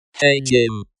Hey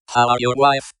Jim, how are your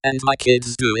wife and my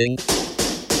kids doing?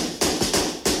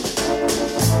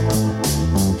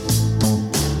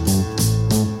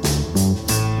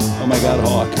 Oh my God,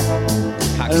 Hawk.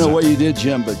 I don't know what you did,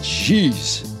 Jim, but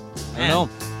jeez. I don't know.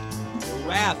 The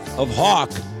wrath. Of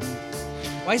Hawk.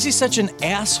 Why is he such an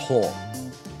asshole?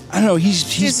 I don't know.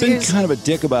 He's been kind of a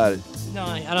dick about it. No,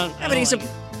 I don't.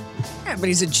 Yeah, but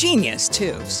he's a genius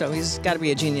too. So he's got to be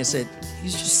a genius at.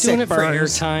 He's just doing it for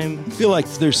airtime. I feel like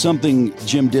there's something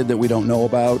Jim did that we don't know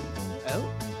about.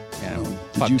 Oh. Yeah.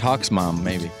 Fuck Hawk's mom,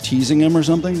 maybe. Teasing him or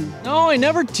something? No, I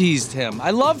never teased him. I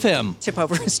love him. Tip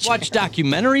over his chair. Watch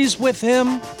documentaries with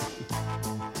him.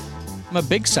 I'm a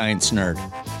big science nerd.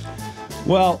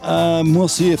 Well, we'll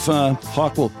see if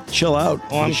Hawk will chill out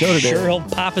Oh, on I'm the show today. sure he'll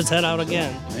pop his head out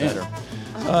again. Better.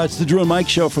 It's the Drew and Mike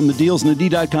show from the Deals and the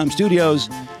D.com studios.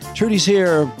 Trudy's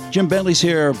here, Jim Bentley's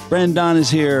here, Brandon is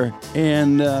here,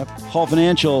 and Hall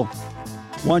Financial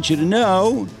wants you to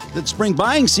know that spring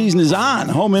buying season is on.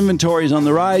 Home inventory is on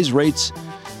the rise. Rates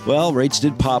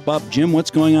did pop up. Jim,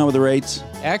 what's going on with the rates?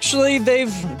 Actually,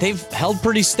 they've held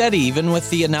pretty steady, even with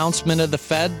the announcement of the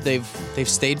Fed. They've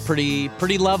stayed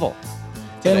pretty level.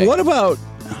 Today. And what about?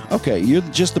 Okay, you're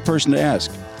just the person to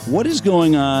ask. What is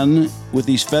going on with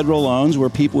these federal loans where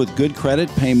people with good credit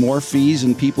pay more fees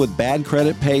and people with bad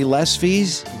credit pay less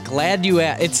fees? Glad you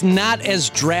asked. It's not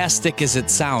as drastic as it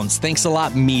sounds. Thanks a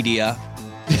lot, media.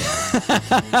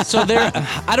 So there,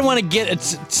 I don't want to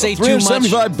say too much.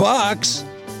 $375.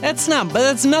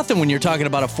 That's nothing when you're talking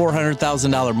about a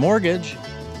 $400,000 mortgage.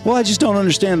 Well, I just don't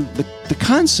understand the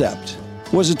concept.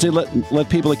 Was it to let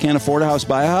people that can't afford a house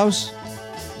buy a house?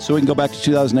 So we can go back to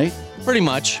 2008? Pretty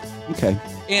much. Okay.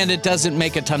 And it doesn't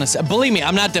make a ton of sense. Believe me,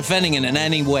 I'm not defending it in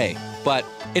any way, but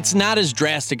it's not as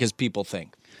drastic as people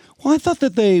think. Well, I thought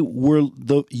that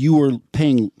you were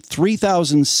paying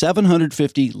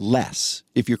 $3,750 less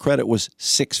if your credit was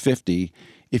 $650.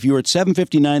 If you were at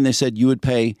 $759, they said you would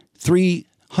pay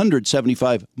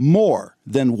 $375 more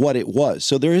than what it was.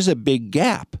 So there is a big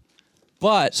gap.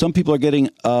 But some people are getting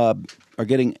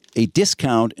a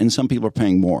discount, and some people are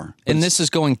paying more. And this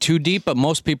is going too deep, but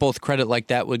most people with credit like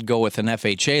that would go with an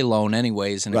FHA loan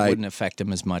anyways, and it wouldn't affect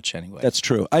them as much anyway. That's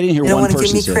true. I didn't hear one person say. You don't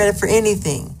want to give me credit for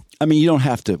anything. I mean, you don't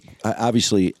have to.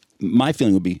 Obviously, my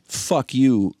feeling would be, fuck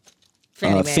you,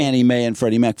 Fannie Mae and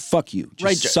Freddie Mac. Fuck you.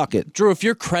 Just suck it. Every if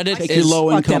your credit Take is your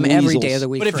low income every day of the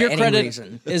week. But if your credit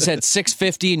reason. is at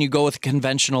 650 and you go with a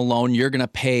conventional loan, you're going to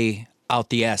pay out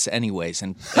the ass anyways,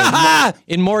 and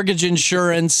in mortgage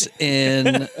insurance,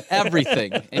 in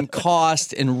everything, in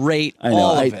cost, in rate,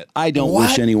 all of it. I don't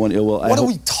wish anyone ill will. What are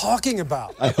we talking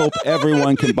about? I hope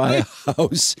everyone can buy a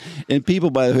house, and people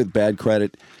with bad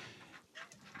credit,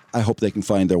 I hope they can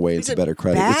find their way into better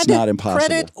credit. It's not impossible.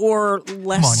 Credit or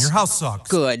less. Come on, your house sucks.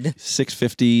 Good.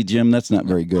 650, Jim. That's not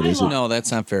very good, is it? No,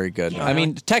 that's not very good. I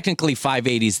mean, technically,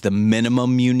 580 is the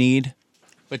minimum you need.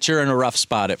 But you're in a rough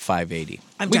spot at 580.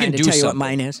 I'm we trying can to do tell you what something.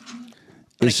 mine is,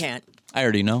 but I can't. I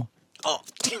already know. Oh,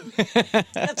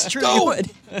 that's true. You would.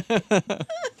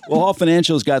 Well, Hall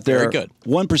Financial's got their Very good.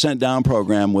 1% down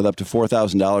program with up to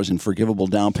 $4,000 in forgivable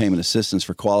down payment assistance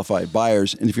for qualified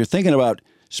buyers. And if you're thinking about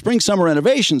spring, summer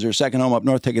renovations or second home up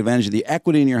north, take advantage of the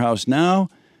equity in your house now.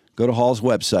 Go to Hall's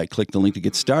website. Click the link to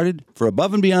get started for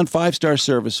above and beyond 5-star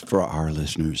service for our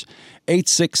listeners.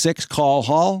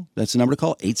 866-CALL-HALL. That's the number to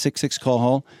call,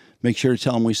 866-CALL-HALL. Make sure to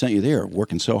tell them we sent you there.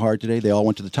 Working so hard today. They all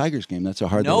went to the Tigers game. That's how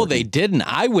hard No, they didn't.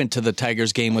 I went to the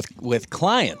Tigers game with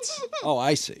clients. Oh,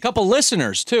 I see. A couple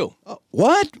listeners, too.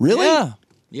 What? Really?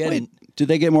 Yeah. Wait, did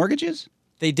they get mortgages?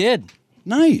 They did.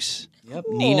 Nice. Yep.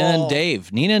 Nina and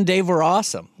Dave. Nina and Dave were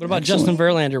awesome. What about Justin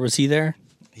Verlander? Was he there?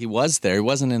 He was there. He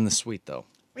wasn't in the suite, though.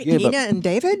 Wait, Nina and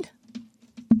David?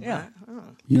 Yeah.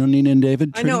 You know Nina and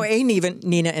David? I know a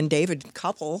Nina and David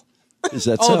couple. Is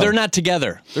that Oh, so? they're not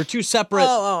together. They're two separate.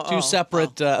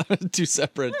 Two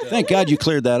separate. Thank God you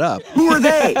cleared that up. Who are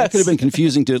they? That could have been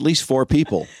confusing to at least 4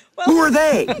 people. Who are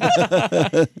they?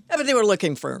 Yeah, but they were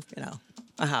looking for,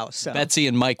 a house. So. Betsy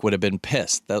and Mike would have been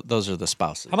pissed. Those are the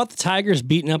spouses. How about the Tigers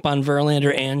beating up on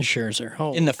Verlander and Scherzer?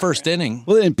 Oh, In the first inning.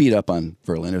 Well, they didn't beat up on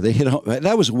Verlander. They hit.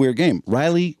 That was a weird game.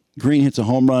 Riley Green hits a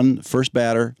home run, first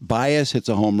batter. Baez hits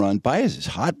a home run. Baez is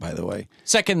hot, by the way.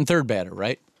 Second and third batter,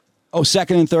 right? Oh,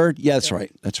 second and third? Yeah, that's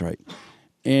right. That's right.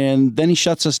 And then he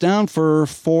shuts us down for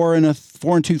 4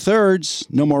 2/3.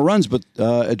 No more runs, but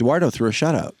Eduardo threw a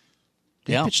shutout.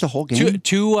 He pitched the whole game.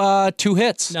 Two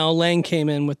hits. No, Lang came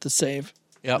in with the save.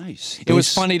 Yep. Nice. It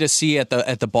was funny to see at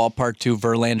the ballpark too.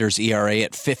 Verlander's ERA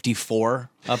at 54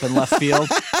 up in left field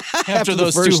after the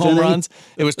those 2 first home inning. runs.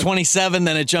 It was 27,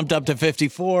 then it jumped up to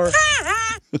 54.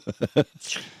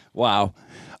 Wow.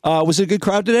 Was it a good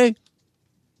crowd today?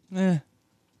 No?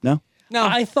 No,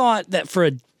 I thought that for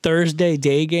a Thursday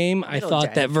day game, I Middle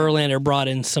thought day. that Verlander brought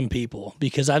in some people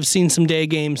because I've seen some day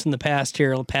games in the past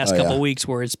couple yeah. weeks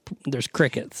where there's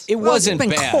crickets. it wasn't It's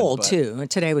been bad. cold, but- too.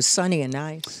 And today was sunny and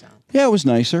nice. So. Yeah, it was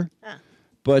nicer.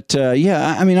 But,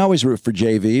 I mean, I always root for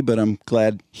JV, but I'm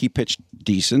glad he pitched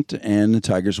decent, and the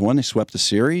Tigers won. They swept the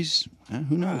series.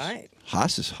 Who knows? All right.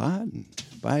 Haas is hot. And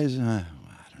Baez, I don't know. I'm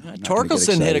not gonna get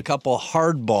Torkelson hit a excited. couple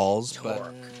hard balls,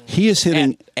 but He is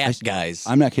hitting at guys.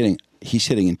 I'm not kidding. He's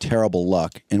hitting in terrible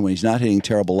luck, and when he's not hitting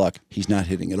terrible luck, he's not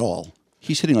hitting at all.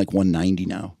 He's hitting like 190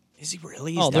 now. Is he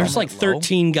really? Oh, there's like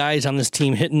 13 guys on this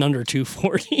team hitting under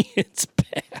 240. It's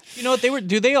bad. You know what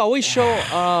do they always show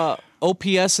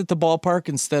OPS at the ballpark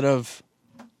instead of?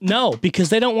 No, because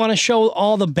they don't want to show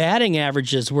all the batting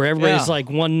averages where everybody's Yeah. like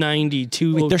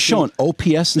 192. Wait, they're showing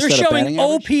OPS They're instead of showing batting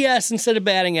average? OPS instead of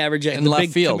batting average at In the left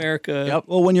big field. Comerica. Yep.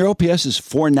 Well, when your OPS is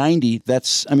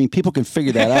 490, people can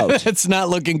figure that out. It's not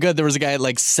looking good. There was a guy at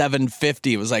like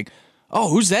 750. It was like, oh,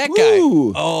 who's that guy?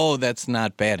 Woo. Oh, that's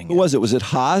not batting. Who was it? Was it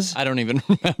Haas? I don't even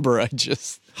remember.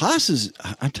 Haas is,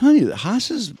 I'm telling you, Haas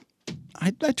is,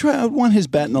 I want his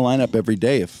bat in the lineup every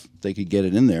day if they could get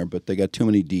it in there, but they got too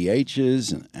many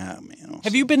DHs. And, man.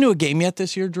 Have you been to a game yet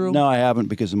this year, Drew? No, I haven't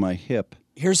because of my hip.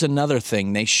 Here's another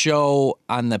thing. They show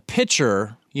on the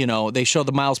pitcher, they show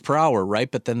the miles per hour, right?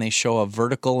 But then they show a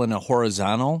vertical and a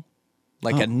horizontal,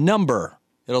 like a number.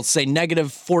 It'll say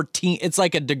 -14. It's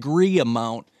like a degree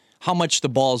amount, how much the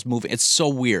ball's moving. It's so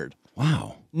weird.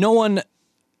 Wow. No one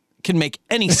can make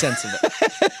any sense of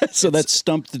it. So that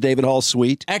stumped the David Hall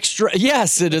suite.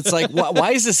 Yes, and it's like,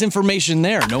 why is this information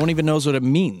there? No one even knows what it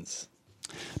means.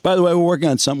 By the way, we're working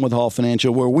on something with Hall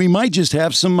Financial where we might just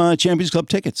have some Champions Club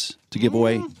tickets to give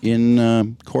away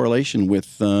in correlation with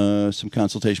some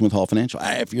consultation with Hall Financial.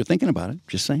 If you're thinking about it,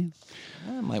 just saying.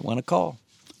 I might want to call.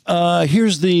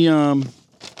 Here's the,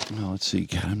 let's see.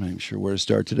 God, I'm not even sure where to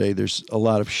start today. There's a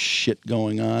lot of shit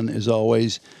going on, as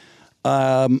always.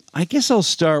 I guess I'll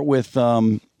start with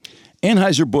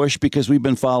Anheuser-Busch because we've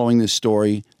been following this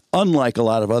story, unlike a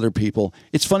lot of other people.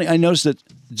 It's funny. I noticed that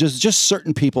just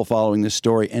certain people following this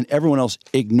story and everyone else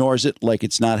ignores it like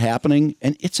it's not happening.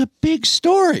 And it's a big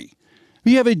story.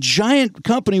 You have a giant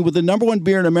company with the number one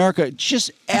beer in America just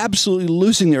absolutely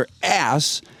losing their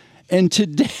ass. And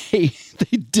today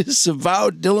they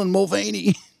disavowed Dylan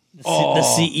Mulvaney. The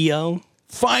CEO.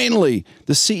 Finally,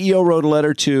 the CEO wrote a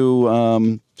letter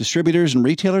to distributors and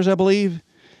retailers, I believe.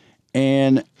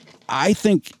 And I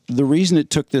think the reason it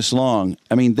took this long,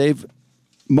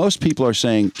 most people are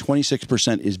saying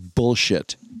 26% is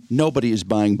bullshit. Nobody is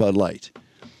buying Bud Light.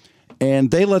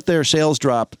 And they let their sales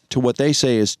drop to what they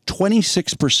say is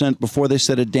 26% before they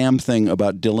said a damn thing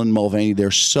about Dylan Mulvaney.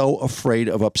 They're so afraid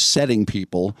of upsetting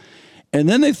people. And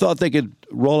then they thought they could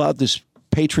roll out this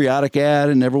patriotic ad,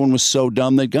 and everyone was so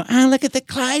dumb they'd go, look at the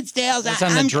Clydesdales. It's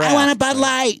on the draft, I want a Bud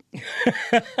Light.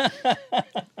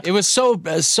 It was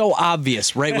so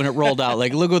obvious right when it rolled out.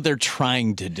 Like, look what they're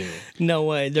trying to do. No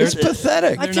way. It's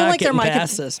pathetic. I They're feel not like their, getting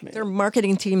past this, man. their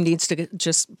marketing team needs to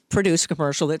just produce a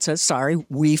commercial that says, sorry,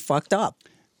 we fucked up.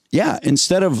 Yeah,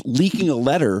 instead of leaking a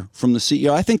letter from the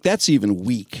CEO, I think that's even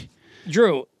weak.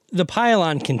 Drew, the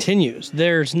pile-on continues.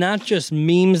 There's not just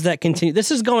memes that continue.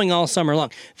 This is going all summer long.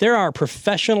 There are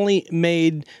professionally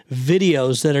made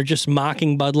videos that are just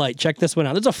mocking Bud Light. Check this one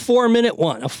out. There's a 4-minute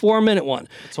one.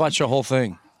 Let's watch the whole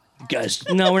thing. Guys,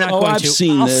 no, we're not going I've to.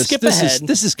 seen I'll this. skip this ahead.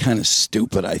 This is kind of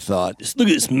stupid, I thought. Just look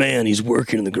at this man. He's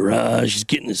working in the garage. He's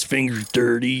getting his fingers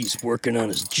dirty. He's working on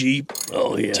his Jeep.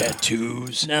 Oh, yeah.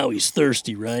 Tattoos. Now he's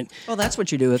thirsty, right? Well, that's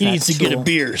what you do with He that needs to get a tool.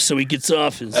 beer, so he gets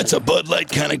off his That's a Bud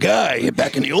Light kind of guy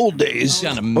back in the old days. He's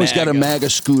got a Always got a MAGA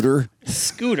scooter.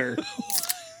 scooter.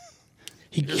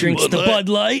 He drinks the Bud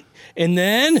Light, and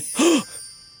then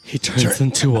he turns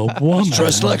into a woman.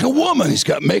 Dressed like a woman. He's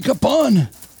got makeup on.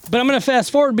 But I'm going to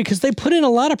fast forward because they put in a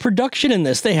lot of production in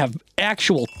this. They have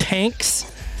actual tanks.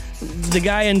 The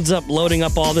guy ends up loading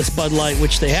up all this Bud Light,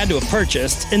 which they had to have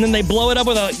purchased, and then they blow it up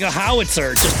with a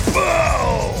howitzer. Just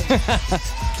boom!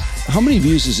 How many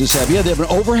views does this have? Yeah, they have an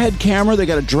overhead camera. They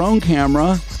got a drone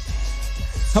camera.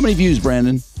 How many views,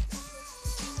 Brandon?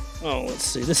 Oh, let's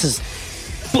see. This is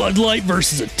Bud Light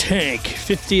versus a tank.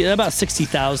 About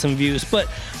 60,000 views. But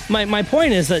my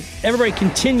point is that everybody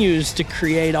continues to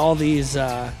create all these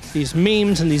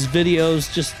memes and these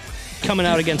videos just coming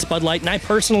out against Bud Light, and I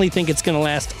personally think it's going to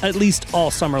last at least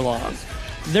all summer long.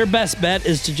 Their best bet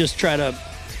is to just try to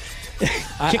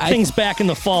kick things back in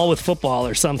the fall with football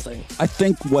or something. I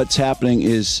think what's happening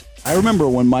is, I remember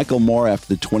when Michael Moore after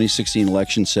the 2016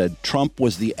 election said Trump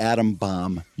was the atom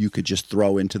bomb you could just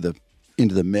throw into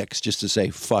the mix just to say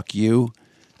fuck you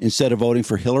instead of voting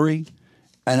for Hillary.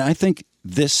 And I think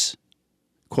this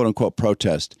quote unquote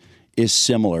protest is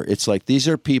similar. It's like these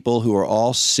are people who are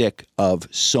all sick of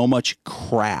so much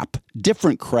crap,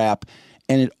 different crap,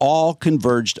 and it all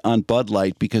converged on Bud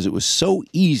Light because it was so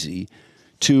easy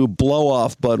to blow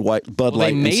off Bud Light They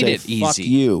and made say, it fuck easy.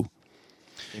 you.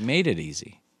 They made it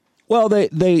easy. Well, they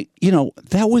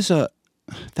that was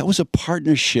a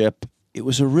partnership. It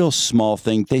was a real small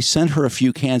thing. They sent her a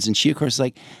few cans, and she, of course, is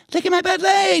like, look at my Bud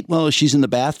Light. Well, she's in the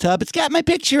bathtub. It's got my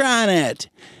picture on it.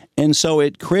 And so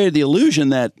it created the illusion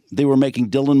that they were making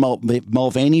Dylan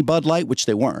Mulvaney Bud Light, which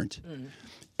they weren't.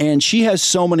 And she has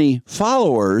so many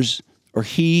followers, or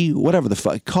he, whatever the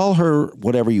fuck, call her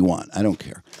whatever you want. I don't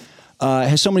care.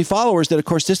 Has so many followers that, of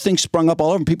course, this thing sprung up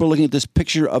all over. People are looking at this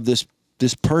picture of this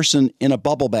person in a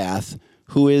bubble bath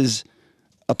who is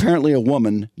apparently a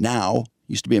woman now,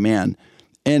 used to be a man,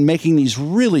 and making these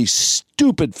really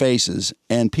stupid faces.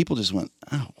 And people just went,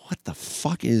 oh, what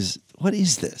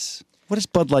is this? What is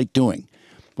Bud Light doing?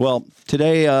 Well,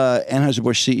 today,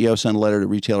 Anheuser-Busch CEO sent a letter to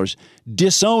retailers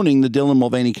disowning the Dylan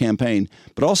Mulvaney campaign,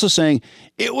 but also saying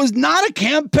it was not a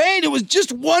campaign. It was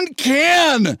just one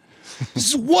can.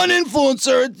 This is one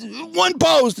influencer, one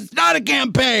post. It's not a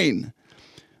campaign.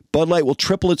 Bud Light will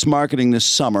triple its marketing this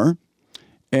summer,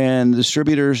 and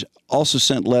distributors also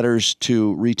sent letters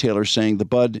to retailers saying the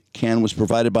Bud can was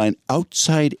provided by an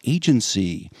outside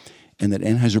agency and that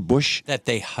Anheuser-Busch That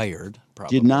they hired,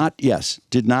 probably.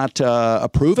 did not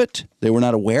approve it. They were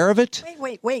not aware of it.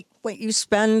 Wait. You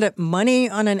spend money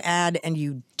on an ad and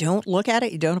you don't look at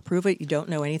it, you don't approve it, you don't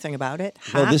know anything about it?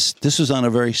 Well, this was on a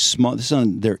very small, this is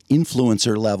on their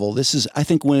influencer level. This is, I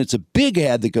think when it's a big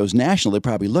ad that goes national, they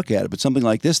probably look at it. But something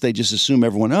like this, they just assume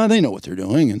everyone, they know what they're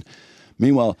doing. And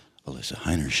meanwhile, Alyssa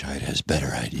Heinerscheid has better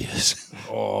ideas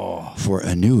for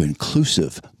a new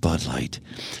inclusive Bud Light.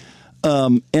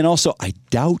 And also, I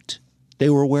doubt they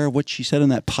were aware of what she said in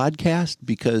that podcast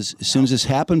because as soon as this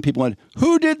happened, people went,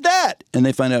 who did that? And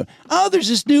they find out, there's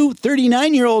this new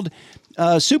 39-year-old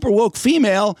super woke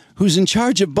female who's in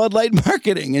charge of Bud Light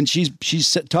marketing. And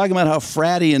she's talking about how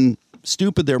fratty and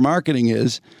stupid their marketing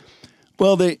is.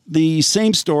 Well, the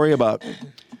same story about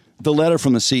the letter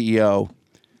from the CEO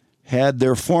had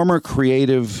their former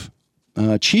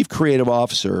chief creative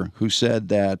officer who said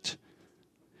that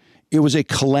it was a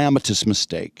calamitous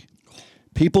mistake.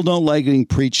 People don't like getting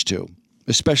preached to,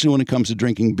 especially when it comes to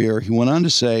drinking beer. He went on to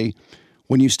say,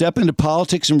 when you step into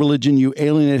politics and religion, you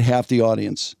alienate half the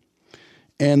audience.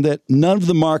 And that none of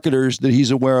the marketers that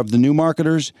he's aware of, the new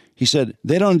marketers, he said,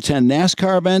 they don't attend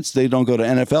NASCAR events, they don't go to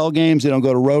NFL games, they don't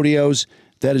go to rodeos.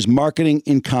 That is marketing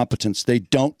incompetence. They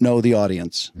don't know the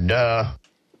audience. Duh.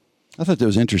 I thought that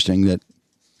was interesting that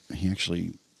he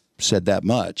actually said that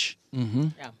much. Mm-hmm.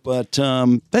 Yeah. But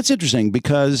that's interesting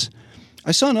because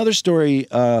I saw another story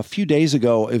a few days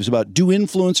ago. It was about, do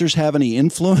influencers have any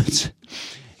influence?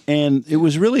 And it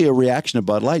was really a reaction to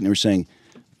Bud Light. And they were saying,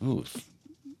 oh,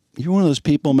 you're one of those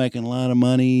people making a lot of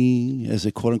money as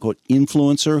a quote-unquote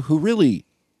influencer who really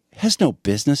has no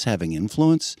business having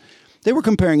influence. They were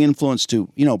comparing influence to,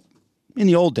 in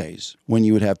the old days when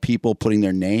you would have people putting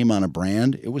their name on a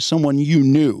brand. It was someone you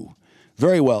knew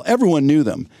very well. Everyone knew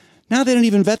them. Now they don't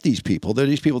even vet these people. They're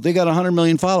these people. They got 100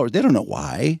 million followers. They don't know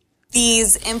why.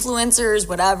 These influencers,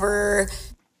 whatever.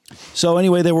 So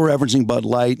anyway, they were referencing Bud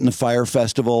Light and the Fire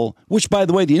Festival, which, by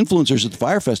the way, the influencers at the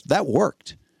Fire Festival, that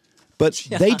worked. But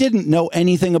they didn't know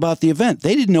anything about the event.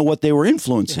 They didn't know what they were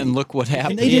influencing. And look what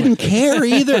happened. And they didn't care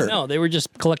either. No, they were just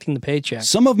collecting the paycheck.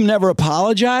 Some of them never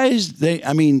apologized.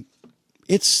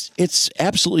 It's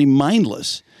absolutely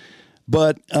mindless.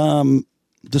 But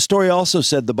the story also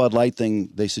said the Bud Light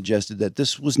thing, they suggested that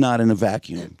this was not in a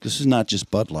vacuum. This is not just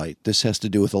Bud Light. This has to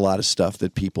do with a lot of stuff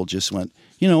that people just went,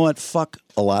 you know what, fuck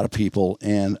a lot of people,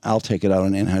 and I'll take it out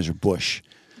on Anheuser-Busch.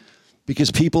 Because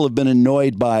people have been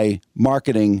annoyed by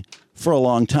marketing for a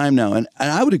long time now. And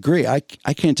I would agree. I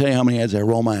can't tell you how many ads I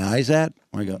roll my eyes at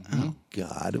where I go, oh,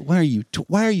 God, why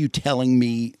are you telling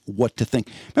me what to think?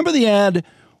 Remember the ad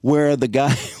where the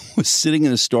guy was sitting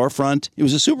in a storefront? It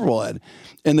was a Super Bowl ad.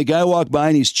 And the guy walked by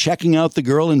and he's checking out the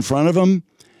girl in front of him.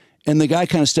 And the guy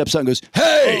kind of steps out and goes,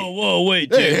 hey! Whoa, wait,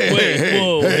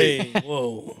 dude.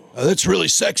 Whoa. That's really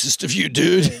sexist of you,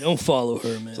 dude. Hey, don't follow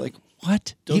her, man. It's like,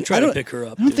 what? Don't try to pick her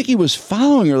up. I don't think he was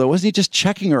following her, though. Wasn't he just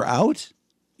checking her out?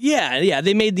 Yeah.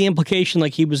 They made the implication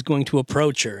like he was going to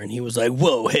approach her, and he was like,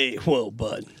 whoa,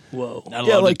 bud. Whoa. Not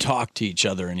allowed to talk to each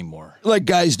other anymore. Like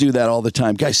guys do that all the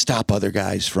time. Guys stop other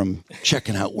guys from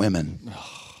checking out women.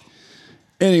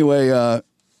 Anyway,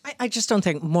 I just don't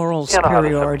think moral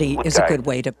superiority is a good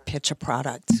way to pitch a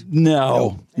product.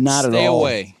 no, not at all. Stay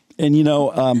away. And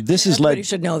this has Everybody led.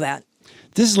 should know that.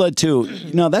 This has led to,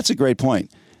 that's a great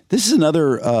point. This is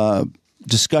another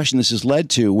discussion this has led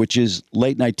to, which is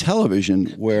late night television,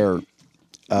 where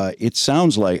it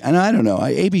sounds like, and I don't know,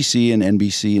 ABC and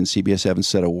NBC and CBS haven't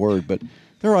said a word, but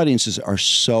their audiences are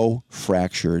so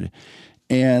fractured.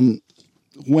 And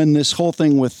when this whole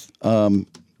thing with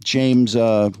James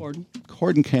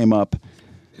Corden came up,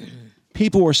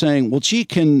 people were saying, well, gee,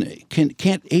 can't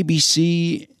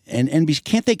ABC and NBC,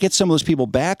 can't they get some of those people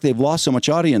back? They've lost so much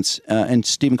audience, and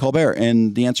Stephen Colbert.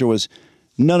 And the answer was,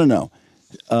 no.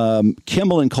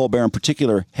 Kimmel and Colbert in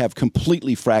particular have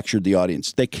completely fractured the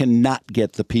audience. They cannot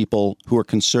get the people who are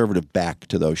conservative back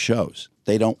to those shows.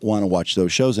 They don't want to watch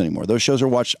those shows anymore. Those shows are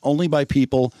watched only by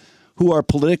people who are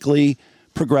politically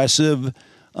progressive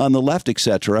on the left,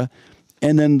 etc.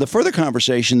 And then the further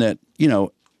conversation that,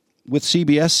 with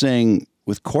CBS saying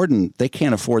with Corden, they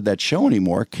can't afford that show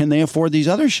anymore. Can they afford these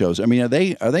other shows? I mean, are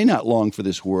they not long for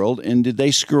this world? And did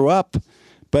they screw up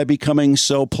by becoming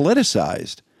so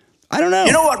politicized? I don't know.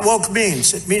 You know what woke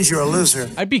means? It means you're a loser.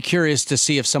 I'd be curious to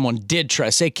see if someone did try.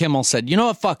 Say Kimmel said, you know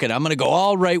what, fuck it. I'm going to go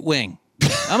all right wing.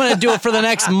 I'm going to do it for the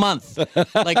next month.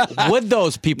 Like, would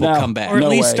those people come back? Or at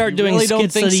least way. start doing really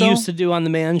skits that he so? used to do on The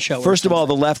Man Show. First of all,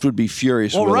 the left would be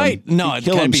furious Well, with right. him. No, He'd it'd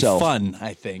kill kind of be himself. fun,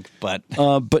 I think. But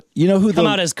But you know who Come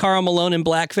out as Carl Malone in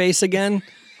blackface again.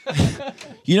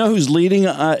 you know who's leading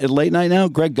at late night now?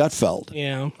 Greg Gutfeld.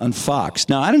 Yeah. On Fox.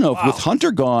 Now, I don't know if with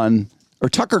Hunter gone or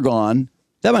Tucker gone,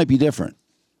 that might be different.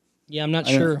 Yeah, I'm not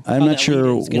sure. I'm how not that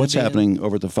sure lead is gonna what's be. happening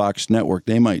over at the Fox network.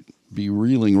 They might be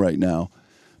reeling right now.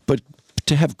 But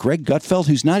to have Greg Gutfeld,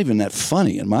 who's not even that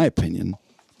funny, in my opinion,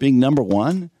 being number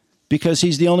one, because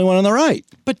he's the only one on the right.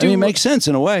 But I mean, it makes sense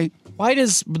in a way. why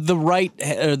does the right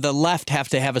or the left have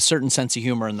to have a certain sense of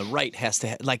humor and the right has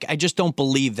to I just don't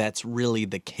believe that's really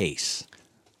the case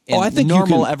in I think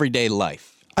normal everyday life.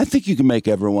 I think you can make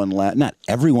everyone laugh. Not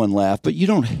everyone laugh, but you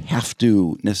don't have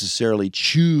to necessarily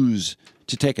choose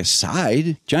to take a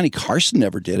side. Johnny Carson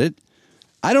never did it.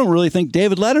 I don't really think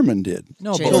David Letterman did.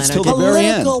 No, Jay but Leno till did. the very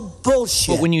end. Political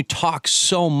bullshit. But when you talk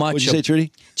so much, What'd you say,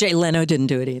 Trudy? Jay Leno didn't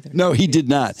do it either. No, he did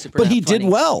not. Super But not he did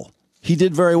funny. well. He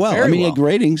did very well. Very I mean, he well. had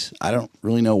ratings. I don't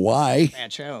really know why.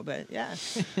 Bad show, but yeah.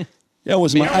 That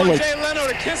was my. I liked, Jay Leno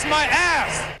to kiss my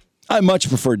ass. I much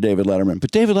preferred David Letterman,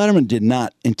 but David Letterman did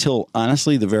not until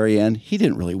honestly the very end. He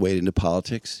didn't really wade into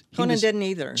politics. He Conan was didn't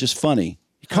either. Just funny.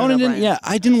 Conan Conan didn't. O'Brien. Yeah,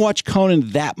 I didn't watch Conan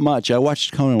that much. I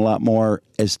watched Conan a lot more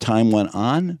as time went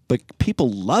on. But people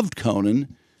loved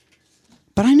Conan.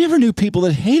 But I never knew people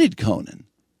that hated Conan.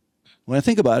 When I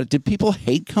think about it, did people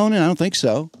hate Conan? I don't think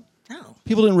so. No.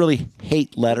 People didn't really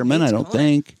hate Letterman, I hates don't Conan?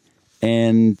 think.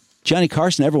 And Johnny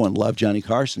Carson, everyone loved Johnny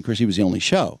Carson. Of course, he was the only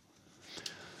show.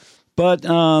 But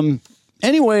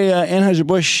anyway,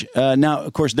 Anheuser-Busch, now,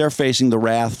 of course, they're facing the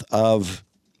wrath of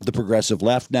the progressive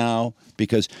left now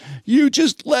because you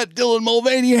just let Dylan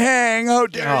Mulvaney hang. How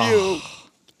dare you?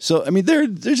 So, I mean, they're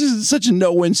just such a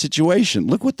no-win situation.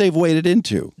 Look what they've waded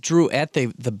into. Drew, at the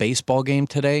baseball game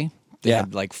today, they Yeah.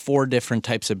 had like 4 different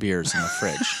types of beers in the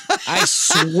fridge. I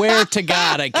swear to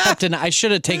God, I should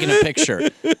have taken a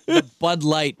picture. The Bud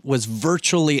Light was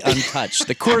virtually untouched.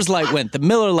 The Coors Light went, the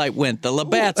Miller Light went, the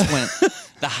Labatt's went,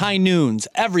 the High Noons,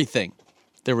 everything.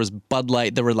 There was Bud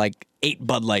Light. There were like 8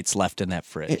 Bud Lights left in that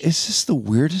fridge. Is this the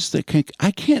weirdest thing? I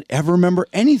can't ever remember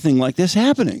anything like this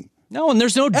happening. No, and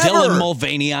there's no Ever. Dylan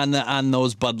Mulvaney on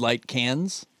those Bud Light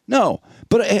cans. No,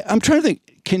 but I'm trying to think.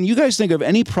 Can you guys think of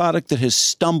any product that has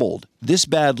stumbled this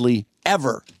badly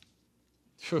ever?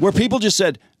 Where people just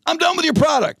said, I'm done with your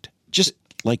product. Just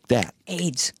like that.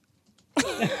 AIDS.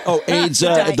 Oh, AIDS,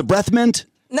 the breath mint?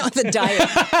 No, the diet.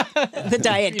 The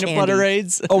diet Peanut candy. butter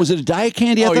AIDS. Oh, was it a diet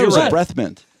candy? I thought it you're was a right. breath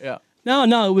mint. Yeah.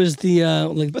 No, it was the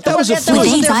But that was a that fluke.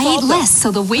 was AIDS, their I fault, ate though. less,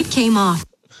 so the weight came off.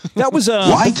 That was a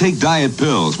Why take diet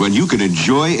pills when you can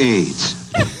enjoy AIDS?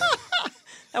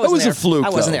 That wasn't was a their, fluke,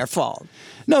 That wasn't though. their fault.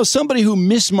 no somebody who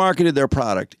mismarketed their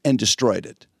product and destroyed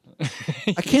it.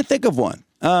 I can't think of one.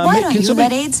 Why don't can you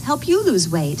let AIDS help you lose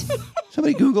weight?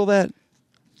 somebody Google that?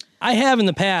 I have in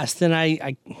the past, and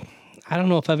I don't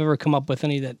know if I've ever come up with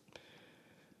any that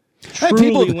Hey,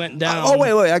 truly went down. Oh,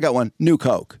 wait, I got one. New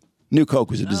Coke. New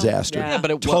Coke was a disaster. yeah.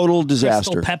 But it Total Crystal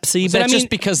disaster. Pepsi, Was but that I mean, just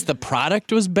because the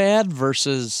product was bad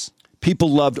versus?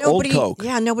 People loved Nobody, old Coke.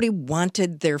 Yeah, nobody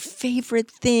wanted their favorite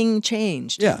thing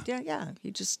changed. Yeah. Yeah. You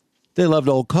just They loved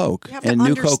old Coke, You have to and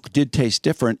New underst- Coke did taste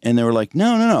different. And they were like,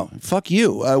 no, fuck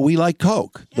you. We like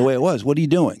Coke the way it was. What are you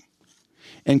doing?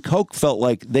 And Coke felt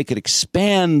like they could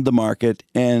expand the market,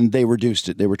 and they reduced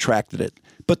it. They retracted it.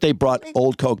 But they brought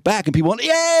old Coke back, and people went,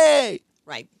 yay!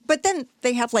 Right. But then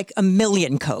they have like a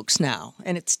million Cokes now,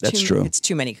 and That's true. It's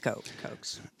too many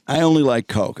Cokes. I only like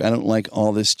Coke. I don't like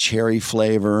all this cherry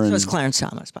flavor. So And it's Clarence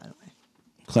Thomas, by the way.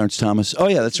 Clarence Thomas. Oh,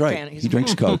 yeah, that's right. He's He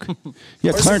drinks Coke.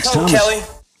 Yeah, Where's Clarence the Coke,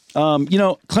 Thomas.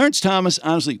 Kelly? Clarence Thomas,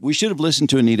 honestly, we should have listened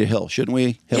to Anita Hill, shouldn't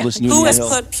we? Have listened to Who Anita has Hill.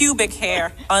 put pubic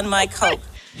hair on my coat?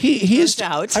 He is.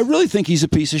 Out. I really think he's a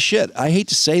piece of shit. I hate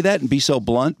to say that and be so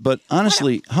blunt, but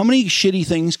honestly, how many shitty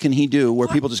things can he do where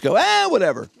people just go,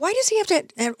 whatever? Why does he have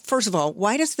to? First of all,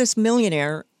 why does this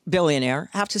billionaire,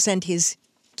 have to send his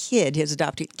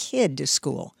adopted kid, to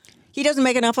school? He doesn't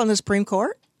make enough on the Supreme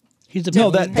Court. He's a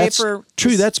That's for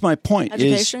true. That's my point.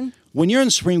 education? Is when you're in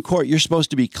the Supreme Court, you're supposed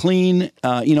to be clean.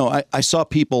 I saw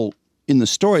people in the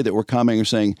story that were commenting or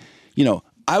saying,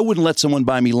 I wouldn't let someone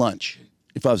buy me lunch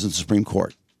if I was in the Supreme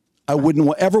Court. I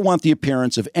wouldn't ever want the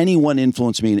appearance of anyone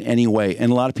influence me in any way. And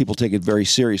a lot of people take it very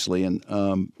seriously. And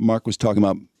Mark was talking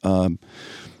about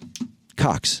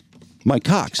Cox. Mike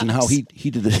Cox and how he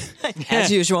did the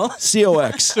As usual.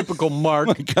 COX. Typical Mark.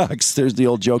 Mike Cox. There's the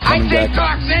old joke coming I say back.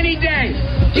 Cox any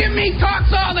day. Give me Cox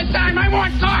all the time. I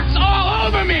want Cox all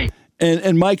over me.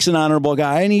 And Mike's an honorable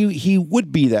guy, and he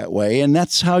would be that way, and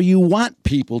that's how you want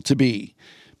people to be.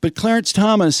 But Clarence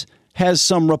Thomas has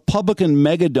some Republican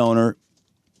mega donor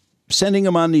sending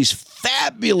him on these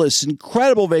fabulous,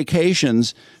 incredible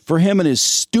vacations for him and his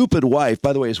stupid wife.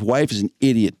 By the way, his wife is an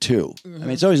idiot, too. I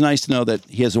mean, it's always nice to know that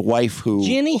he has a wife who...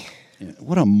 Jenny?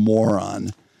 What a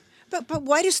moron. But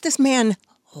why does this man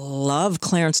love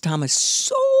Clarence Thomas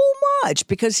so much?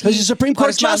 Because he's a Supreme Court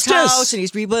bought his mom's justice. house and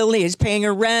he's rebuilding. He's paying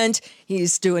her rent.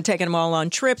 He's taking them all on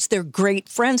trips. They're great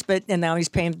friends, and now he's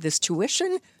paying this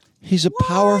tuition. He's a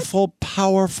powerful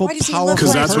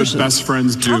Because that's what best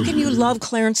friends do. How can you love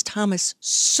Clarence Thomas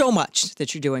so much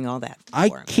that you're doing all that for I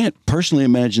him? can't personally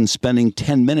imagine spending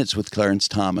 10 minutes with Clarence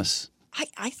Thomas.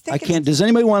 I think I can't. Does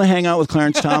anybody want to hang out with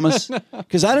Clarence Thomas?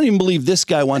 Because I don't even believe this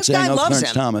guy wants to hang out with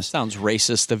Clarence Thomas. Sounds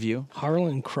racist of you.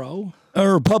 Harlan Crow?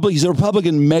 He's a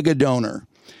Republican mega donor.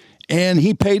 And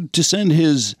he paid to send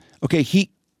his...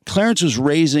 Clarence was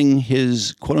raising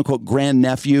his quote-unquote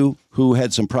grandnephew who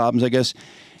had some problems, I guess.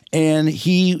 And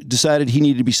he decided he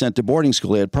needed to be sent to boarding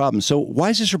school. He had problems. So why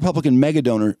is this Republican mega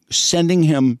donor sending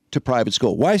him to private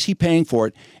school? Why is he paying for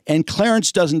it? And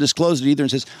Clarence doesn't disclose it either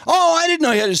and says, I didn't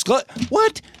know he had to disclose.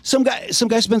 What? Some guy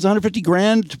spends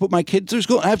 $150,000 to put my kid through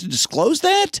school. I have to disclose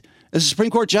that as a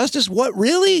Supreme Court justice? What,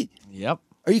 really? Yep.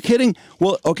 Are you kidding?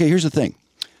 Well, okay, here's the thing.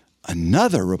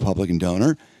 Another Republican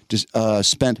donor just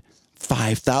spent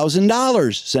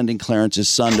 $5,000 sending Clarence's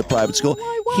son to private school.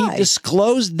 Why? He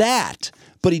disclosed that.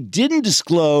 But he didn't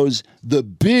disclose the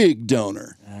big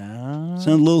donor. Sound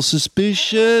a little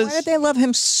suspicious? Why did they love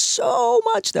him so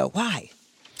much, though? Why?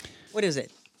 What is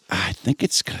it? I think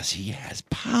it's because he has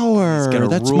power. He's got a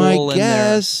That's rule my in there.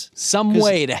 guess. Some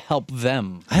way to help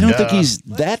them. I don't think he's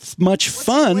that much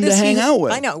fun What to is hang he, out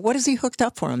with. I know. What is he hooked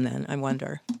up for him then? I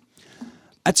wonder.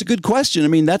 That's a good question. I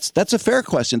mean, that's a fair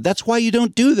question. That's why you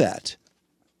don't do that.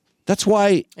 That's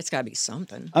why. It's got to be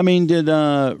something. I mean, did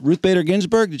Ruth Bader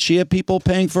Ginsburg, did she have people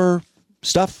paying for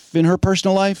stuff in her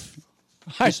personal life?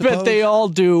 I bet they all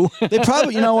do. They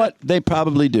probably, you know what? They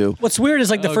probably do. What's weird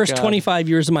is like the first God. 25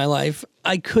 years of my life,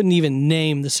 I couldn't even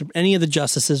name any of the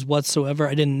justices whatsoever.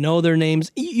 I didn't know their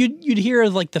names. You'd hear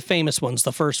of like the famous ones,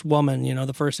 the first woman,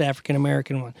 the first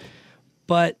African-American one.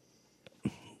 But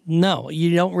no,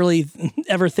 you don't really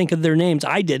ever think of their names.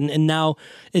 I didn't, and now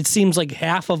it seems like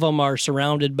half of them are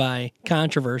surrounded by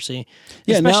controversy.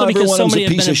 Yeah, especially now because everyone's so a many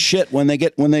have piece been of shit when they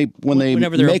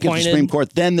whenever they're make it to the appointed. Supreme Court.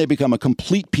 Then they become a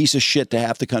complete piece of shit to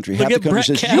half the country. Look Half the at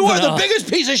country Brett says, "You are the Kavanaugh. biggest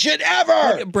piece of shit ever."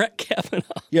 Look at Brett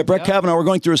Kavanaugh. Yeah, Brett Kavanaugh. We're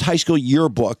going through his high school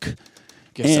yearbook,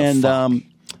 and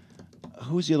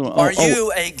who's the other one? Are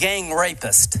you a gang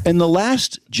rapist? And the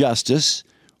last justice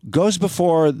goes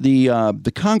before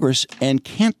the Congress and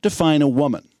can't define a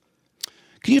woman.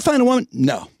 Can you define a woman?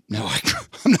 No,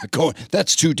 I'm not going.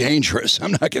 That's too dangerous.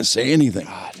 I'm not going to say anything.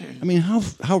 I mean,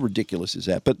 how ridiculous is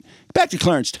that? But back to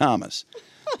Clarence Thomas.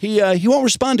 He won't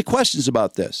respond to questions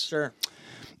about this. Sure.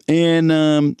 And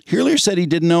Hurley said he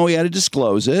didn't know he had to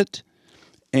disclose it.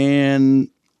 And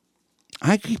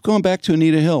I keep going back to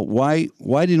Anita Hill. Why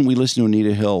didn't we listen to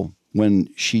Anita Hill when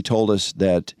she told us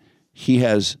that he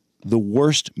has the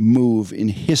worst move in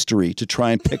history to try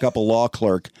and pick up a law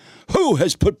clerk who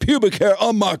has put pubic hair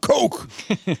on my Coke?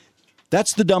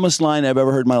 That's the dumbest line I've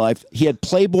ever heard in my life. He had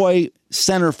Playboy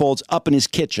centerfolds up in his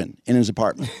kitchen in his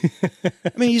apartment.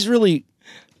 I mean, he's really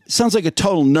sounds like a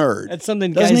total nerd. That's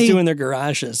something guys do in their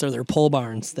garages or their pole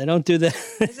barns. They don't do that.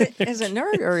 Is it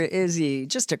nerd or is he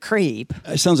just a creep?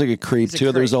 It sounds like a creep,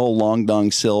 too. There's a whole Long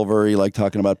Dong Silver. He liked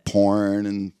talking about porn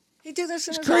and They do this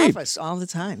in his creep. office all the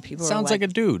time. People Sounds are like a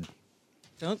dude.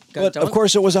 But of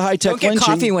course, it was a high-tech Don't get lynching.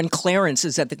 coffee when Clarence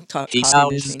is at the He coffee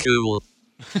sounds machine. cool.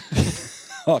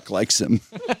 Hawk likes him.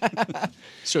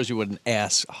 Shows you what an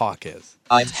ass Hawk is.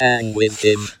 I'd hang with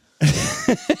him.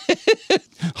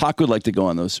 Hawk would like to go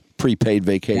on those prepaid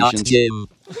vacations. Not him.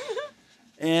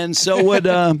 And so would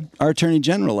our Attorney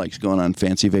General likes going on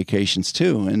fancy vacations,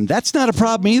 too. And that's not a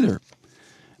problem either.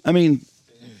 I mean,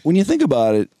 when you think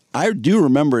about it, I do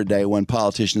remember a day when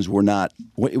politicians were not,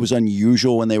 it was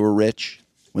unusual when they were rich,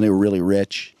 when they were really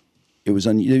rich. It was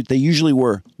they usually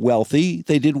were wealthy.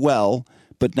 They did well.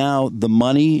 But now the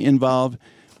money involved,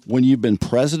 when you've been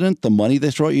president, the money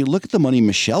they throw at you, look at the money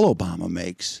Michelle Obama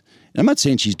makes. And I'm not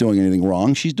saying she's doing anything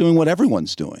wrong. She's doing what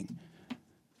everyone's doing.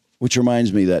 Which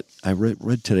reminds me that I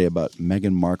read today about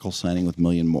Meghan Markle signing with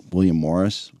William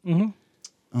Morris. Mm-hmm.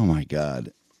 Oh, my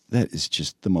God. That is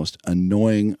just the most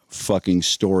annoying fucking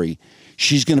story.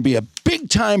 She's going to be a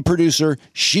big-time producer.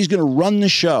 She's going to run the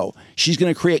show. She's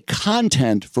going to create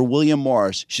content for William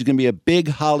Morris. She's going to be a big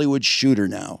Hollywood shooter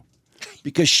now.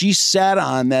 Because she sat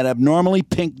on that abnormally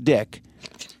pink dick.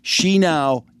 She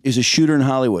now is a shooter in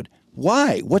Hollywood.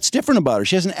 Why? What's different about her?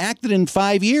 She hasn't acted in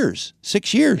 5 years,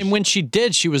 6 years. And when she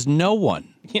did, she was no one.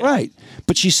 Yeah. Right.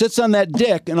 But she sits on that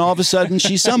dick, and all of a sudden,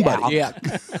 she's somebody. Yeah.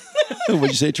 What'd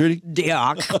you say, Trudy? Dick.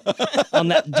 On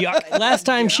that last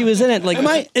time she was in it,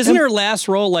 like, isn't her last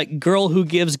role like girl who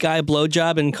gives guy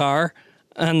blowjob in car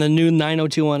on the new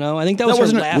 90210? I think that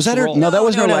was her last was that her? role. No, that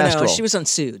wasn't her last role. She was on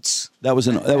Suits. That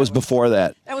was before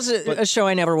that. That was a show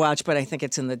I never watched, but I think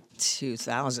it's in the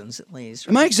 2000s at least.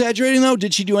 Am I exaggerating though?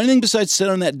 Did she do anything besides sit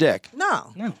on that dick?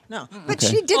 No. But Okay.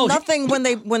 she did nothing when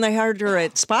they hired her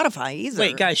at Spotify either.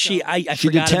 Wait, guys, I She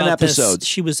forgot did 10 about episodes. this.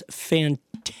 She was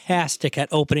fantastic at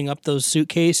opening up those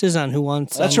suitcases on Who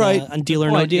Wants. That's on, right. On Deal or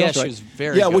No Deal. Yeah, she was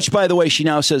very good. Which by the way, she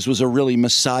now says was a really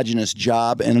misogynist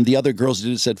job, and the other girls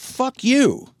did it said, "Fuck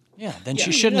you." Yeah, then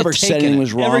she shouldn't never have said taken anything it.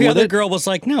 was wrong Every with other it. girl was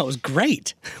like, "No, it was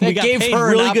great. That We got gave paid her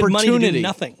an really good money to do opportunity.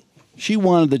 nothing." She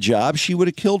wanted the job. She would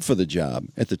have killed for the job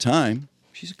at the time.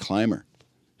 She's a climber.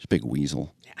 She's a big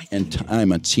weasel. And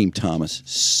I'm on Team Thomas.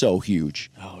 So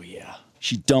huge. Oh, yeah.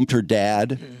 She dumped her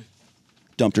dad,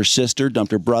 dumped her sister,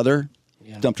 dumped her brother,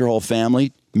 dumped her whole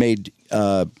family, made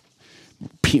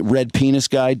Red Penis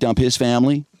Guy dump his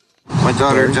family. My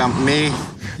daughter dumped me.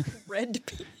 Red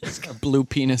Or blue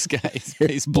penis guy.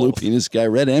 He's Blue both. Penis Guy,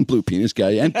 red and blue penis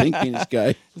guy, and pink penis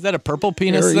guy. Is that a purple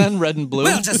penis Harry. then? Red and blue?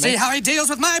 We'll just see how he deals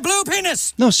with my blue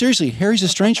penis. No, seriously, Harry's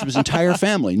estranged from his entire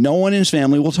family. No one in his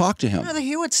family will talk to him. No, the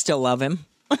Hewitts still love him.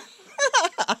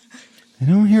 I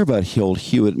don't hear about old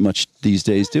Hewitt much these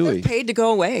days, do we? Paid to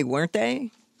go away, weren't they?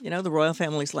 You know, the royal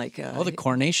family's like, Oh, the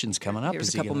coronation's coming up. here's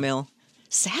Is a he couple gonna- mil.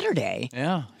 Saturday.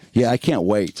 Yeah. Yeah, I can't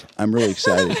wait. I'm really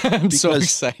excited. I'm so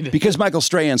excited. Because Michael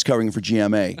Strahan's covering for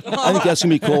GMA. I think that's going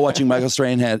to be cool watching Michael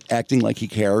Strahan acting like he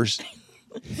cares.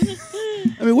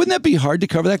 I mean, wouldn't that be hard to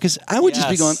cover that? Because I would just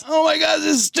be going, Yes. oh my God,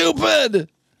 this is stupid.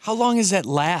 How long does that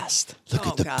last?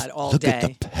 God, all Look day.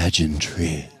 at the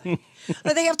pageantry.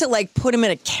 But they have to like put him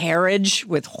in a carriage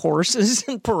with horses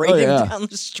and parade him yeah. down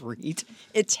the street.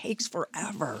 It takes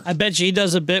forever. I bet you he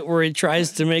does a bit where he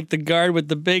tries to make the guard with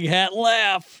the big hat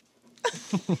laugh.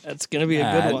 That's gonna be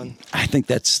a good one. I think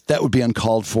that would be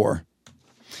uncalled for.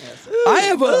 I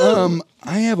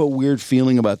have a weird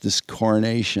feeling about this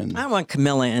coronation. I don't want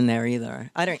Camilla in there either.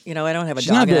 I don't have a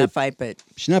She's not dog in very- that fight, but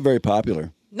She's not very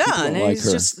popular. no, People don't no, like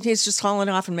her. he's just hauling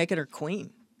off and making her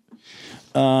queen.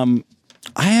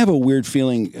 I have a weird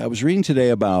feeling. I was reading today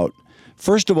about,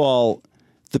 first of all,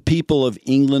 the people of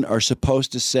England are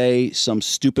supposed to say some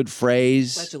stupid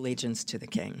phrase. Pledge allegiance to the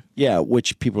king. Yeah,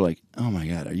 which people are like, oh my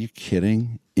God, are you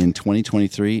kidding? In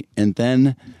 2023? And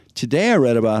then today I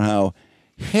read about how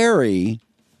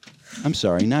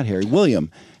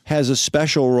William has a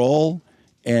special role.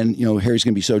 And, Harry's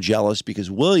going to be so jealous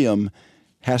because William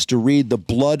has to read the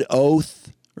blood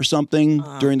oath or something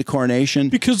during the coronation.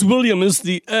 Because William is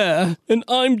the heir, and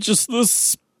I'm just the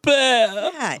spare.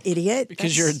 Yeah, idiot.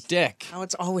 Because you're a dick. How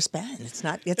it's always been. It's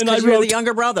not. It's And I because you're the wrote-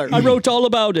 younger brother. I wrote all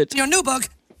about it. Your new book,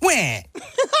 where?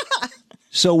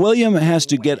 So William has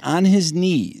to get on his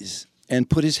knees and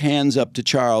put his hands up to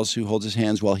Charles, who holds his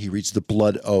hands while he reads the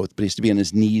blood oath. But he has to be on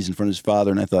his knees in front of his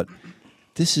father. And I thought,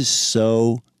 this is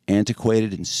so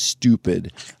antiquated and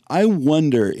stupid. I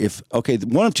wonder if,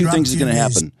 one of two things is going to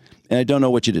happen. And I don't know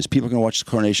which it is. People are going to watch the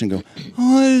coronation and go,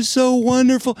 oh, it is so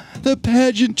wonderful. The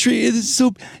pageantry, it's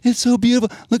so beautiful.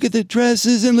 Look at the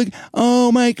dresses and look,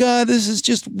 oh my God, this is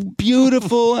just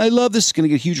beautiful. I love this. It's going to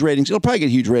get huge ratings. It'll probably get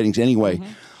huge ratings anyway.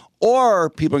 Or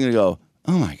people are going to go,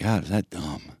 oh my God, is that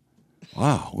dumb?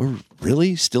 Wow, we're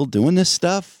really still doing this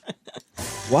stuff?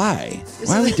 Why?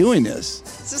 Why are we doing this?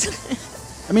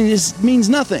 I mean, this means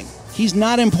nothing. He's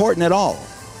not important at all.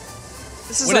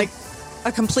 This is like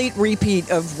a complete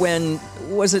repeat of when,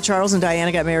 was it Charles and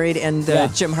Diana got married and the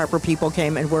Jim Harper people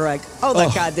came and were like, oh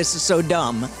my God, this is so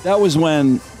dumb. That was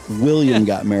when William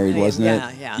got married, wasn't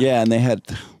it? Yeah. Yeah, and they had,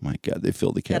 oh my God, they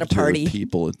filled the Had a cafeteria party. with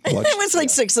people. And It was like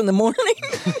 6 in the morning.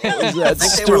 Was that I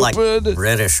think they were like stupid?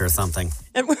 British or something.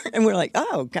 and we're like,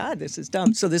 oh God, this is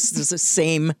dumb. So this is the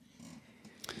same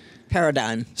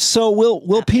paradigm. So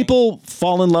will people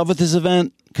fall in love with this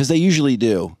event? Because they usually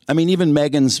do. I mean, even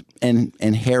Meghan's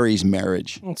and Harry's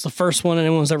marriage. Well, it's the first one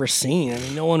anyone's ever seen. I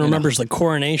mean, no one remembers the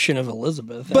coronation of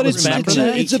Elizabeth. But it's back in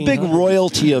the a big 1800s.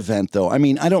 royalty event, though. I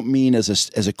mean, I don't mean as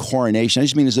a coronation. I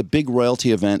just mean as a big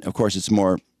royalty event. Of course, it's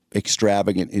more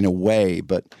extravagant in a way,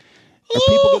 but are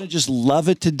people going to just love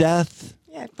it to death?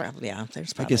 Yeah, probably. Yeah,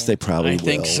 there's I probably. guess they probably I will.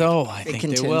 think so. I think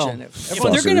they will. If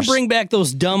they're going to bring back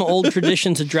those dumb old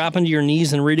traditions of dropping to your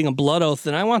knees and reading a blood oath,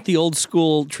 then I want the old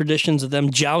school traditions of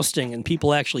them jousting and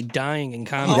people actually dying in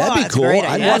combat. That'd be that's cool. great.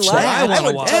 I'd I watch love that. that. I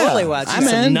would totally watch I'm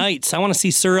that. in. Knights. I want to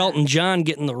see Sir Elton John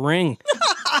get in the ring.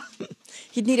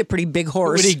 He'd need a pretty big Who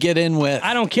horse. would he get in with?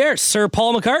 I don't care. Sir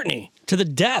Paul McCartney to the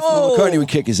death. Oh. McCartney would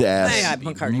kick his ass. Yeah,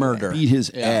 McCartney Murder. Beat his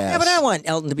ass. Yeah, but I don't want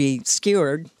Elton to be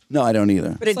skewered. No, I don't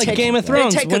either. But It's like Game of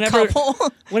Thrones. It'd take a couple.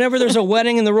 Whenever there's a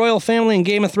wedding in the royal family in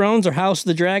Game of Thrones or House of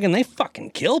the Dragon, they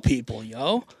fucking kill people,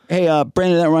 yo. Hey,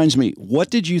 Brandon, that reminds me. What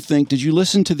did you think? Did you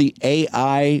listen to the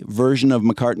AI version of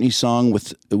McCartney's song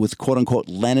with quote unquote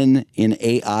Lennon in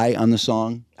AI on the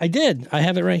song? I did. I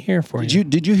have it right here for you.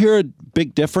 Did you hear a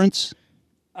big difference?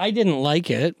 I didn't like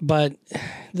it, but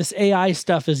this AI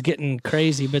stuff is getting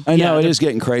crazy. But I know yeah, it is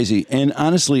getting crazy, and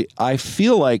honestly, I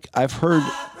feel like I've heard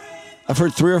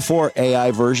 3 or 4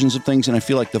 AI versions of things, and I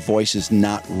feel like the voice is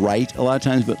not right a lot of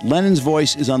times. But Lennon's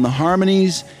voice is on the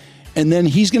harmonies, and then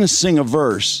he's going to sing a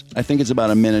verse. I think it's about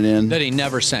a minute in. That he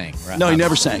never sang. Right? No, he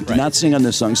never sang. Did not sing on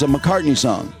this song. It's a McCartney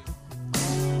song.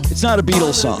 It's not a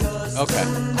Beatles song. Okay.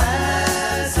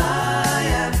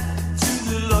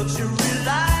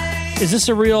 Is this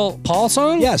a real Paul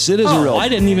song? Yes, it is a real. I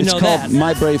didn't even know that. It's called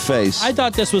My Brave Face. I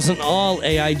thought this was an all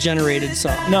AI generated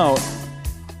song. No,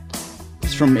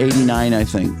 it's from '89, I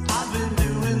think.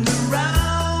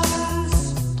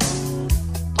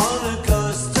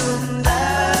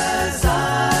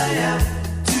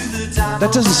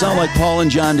 That doesn't sound like Paul and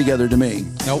John together to me.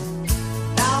 Nope.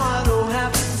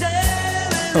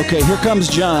 Okay, here comes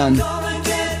John. I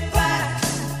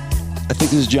think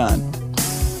this is John.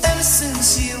 Ever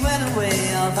since you went away,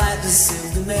 I've had to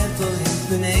save the mental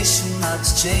inclination not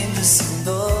to change a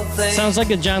single thing. Sounds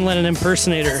like a John Lennon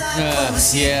impersonator.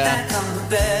 Yeah. Back on the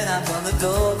bed, I've got the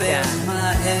doorbell in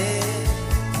my head.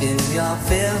 In your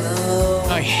pillow.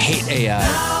 I hate AI.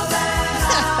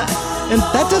 And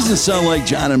that doesn't sound like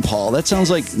John and Paul. That sounds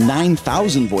like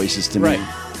 9,000 voices to me. Right.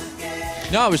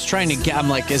 No, I was trying to get. I'm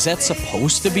like, is that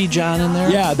supposed to be John in there?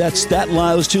 Yeah, that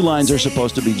line. Those 2 lines are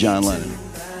supposed to be John Lennon.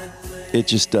 It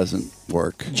just doesn't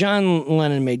work. John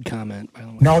Lennon made comment, by the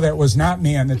way. No, that was not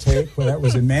me on the tape. Well, that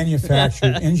was a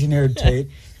manufactured, engineered tape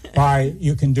by,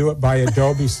 you can do it by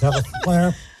Adobe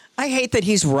Software. I hate that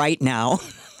he's right now.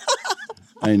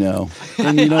 I know.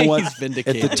 And you know what? He's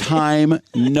vindicated. At the time,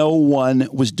 no one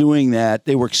was doing that.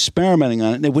 They were experimenting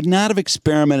on it. They would not have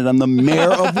experimented on the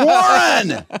mayor of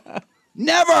Warren.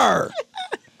 Never.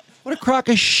 What a crock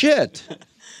of shit.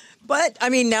 But, I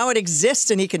mean, now it exists,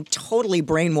 and he can totally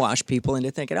brainwash people into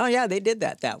thinking, oh, yeah, they did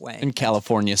that way. In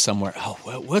California somewhere. Oh,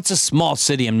 what's a small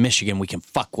city in Michigan we can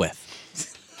fuck with?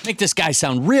 Make this guy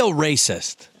sound real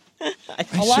racist.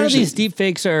 A lot of these deep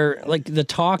fakes are, like, the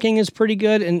talking is pretty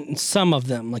good, and some of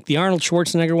them, like the Arnold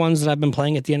Schwarzenegger ones that I've been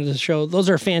playing at the end of the show, those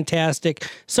are fantastic.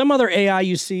 Some other AI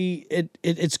you see,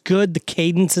 it's good, the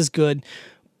cadence is good,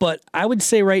 but I would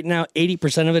say right now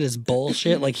 80% of it is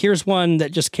bullshit. Like, here's one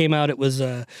that just came out. It was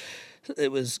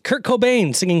Kurt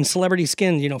Cobain singing Celebrity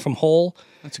Skin, from Hole.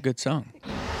 That's a good song.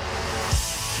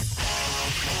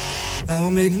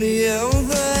 That'll make me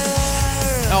over.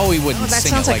 Oh, he wouldn't that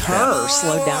sing sounds it like like her. that.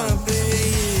 Slow down.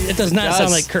 It does not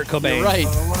sound like Kurt Cobain. You're right.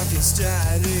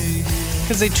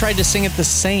 Because they tried to sing it the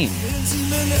same.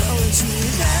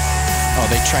 Oh,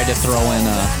 they tried to throw in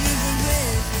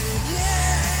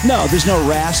No, there's no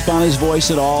rasp on his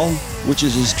voice at all, which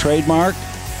is his trademark.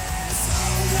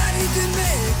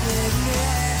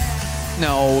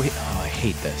 No. Oh, I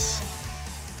hate this.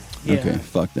 Yeah. Okay,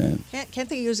 fuck that. Can't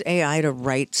they use AI to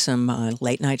write some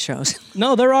late night shows?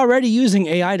 No, they're already using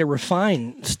AI to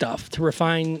refine stuff, to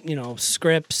refine,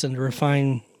 scripts and to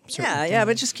refine. Yeah,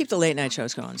 but just keep the late night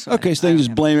shows going. So Okay, so they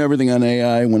just blame everything on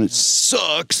AI when it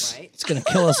sucks. It's going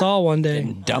to kill us all one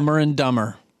day. Dumber and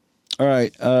dumber. All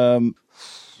right. Let's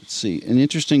see. An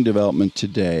interesting development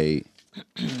today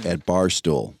at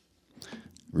Barstool.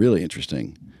 Really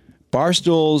interesting.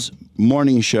 Barstool's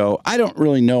morning show. I don't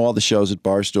really know all the shows at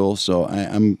Barstool, so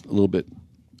I'm a little bit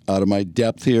out of my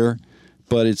depth here.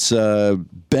 But it's Ben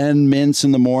Mintz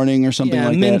in the morning or something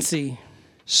like Mincy. that.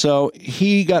 So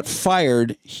he got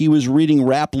fired. He was reading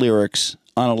rap lyrics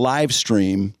on a live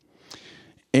stream,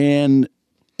 and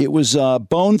it was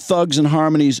Bone Thugs and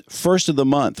Harmony's First of the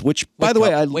Month, which, by the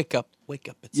way, I wake up.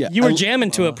 You were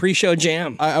jamming to a pre-show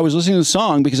jam. I was listening to the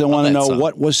song because I want to know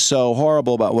what was so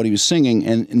horrible about what he was singing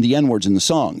and the N-words in the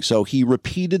song. So he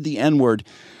repeated the N-word.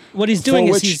 What he's doing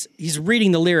is he's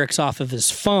reading the lyrics off of his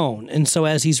phone. And so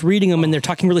as he's reading them and they're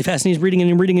talking really fast and he's reading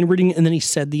and reading and reading, and then he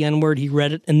said the N-word, he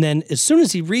read it. And then as soon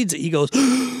as he reads it, he goes,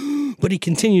 but he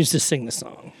continues to sing the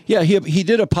song. Yeah, he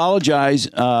did apologize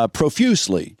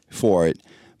profusely for it.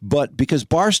 But because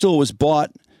Barstool was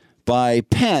bought by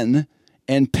Penn,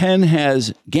 and Penn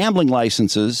has gambling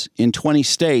licenses in 20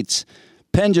 states,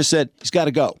 Penn just said he's got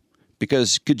to go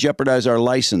because it could jeopardize our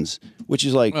license, which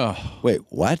is like, wait,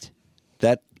 what?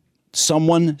 That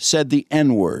someone said the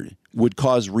N-word would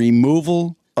cause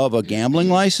removal of a gambling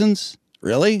license?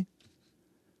 Really?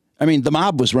 I mean, the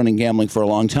mob was running gambling for a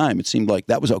long time. It seemed like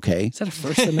that was okay. Is that a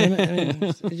First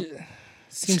Amendment?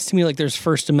 It seems to me like there's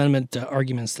First Amendment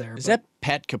arguments there. Is that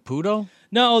Pat Caputo?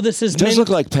 No, this is... It does look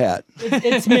like Pat.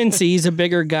 It's Mincy. He's a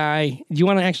bigger guy. Do you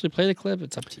want to actually play the clip?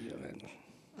 It's up to you.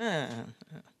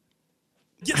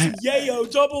 Get some yayo,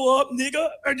 double up, nigga.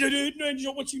 You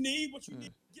know what you need?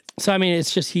 So, I mean,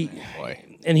 it's just he...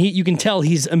 And you can tell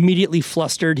he's immediately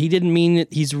flustered. He didn't mean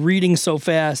it. He's reading so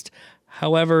fast.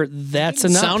 However, that's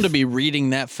enough. Sound to be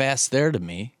reading that fast there to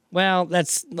me. Well,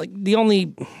 that's like the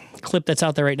only clip that's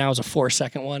out there right now is a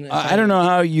 4-second one. I don't know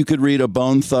how you could read a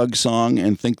Bone Thug song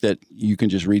and think that you can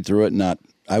just read through it and not.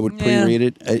 I would pre-read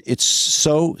it. It's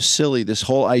so silly, this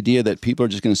whole idea that people are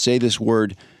just going to say this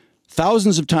word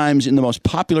thousands of times in the most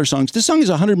popular songs. This song is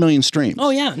 100 million streams. Oh,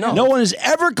 yeah. No one has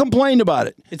ever complained about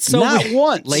it. It's so not weird.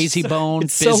 once. Lazy Bone,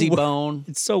 Busy Bone.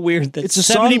 It's so weird that It's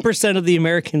a 70% of the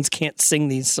Americans can't sing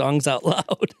these songs out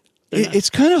loud. It's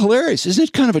kind of hilarious. Isn't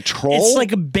it kind of a troll? It's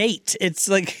like a bait. It's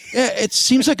like... Yeah, it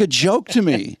seems like a joke to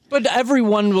me. But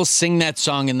everyone will sing that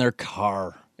song in their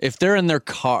car. If they're in their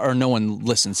car, or no one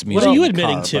listens to music. What are you in the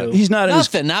admitting car, to? He's not in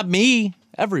his... Nothing, not me.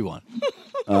 Everyone.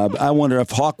 I wonder if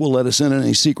Hawk will let us in on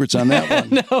any secrets on that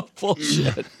one. No,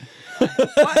 bullshit.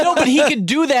 No, but he could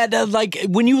do that. Like,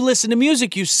 when you listen to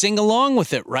music, you sing along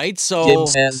with it, right? So Jim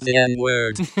says the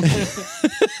N-word.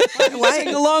 Why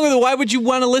sing along with it? Why would you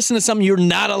want to listen to something you're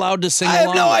not allowed to sing along I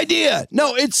have no with? idea.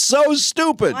 No, it's so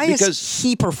stupid. Why is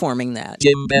he performing that?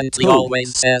 Jim Bentley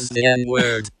always says the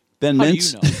N-word. Ben How do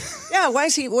Mintz? you know? Yeah, why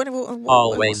is he? What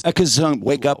Always. Because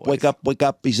wake up, wake up, wake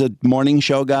up. He's a morning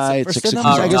show guy at 6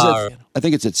 o'clock. I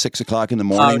think it's at 6 o'clock in the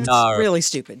morning. Really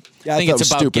stupid. Yeah, I think it's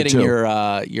about getting too.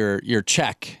 your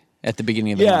check at the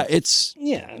beginning of the month.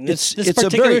 This This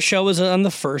particular show is on the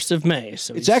 1st of May.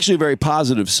 So it's actually a very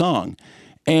positive song.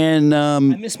 And I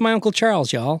miss my Uncle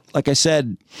Charles, y'all. like I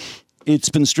said, it's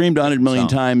been streamed 100 million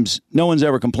times. No one's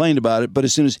ever complained about it. But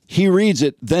as soon as he reads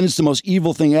it, then it's the most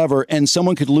evil thing ever. And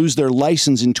someone could lose their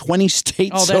license in 20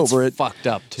 states over it. Fucked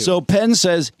up, too. So Penn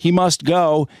says he must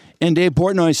go. And Dave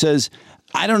Portnoy says,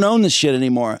 I don't own this shit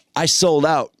anymore. I sold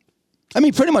out. I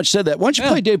mean, pretty much said that. Why don't you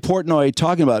play Dave Portnoy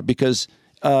talking about it? Because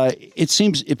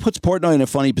it puts Portnoy in a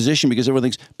funny position because everyone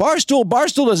thinks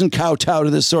Barstool doesn't kowtow to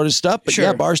this sort of stuff. But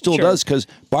yeah, Barstool does because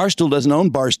Barstool doesn't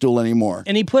own Barstool anymore.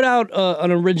 And he put out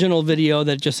an original video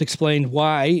that just explained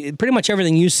why, pretty much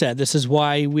everything you said. This is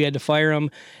why we had to fire him.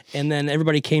 And then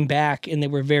everybody came back and they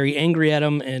were very angry at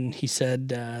him. And he said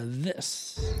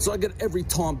this. So I get every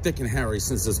Tom, Dick, and Harry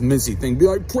since this Mizzy thing be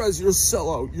like, Prez, you're a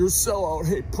sellout. You're a sellout.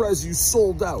 Hey, Prez, you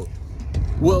sold out.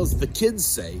 Well, as the kids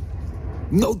say,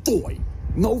 no doy.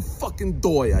 No fucking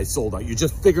doy I sold out. You're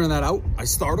just figuring that out? I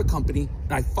started a company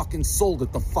and I fucking sold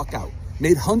it the fuck out.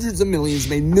 Made hundreds of millions,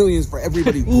 made millions for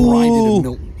everybody grinded in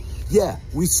Milton. Yeah,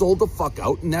 we sold the fuck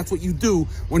out, and that's what you do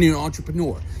when you're an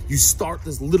entrepreneur. You start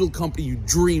this little company, you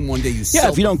dream one day you sell. Yeah,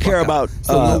 if you don't care about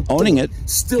owning it,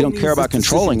 you don't care about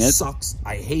controlling it. Sucks.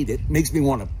 I hate it. Makes me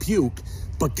want to puke.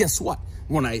 But guess what?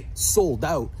 When I sold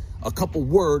out, a couple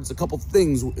words, a couple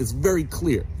things, it's very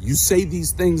clear. You say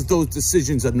these things, those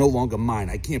decisions are no longer mine.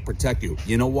 I can't protect you.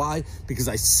 You know why? Because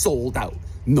I sold out.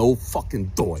 No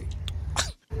fucking doy.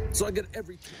 So I get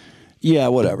every... Yeah,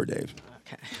 whatever, Dave.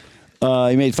 Okay.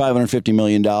 He made $550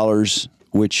 million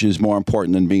which is more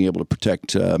important than being able to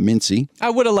protect Mincy. I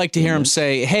would have liked to hear him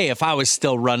say, "Hey, if I was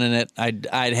still running it, I'd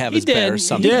have his bear or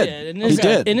something." He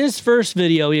did. In his first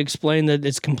video, he explained that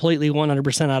it's completely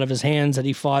 100% out of his hands, that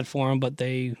he fought for him, but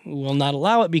they will not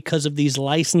allow it because of these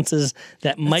licenses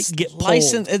that might get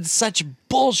pulled. It's such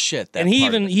bullshit. And he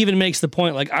even makes the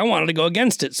point, like, I wanted to go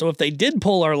against it. So if they did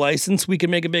pull our license, we could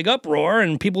make a big uproar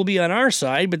and people will be on our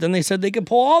side. But then they said they could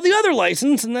pull all the other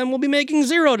license and then we'll be making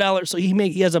 $0. So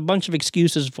he has a bunch of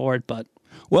excuses for it. But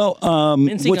well,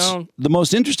 the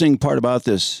most interesting part about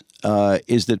this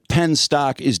is that Penn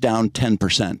stock is down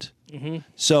 10%. Mm-hmm.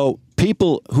 So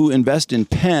people who invest in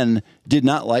Penn did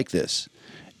not like this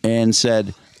and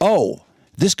said, "Oh,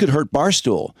 this could hurt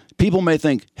Barstool." People may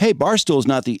think, "Hey, Barstool is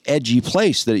not the edgy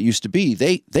place that it used to be.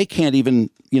 They can't even,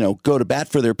 go to bat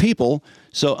for their people.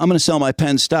 So I'm going to sell my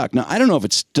Penn stock." Now, I don't know if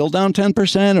it's still down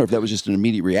 10% or if that was just an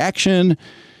immediate reaction.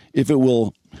 If it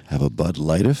will have a Bud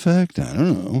Light effect, I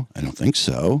don't know. I don't think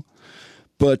so.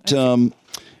 But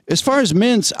as far as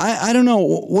Mintz, I don't know.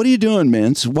 What are you doing,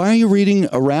 Mintz? Why are you reading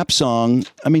a rap song?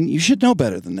 I mean, you should know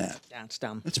better than that. That's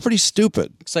dumb. It's pretty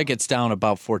stupid. Looks like it's down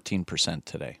about 14%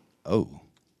 today. Oh.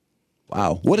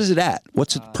 Wow. What is it at?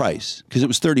 What's its price? Because it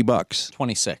was $30.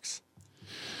 $26.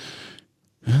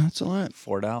 That's a lot.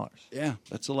 $4. Yeah,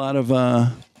 that's a lot of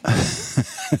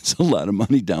that's a lot of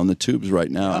money down the tubes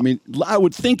right now. I mean, I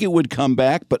would think it would come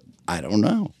back, but I don't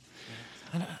know.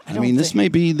 I mean, this may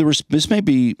be.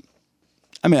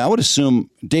 I mean, I would assume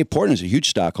Dave Portnoy is a huge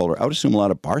stockholder. I would assume a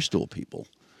lot of Barstool people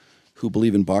who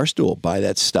believe in Barstool buy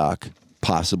that stock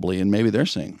possibly, and maybe they're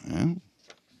saying,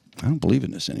 I don't believe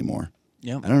in this anymore.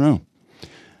 Yeah, I don't know.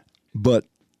 But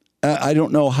I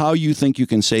don't know how you think you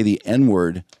can say the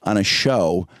N-word on a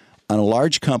show on a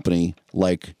large company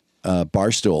like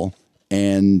Barstool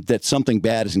and that something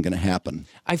bad isn't going to happen.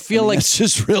 I feel like it's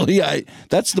just really,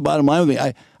 that's the bottom line with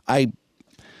me.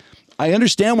 I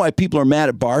understand why people are mad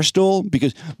at Barstool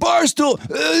because Barstool,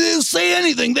 they'll say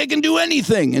anything. They can do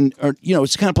anything. And,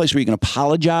 it's the kind of place where you can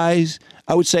apologize.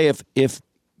 I would say if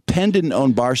Penn didn't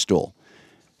own Barstool,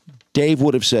 Dave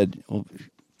would have said, well,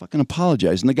 fucking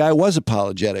apologize. And the guy was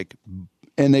apologetic,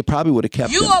 and they probably would have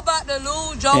kept him. You about to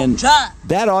lose your and job.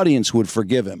 That audience would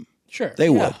forgive him. Sure. They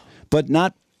would. But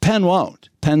not Penn won't.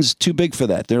 Penn's too big for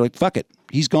that. They're like, fuck it.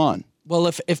 He's gone. Well,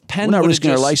 if Penn We're not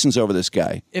risking our license over this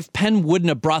guy. If Penn wouldn't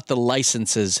have brought the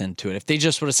licenses into it, if they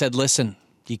just would have said, listen,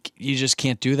 you just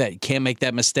can't do that. You can't make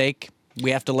that mistake.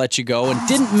 We have to let you go. And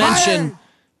didn't mention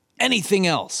anything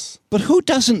else. But who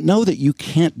doesn't know that you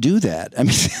can't do that? I mean,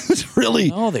 it's really...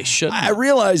 No, they shouldn't. I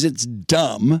realize it's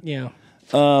dumb. Yeah.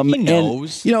 He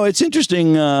knows. And, it's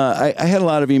interesting. I had a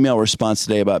lot of email response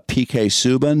today about PK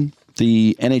Subban,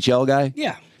 the NHL guy.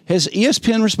 Yeah. Has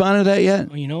ESPN responded to that yet?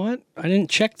 Well, you know what? I didn't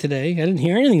check today. I didn't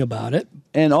hear anything about it.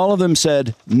 And all of them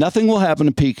said, nothing will happen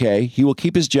to PK. He will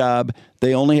keep his job.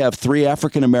 They only have 3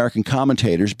 African-American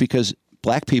commentators because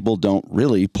black people don't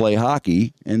really play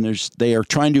hockey. And they are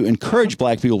trying to encourage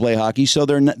black people to play hockey, so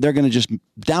they're going to just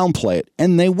downplay it.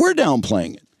 And they were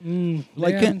downplaying it.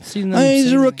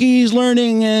 He's a rookie, he's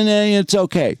learning, and it's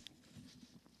okay.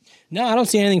 No, I don't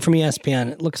see anything from ESPN.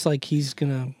 It looks like he's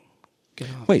going to...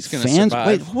 Wait, fans?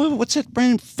 Wait, what's that,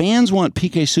 Brandon? Fans want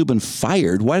PK Subban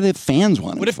fired. Why do the fans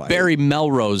want him fired? What if Barry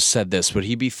Melrose said this? Would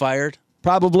he be fired?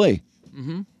 Probably.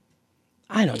 Mm-hmm.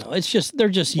 I don't know. It's just they're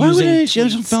just Why using. Why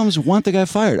would some films want the guy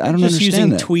fired? I don't understand using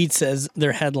that. tweets as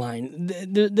their headline.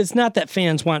 It's not that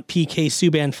fans want PK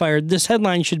Subban fired. This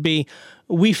headline should be: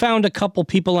 "We found a couple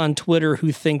people on Twitter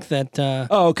who think that."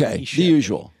 Oh, okay. The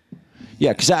usual.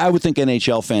 Yeah, because I would think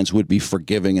NHL fans would be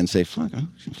forgiving and say, "Fuck,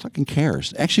 who fucking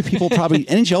cares?" Actually, people probably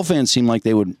NHL fans seem like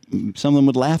some of them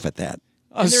would laugh at that.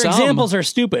 And their examples are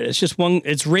stupid. It's just one.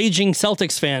 It's raging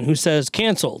Celtics fan who says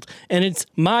canceled, and it's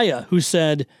Maya who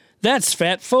said that's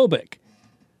fat-phobic.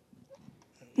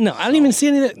 No, I don't even see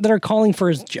any that are calling for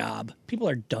his job. People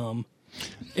are dumb.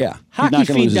 Yeah,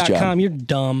 Hockeyfeed.com, you're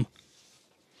dumb.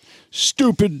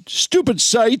 Stupid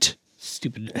site.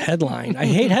 Stupid headline. I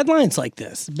hate headlines like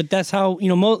this, but that's how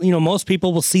most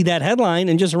people will see that headline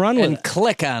and just run with it and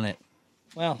click on it.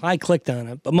 Well, I clicked on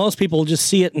it, but most people will just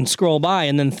see it and scroll by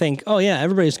and then think, "Oh yeah,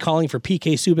 everybody's calling for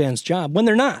PK Subban's job," when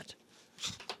they're not.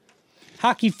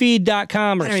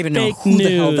 Hockeyfeed.com or I don't even fake know who news.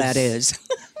 the hell that is.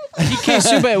 PK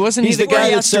Subban, wasn't he the guy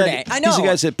yesterday? I know. He's the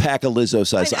guy that said pack a Lizzo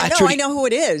size. I know who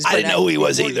it is. I didn't know who he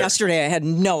was either. Yesterday, I had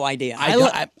no idea.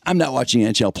 I'm not watching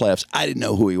NHL playoffs. I didn't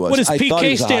know who he was. What does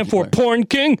PK stand for? Porn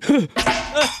King?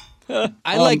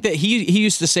 I like that he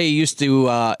used to say he used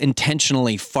to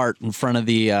intentionally fart in front of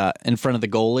the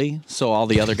goalie, so all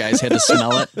the other guys had to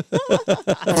smell it.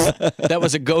 That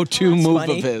was a go-to move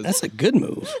funny. of his. That's a good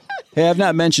move. Hey, I've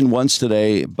not mentioned once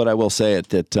today, but I will say it,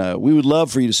 that we would love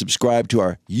for you to subscribe to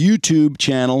our YouTube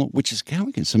channel, which is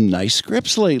getting some nice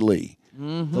scripts lately.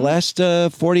 The last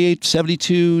 48,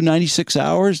 72, 96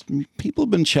 hours, people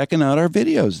have been checking out our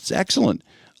videos. It's excellent.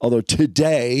 Although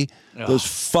today, those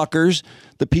fuckers,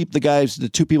 the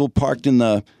two people parked in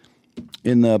the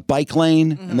bike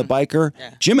lane and the biker.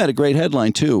 Yeah. Jim had a great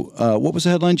headline too. What was the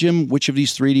headline, Jim? Which of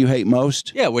these three do you hate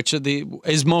most? Yeah, which of the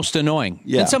is most annoying?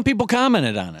 Yeah. And some people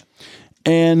commented on it.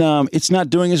 And it's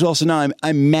not doing as well. So now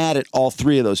I'm mad at all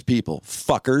three of those people.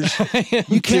 Fuckers.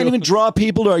 You can't even draw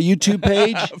people to our YouTube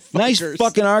page. Nice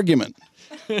fucking argument.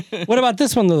 What about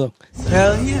this one, though?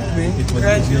 Hell yeah, man.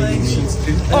 Congratulations.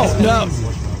 Oh, no.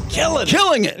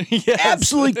 Killing it. Yes.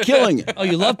 Absolutely killing it. Oh,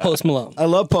 you love Post Malone. I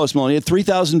love Post Malone. He had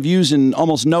 3,000 views in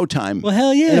almost no time. Well,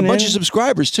 hell yeah, and a man. bunch of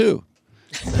subscribers, too.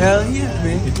 Hell yeah,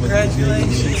 man.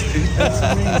 Congratulations. That's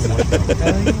amazing.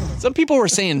 Hell yeah. Some people were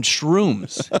saying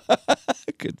shrooms.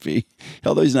 Could be.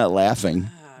 Although he's not laughing.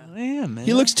 Yeah, man.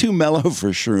 He looks too mellow for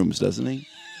shrooms, doesn't he?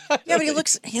 Yeah, but he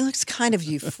looks kind of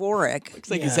euphoric. Looks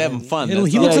like he's having fun. He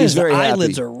looks like his very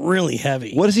eyelids happy. are really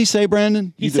heavy. What does he say,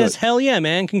 Brandon? He says, "Hell yeah,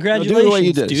 man! Congratulations." No, do it the way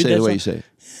you did. Dude, say it the way you say it.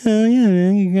 Hell yeah,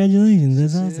 man! Congratulations.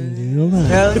 That's awesome, dude. Hold on.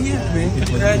 Hell yeah, man.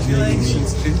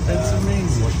 Congratulations. That's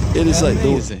amazing. It is like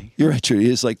amazing. You're right, Trudy.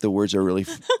 It's like the words are really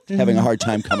having a hard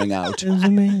time coming out. That's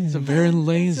amazing. It's very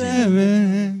lazy. Yeah,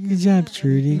 man. Good job,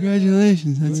 Trudy.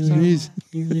 Congratulations. That's amazing.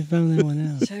 You really found that one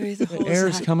out. The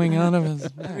air's coming out of his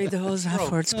Read the whole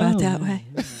Zaford spot that way.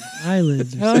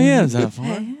 Eyelids. Hell yeah,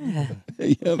 Zaford.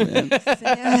 Yeah, man.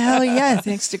 Hell yeah!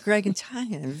 Thanks to Greg and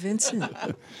Tanya and Vincent.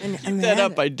 And Keep that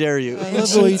up, I dare you. I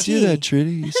love the way you do that,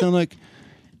 Trudy. You sound like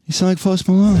Post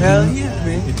Malone. Hell yeah,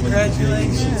 man.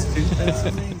 Congratulations. That's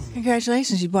amazing.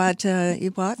 Congratulations! You bought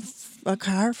a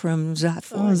car from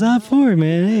Zaford. Oh, Zaford,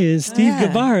 man. Hey, it's Steve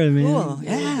Gabara, man. Cool.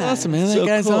 Yeah. Awesome, man. That So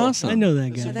guy's cool. awesome. I know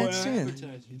that guy. So that's true.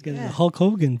 He's got a Hulk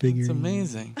Hogan figure. It's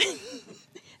amazing.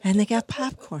 And they got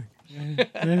popcorn.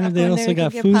 They also you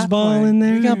got can get foosball popcorn. in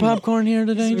there. We got popcorn here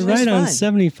today. We're right on fun.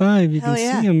 75. You Hell can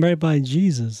yeah. see him right by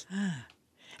Jesus.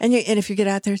 And if you get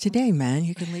out there today, man,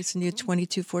 you can lease a new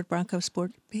 22 Ford Bronco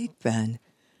Sport Big Ben,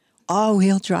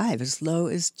 all-wheel drive, as low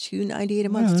as $298 a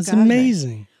month. Wow, It's that's got it.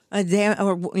 amazing. Or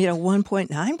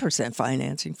 1.9%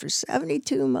 financing for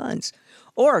 72 months.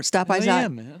 Or stop by Hell yeah,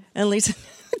 Zion man. and lease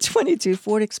a 22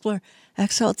 Ford Explorer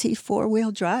XLT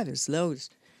 4-wheel drive, as low as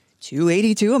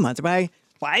 $282 a month. Buy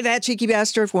that cheeky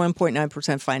bastard for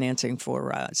 1.9% financing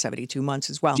for 72 months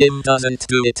as well. Jim doesn't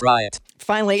do it right.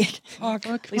 Finally,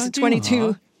 lease a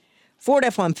 22 Ford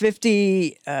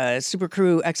F-150 Super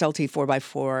Crew XLT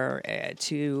 4x4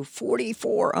 to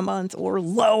 $44 a month or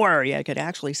lower. You could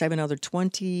actually save another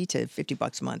 $20 to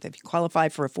 $50 a month. If you qualify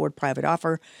for a Ford private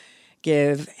offer,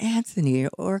 give Anthony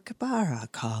or Kabara a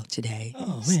call today. Oh,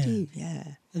 man. Steve, yeah.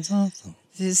 That's awesome.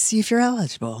 To see if you're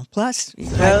eligible. Plus,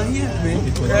 Hell yeah,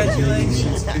 man.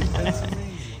 Congratulations. That's amazing.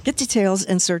 get details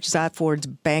and search Zaford's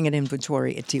banging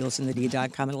inventory at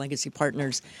dealsinthedea.com and Legacy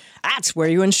Partners. That's where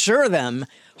you insure them.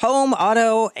 Home,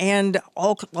 auto, and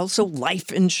also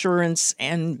life insurance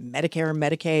and Medicare and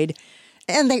Medicaid.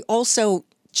 And they also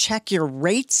check your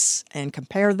rates and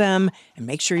compare them and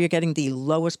make sure you're getting the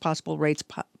lowest possible rates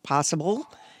possible.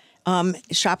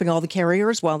 Shopping all the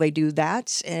carriers while they do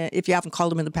that. If you haven't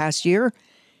called them in the past year,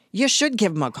 you should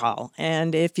give them a call.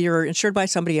 And if you're insured by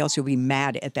somebody else, you'll be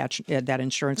mad at that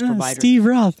insurance provider. Steve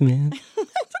Roth, man.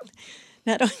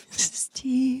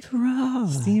 Steve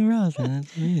Roth. Steve Roth, man.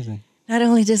 That's amazing. Not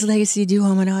only does Legacy do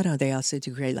home and auto, they also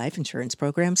do great life insurance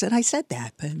programs. And I said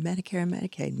that, but Medicare and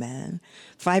Medicaid, man.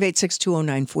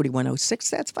 586-209-4106.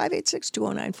 That's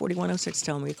 586-209-4106.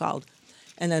 Tell them we called.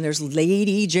 And then there's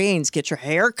Lady Jane's. Get your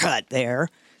hair cut there.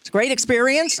 It's a great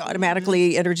experience.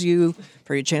 Automatically enters you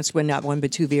for your chance to win not one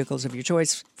but two vehicles of your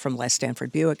choice from Les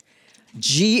Stanford Buick.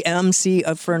 GMC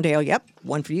of Ferndale. Yep,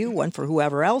 one for you, one for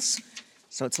whoever else.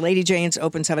 So it's Lady Jane's,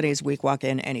 open 7 days a week. Walk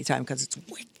in anytime because it's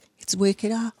wicked. It's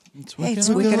wicked up. It's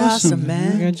wicked awesome,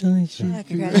 man. Congratulations. Yeah,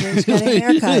 congratulations. Got a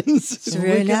haircut. It's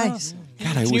really nice.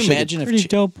 God, I Can wish you imagine Pretty if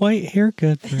dope white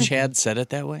haircut. Chad said it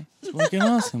that way? It's looking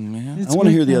awesome, man. I want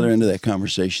to hear the other end of that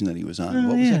conversation that he was on.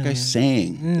 What was that guy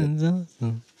saying? Yeah, it's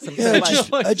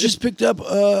awesome. I just picked up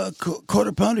a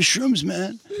quarter pound of shrooms,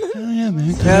 man. Oh, yeah, man.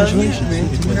 Hell Congratulations. yeah, man.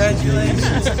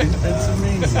 Congratulations. That's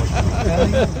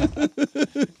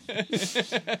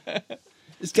amazing.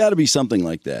 It's got to be something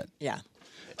like that. Yeah.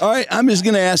 All right, I'm just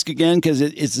going to ask again because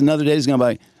it's another day's gone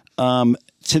by.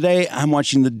 Today, I'm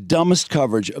watching the dumbest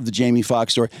coverage of the Jamie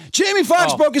Foxx story. Jamie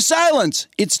Foxx broke his silence.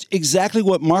 It's exactly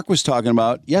what Mark was talking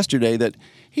about yesterday, that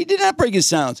he did not break his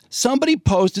silence. Somebody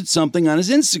posted something on his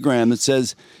Instagram that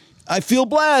says, I feel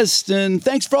blessed, and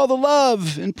thanks for all the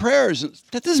love and prayers.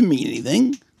 That doesn't mean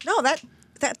anything. No,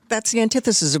 that's the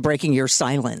antithesis of breaking your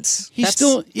silence. He's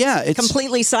still, it's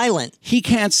completely silent. He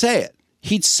can't say it.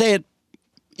 He'd say it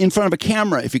in front of a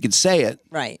camera if he could say it.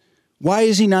 Right. Why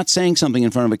is he not saying something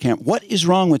in front of a camera? What is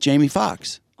wrong with Jamie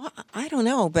Foxx? Well, I don't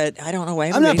know, but I don't know why.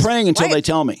 I'm not praying until they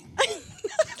tell me.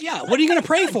 Yeah, what are you going to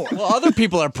pray for? Well, other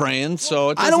people are praying,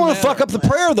 so I don't want to fuck up the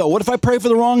prayer, though. What if I pray for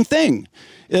the wrong thing?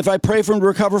 If I pray for him to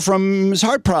recover from his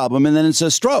heart problem and then it's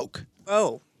a stroke?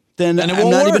 Oh. Then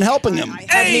I'm not even helping him. I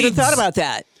hadn't even thought about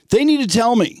that. They need to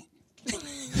tell me.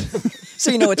 So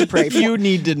you know what to pray for. You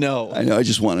need to know. I know. I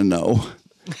just want to know.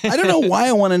 I don't know why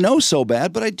I want to know so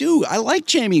bad, but I do. I like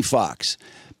Jamie Foxx.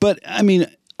 But, I mean,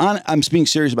 I'm being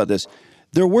serious about this.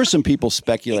 There were some people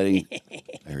speculating.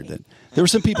 I heard that. There were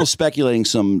some people speculating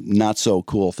some not so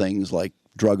cool things like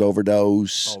drug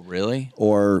overdose. Oh, really?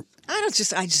 Or I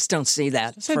just don't see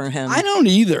that for him. I don't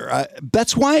either.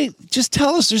 That's why just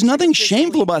tell us there's nothing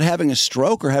shameful about having a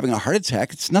stroke or having a heart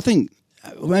attack. It's nothing.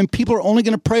 I mean, people are only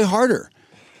going to pray harder.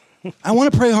 I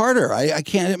want to pray harder. I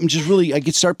can't. I'm just really. I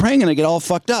get start praying and I get all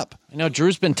fucked up. I know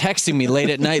Drew's been texting me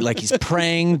late at night like he's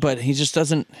praying, but he just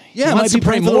doesn't. Yeah, he I might be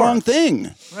praying for the wrong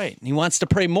thing. Right. He wants to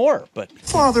pray more, but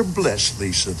Father, bless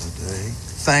Lisa today.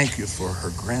 Thank you for her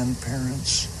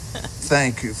grandparents.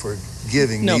 Thank you for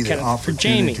giving me the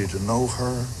opportunity to know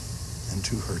her and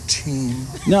to her team.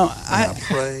 No, I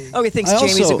pray. Oh, he thinks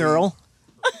Jamie's a girl.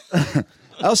 I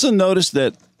also noticed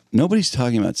that nobody's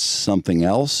talking about something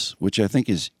else, which I think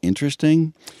is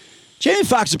interesting. Jamie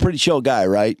Foxx is a pretty chill guy,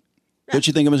 right? Yeah. Don't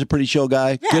you think of him as a pretty chill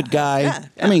guy? Yeah, good guy? yeah.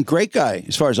 I mean, great guy,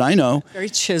 as far as I know. Very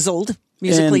chiseled,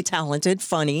 musically talented,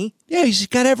 funny. Yeah, he's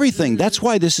got everything. That's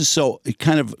why this is so, it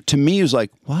kind of, to me, it was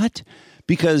like, what?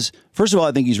 Because, first of all,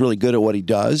 I think he's really good at what he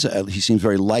does. He seems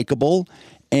very likable.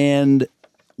 And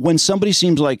when somebody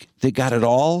seems like they got it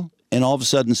all, and all of a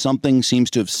sudden something seems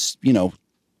to have,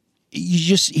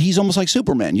 he's almost like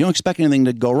Superman. You don't expect anything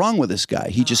to go wrong with this guy.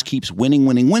 He just keeps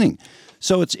winning.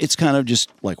 So it's kind of just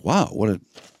like, wow,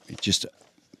 it just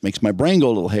makes my brain go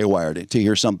a little haywire to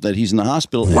hear something that he's in the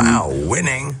hospital. Wow,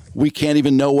 winning. We can't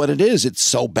even know what it is. It's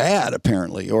so bad,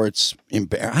 apparently, or it's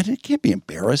embarrassing. It can't be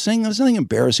embarrassing. There's nothing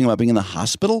embarrassing about being in the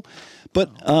hospital.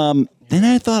 But then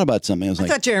I thought about something. I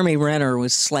thought Jeremy Renner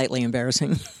was slightly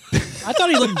embarrassing. I thought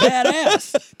he looked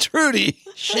badass. Trudy,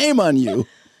 shame on you.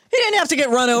 He didn't have to get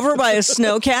run over by a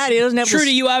snowcat. He doesn't have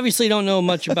Trudy, you obviously don't know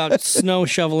much about snow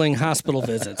shoveling hospital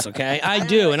visits, okay? I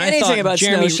do, and I thought about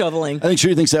Jeremy snow shoveling. I think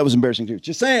Trudy thinks that was embarrassing too.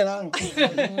 Just saying.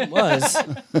 It was.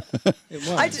 It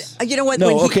was. You know what? No,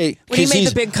 when okay. When he made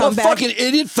the big comeback. Fucking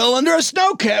idiot fell under a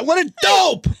snowcat. What a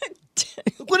dope.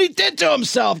 Look what he did to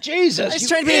himself. Jesus, He's you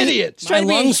trying to be idiot. He's trying to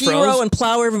be a hero and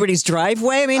plow everybody's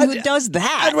driveway. I mean, who does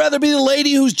that? I'd rather be the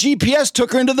lady whose GPS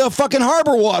took her into the fucking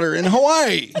harbor water in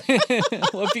Hawaii.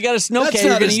 Well, if you got a snowcat, that's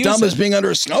you're not going to as use dumb it. as being under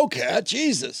a snowcat.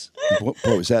 Jesus. What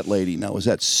was that lady? Now, was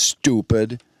that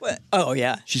stupid? What? Oh,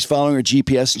 yeah. She's following her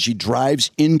GPS and she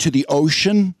drives into the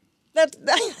ocean.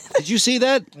 Did you see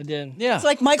that? I did. Yeah. It's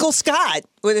like Michael Scott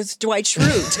with his Dwight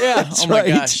Schrute. Yeah. That's oh, my right.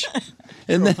 gosh.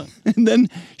 And then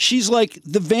she's like,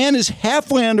 the van is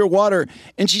halfway underwater,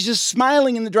 and she's just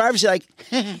smiling in the driver's seat, like,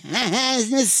 isn't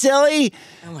this silly?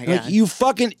 Oh my God! Like, you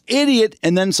fucking idiot!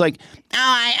 And then it's like, oh,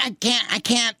 I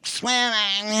can't swim.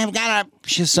 I've got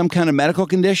she has some kind of medical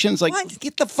condition. It's like, what?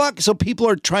 Get the fuck! So people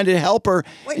are trying to help her,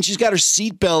 and she's got her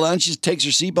seatbelt on. She just takes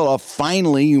her seatbelt off.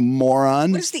 Finally, you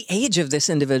moron! What is the age of this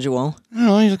individual? I don't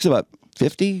know. He looks about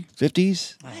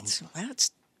 50s. That's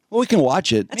well, we can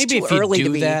watch it. Maybe if you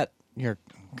do that, you're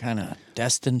kind of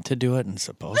destined to do it and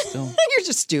supposed to. You're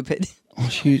just stupid. Well,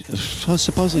 she's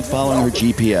supposedly following her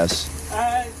GPS.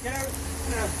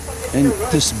 And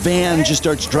this van just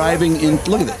starts driving in.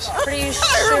 Look at this. Look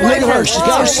at her. She's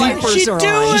got her seatbelt. She's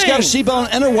got her seatbelt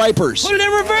and her wipers. Put it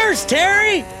in reverse,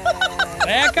 Terry.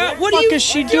 Back up. What is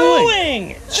she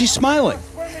doing? She's smiling.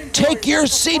 Take your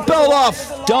seatbelt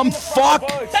off, dumb fuck.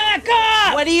 Back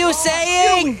up. What are you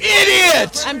saying? You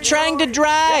idiot. I'm trying to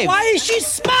drive. Why is she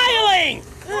smiling?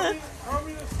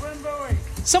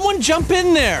 Someone jump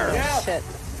in there. Shit.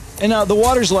 And now the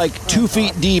water's like 2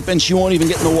 feet deep, and she won't even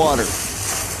get in the water.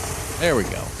 There we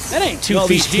go. That ain't 2 All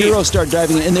feet these deep. heroes start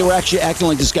diving in, and they were actually acting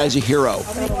like this guy's a hero.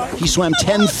 He swam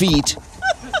 10 feet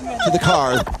to the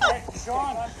car.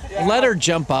 Let her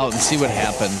jump out and see what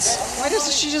happens. Why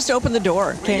doesn't she just open the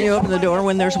door? Can't you open the door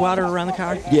when there's water around the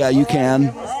car? Yeah, you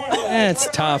can. It's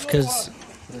tough because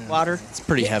water. It's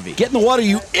pretty heavy. Get in the water,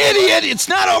 you idiot! It's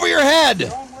not over your head!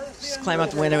 Just climb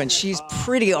out the window, and she's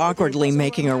pretty awkwardly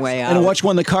making her way out. And watch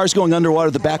when the car's going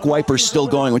underwater, the back wiper's still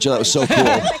going, which I thought was so cool.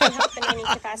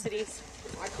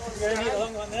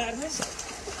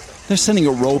 They're sending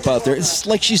a rope out there. It's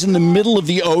like she's in the middle of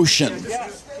the ocean.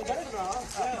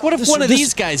 What if one of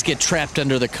these guys get trapped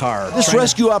under the car? This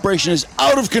rescue operation is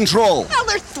out of control. Well,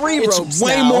 there are 3 ropes It's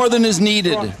way now. more than is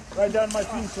needed. Right down my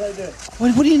piece right there.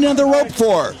 What do you need another rope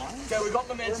for? Okay, we got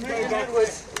the men to go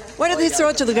backwards. Why did they throw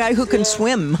it to the guy who can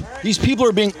swim? These people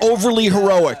are being overly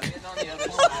heroic.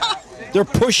 They're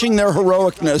pushing their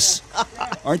heroicness,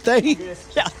 aren't they?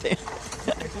 Yeah.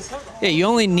 Yeah, you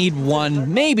only need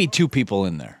 1, maybe 2 people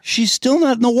in there. She's still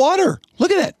not in the water.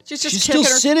 Look at that. She's just still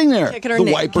kicking her- sitting there. kicking her The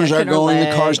neck, wipers are kicking her going. The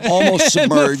leg. car's almost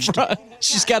submerged.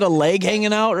 She's got a leg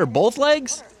hanging out, or both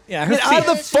legs? Yeah, her Get out of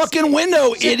the fucking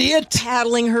window, idiot.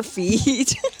 Paddling her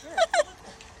feet.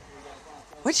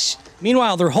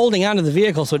 Meanwhile, they're holding onto the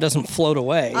vehicle so it doesn't float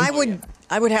away. I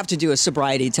would have to do a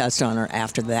sobriety test on her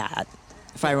after that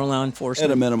if I were law enforcement.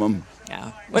 At a minimum.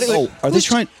 Yeah. Are they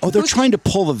trying? Oh, they're trying to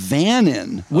pull the van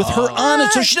in with her on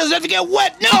it so she doesn't have to get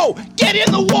wet. No, get in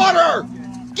the water.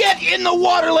 Get in the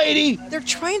water, lady. They're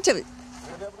trying to.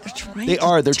 They're trying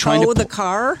to tow the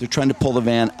car. They're trying to pull the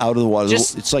van out of the water.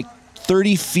 It's like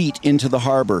 30 feet into the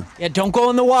harbor. Yeah, don't go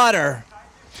in the water.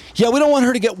 Yeah, we don't want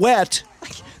her to get wet.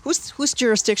 Whose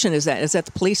jurisdiction is that? Is that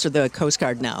the police or the Coast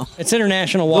Guard now? It's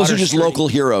international water. Those are just local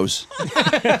heroes.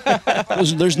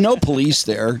 There's no police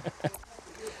there.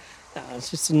 No, it's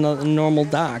just a normal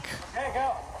dock.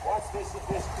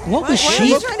 What was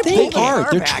she thinking?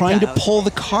 They're trying to pull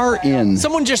the car in.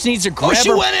 Someone just needs to grab Oh, she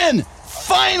her. went in!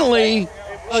 Finally!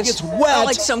 She gets wet.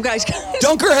 Like some guys.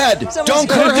 Dunk her head!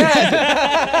 Dunk her head!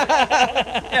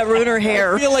 Yeah, ruin her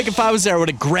hair. I feel like if I was there, I would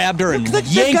have grabbed her and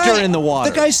yanked her in the water.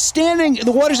 The guy's standing.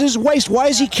 The water's in his waist. Why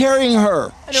is he carrying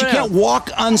her? She can't walk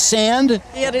on sand.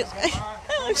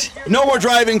 No more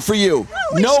driving for you.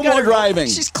 No more driving.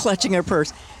 She's clutching her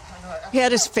purse. He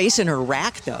had his face in her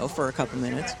rack, though, for a couple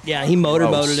minutes. Yeah, he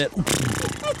motorboated it. Look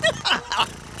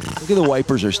at the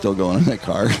wipers are still going in that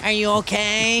car. Are you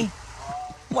okay?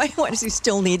 Why does he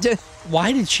still need to?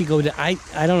 Why did she go to? I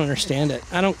don't understand it.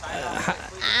 I don't.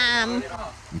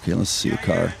 Okay, let's see the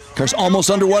car. Car's almost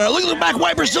underwater. Look at the back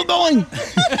wiper, still going.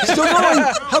 Still going.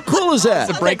 How cool is that?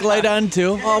 Is the brake light on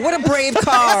too? Oh, what a brave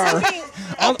car!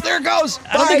 Oh, there it goes.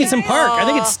 I don't think it's in park. I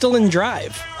think it's still in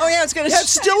drive. Oh yeah, it's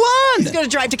still on. It's gonna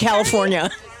drive to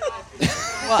California.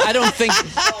 Well, I don't think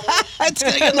it's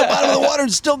gonna get in the bottom of the water.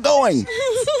 It's still going.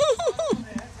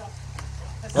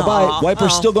 Bye-bye.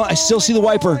 Wiper's still going. I still see the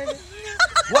wiper.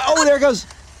 Oh, there it goes.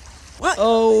 What?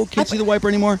 Oh, can't see the wiper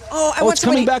anymore. Oh, I want it's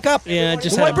coming back up. Yeah,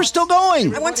 just the wiper's still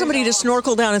going. I want somebody to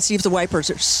snorkel down and see if the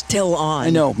wipers are still on. I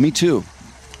know. Me too.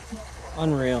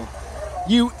 Unreal.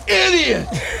 You idiot!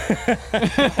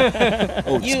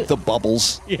 Oh, it's the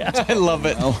bubbles. Yeah, I love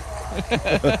it. Oh.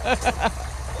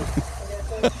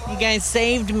 You guys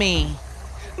saved me.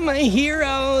 My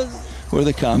heroes. What are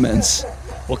the comments?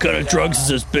 What kind of drugs is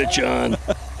this bitch on?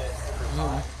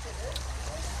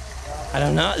 I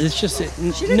don't know. It's just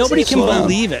nobody can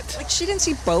believe it. Like she didn't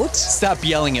see boats. Stop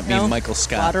yelling at me, No. Michael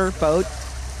Scott. Water, boat.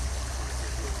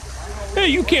 Hey,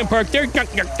 you can't park there.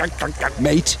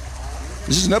 Mate,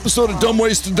 is this an episode of Dumb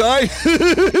Ways to Die?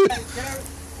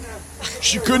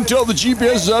 She couldn't tell the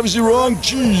GPS is obviously wrong.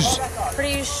 Jeez.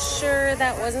 Pretty sure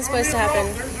that wasn't supposed to happen.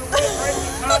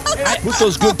 Put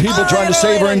those good people trying to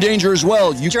save her in danger as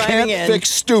well. You Driving can't in. fix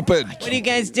stupid. What are you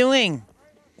guys doing?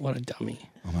 What a dummy.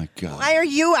 Oh my God. Why are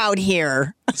you out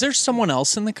here? Is there someone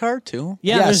else in the car too?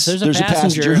 Yeah, yes, there's a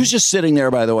passenger. who's just sitting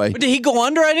there, by the way. But did he go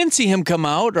under? I didn't see him come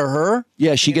out or her.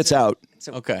 Yeah, she gets out.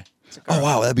 Okay. Oh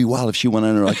wow, that'd be wild if she went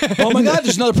under like, oh my God,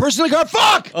 there's another person in the car.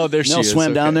 Fuck! Oh, there she Nell is.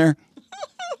 swam down there.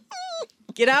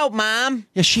 Get out, Mom.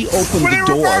 Yeah, she opened the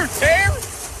door.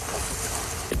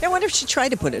 I wonder if she tried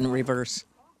to put it in reverse.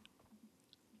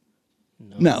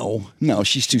 No,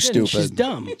 she's too stupid. She's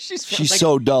dumb. She's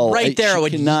so dull. right there, I She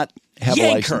would cannot have a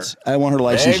yank her. license. I want her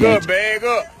license yanked. Bag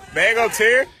up,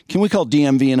 here. Can we call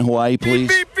DMV in Hawaii, please?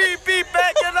 Beep,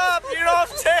 back it up. You know what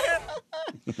I'm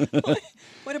saying?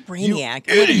 What a brainiac.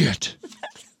 Idiot.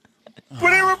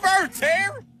 Put it in reverse,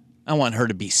 here. I want her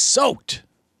to be soaked.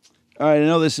 All right, I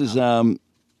know this is,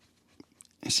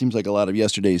 it seems like a lot of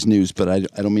yesterday's news, but I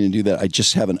don't mean to do that. I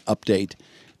just have an update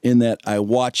in that I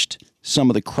watched some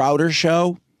of the Crowder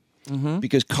show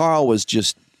because Carl was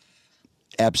just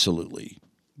absolutely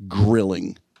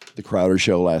grilling the Crowder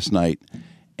show last night.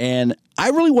 And I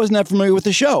really wasn't that familiar with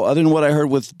the show other than what I heard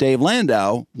with Dave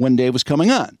Landau when Dave was coming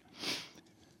on.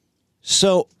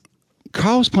 So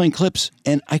Carl was playing clips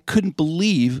and I couldn't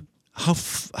believe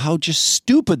how just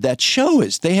stupid that show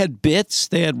is. They had bits,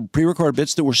 they had pre-recorded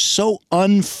bits that were so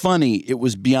unfunny, it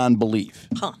was beyond belief.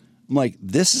 Huh. I'm like,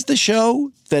 this is the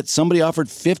show that somebody offered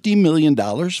 $50 million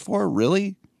for?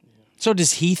 Really? So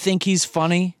does he think he's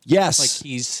funny? Yes. Like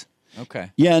he's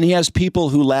Okay. Yeah, and he has people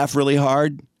who laugh really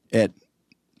hard at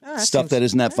stuff that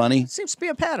isn't that funny. Seems to be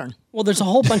a pattern. Well, there's a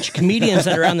whole bunch of comedians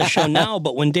that are on the show now,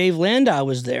 but when Dave Landau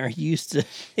was there, he used to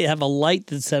have a light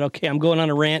that said, okay, I'm going on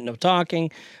a rant, no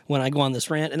talking when I go on this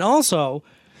rant. And also,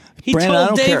 he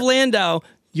told Dave Landau,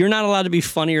 you're not allowed to be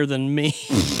funnier than me.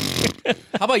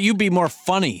 How about you be more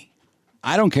funny?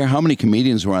 I don't care how many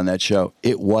comedians were on that show.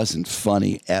 It wasn't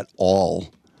funny at all.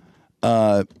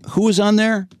 Who was on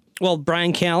there? Well,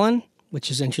 Brian Callen,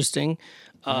 which is interesting.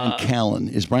 Brian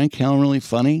Callen. Is Brian Callen really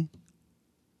funny?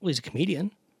 Well, he's a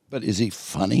comedian. But is he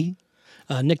funny?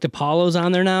 Nick DiPaolo's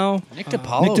on there now. Nick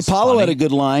DiPaolo had a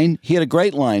good line. He had a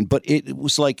great line, but it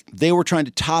was like they were trying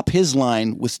to top his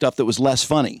line with stuff that was less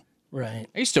funny. Right.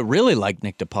 I used to really like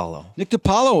Nick DiPaolo. Nick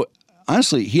DiPaolo,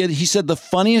 honestly, he said the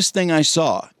funniest thing I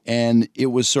saw, and it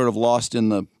was sort of lost in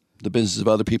the business of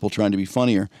other people trying to be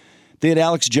funnier. They had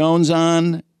Alex Jones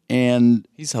on, and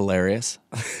he's hilarious.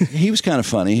 He was kind of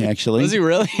funny, actually. Was he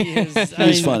really?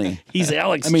 He's funny. He's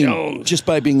Alex Jones. Just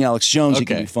by being Alex Jones, he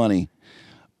can be funny.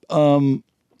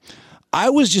 I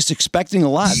was just expecting a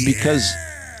lot because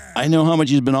I know how much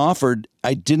he's been offered.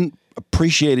 I didn't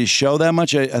appreciate his show that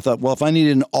much. I thought, well, if I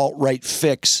needed an alt-right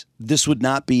fix, this would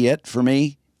not be it for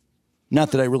me.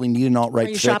 Not that I really need an alt-right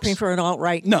fix. Are you shopping for an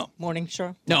alt-right morning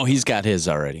show? No, he's got his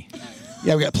already.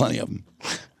 Yeah, we got plenty of them.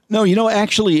 No,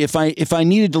 actually, if I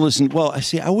needed to listen, well,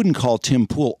 I wouldn't call Tim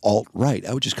Pool alt-right.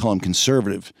 I would just call him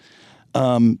conservative.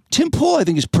 Tim Pool, I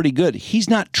think, is pretty good. He's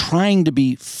not trying to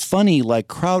be funny like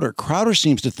Crowder. Crowder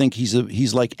seems to think he's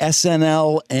like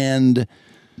SNL and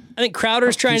I think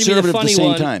Crowder's trying to be the funny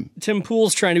one. Time. Tim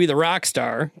Pool's trying to be the rock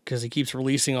star because he keeps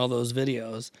releasing all those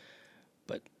videos.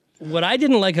 But what I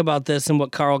didn't like about this and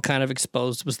what Carl kind of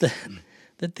exposed was that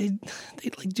they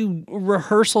like do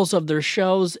rehearsals of their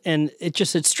shows, and it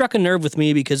struck a nerve with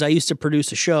me because I used to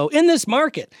produce a show in this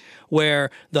market where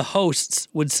the hosts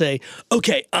would say,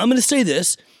 okay, I'm going to say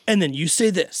this, and then you say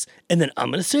this, and then I'm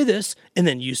going to say this, and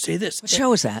then you say this. What show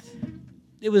was that?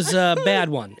 It was a bad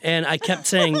one, and I kept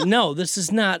saying, no,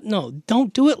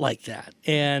 don't do it like that.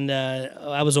 And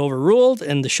I was overruled,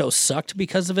 and the show sucked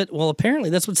because of it. Well, apparently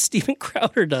that's what Steven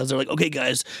Crowder does. They're like, okay,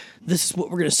 guys, this is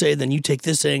what we're going to say, then you take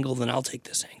this angle, then I'll take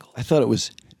this angle. I thought it was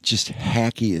just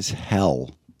hacky as hell.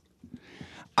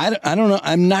 I don't know.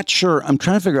 I'm not sure. I'm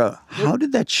trying to figure out, how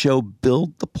did that show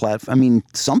build the platform? I mean,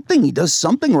 he does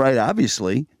something right,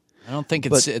 obviously. I don't think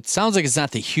it sounds like it's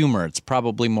not the humor. It's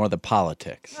probably more the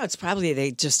politics. No, it's probably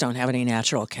they just don't have any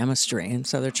natural chemistry, and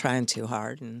so they're trying too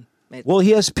hard. Well, he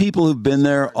has people who've been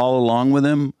there all along with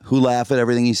him who laugh at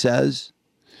everything he says.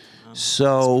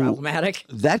 So that's problematic.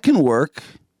 That can work.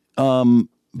 Really?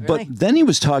 But then he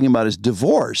was talking about his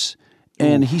divorce,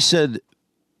 and he said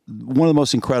one of the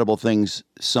most incredible things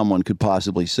someone could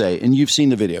possibly say. And you've seen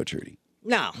the video, Trudy.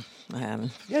 No, I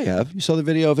haven't. Yeah, you have. You saw the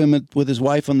video of him with his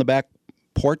wife on the back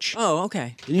porch. Oh,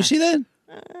 okay. Did you see that?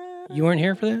 You weren't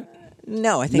here for that?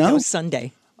 No, I think that was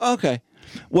Sunday. Okay.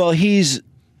 Well,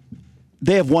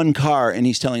 they have one car, and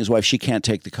he's telling his wife she can't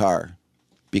take the car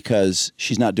because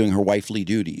she's not doing her wifely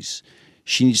duties.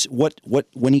 She needs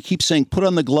when he keeps saying put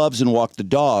on the gloves and walk the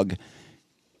dog,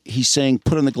 he's saying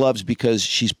put on the gloves because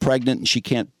she's pregnant and she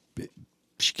can't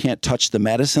touch the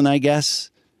medicine, I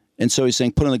guess. And so he's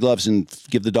saying put on the gloves and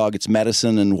give the dog its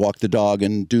medicine and walk the dog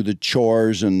and do the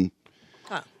chores and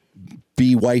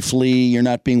be wifely. You're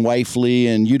not being wifely,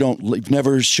 and you've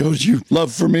never showed you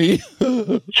love for me.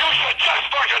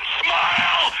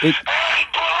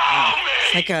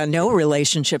 It's like no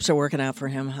relationships are working out for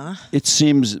him, huh? It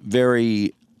seems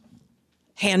very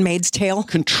Handmaid's Tale.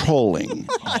 Controlling.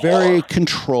 Very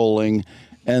controlling.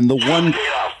 And the one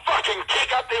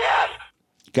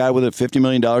guy with $50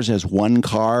 million has one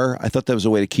car. I thought that was a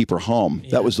way to keep her home.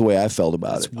 Yeah. That was the way I felt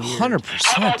about it.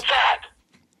 100%.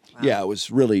 Yeah, it was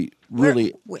really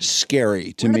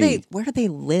scary to me. Where do they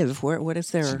live? What is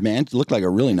their... Man, it looked like a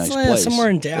really nice place. Somewhere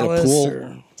in Dallas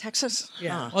or Texas?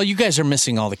 Yeah. Well, you guys are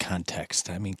missing all the context.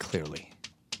 I mean, clearly.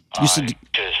 I despise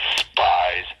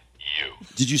you.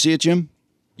 Did you see it, Jim?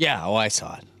 Yeah, I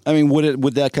saw it. I mean,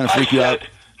 would that kind of freak you out?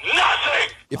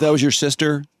 Nothing! If that was your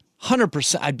sister?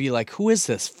 100%. I'd be like, who is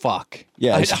this fuck?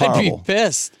 Yeah, it's horrible. I'd be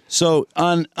pissed. So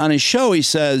on his show, he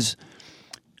says...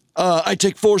 I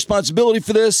take full responsibility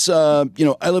for this. I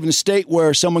live in a state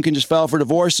where someone can just file for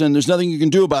divorce and there's nothing you can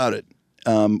do about it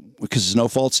because it's a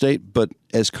no-fault state. But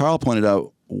as Carl pointed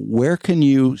out, where can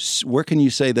you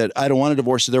say that I don't want a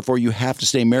divorce, so therefore you have to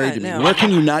stay married to me? Where can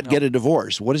you not get a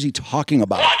divorce? What is he talking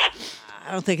about?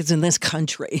 I don't think it's in this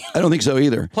country. I don't think so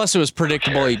either. Plus, it was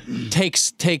predictable. He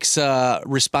takes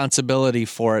responsibility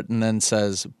for it and then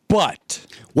says, but.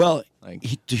 Well,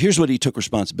 here's what he took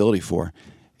responsibility for.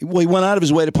 Well, he went out of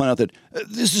his way to point out that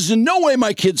this is in no way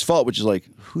my kid's fault, which is like,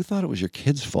 who thought it was your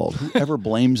kid's fault? Whoever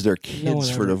blames their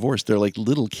kids for divorce? They're like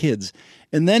little kids.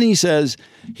 And then he says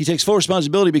he takes full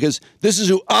responsibility because this is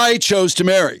who I chose to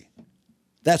marry.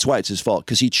 That's why it's his fault,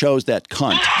 because he chose that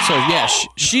cunt. So, yeah,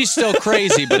 she's still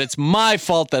crazy, but it's my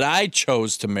fault that I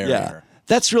chose to marry her.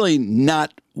 That's really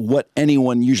not what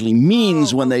anyone usually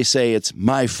means when they say it's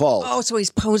my fault. Oh, so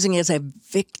he's posing as a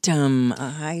victim.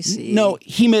 I see. No,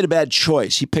 he made a bad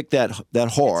choice. He picked that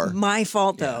whore. It's my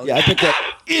fault, though. Yeah, I picked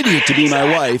that idiot to be my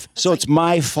wife, so it's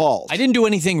my fault. I didn't do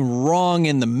anything wrong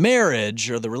in the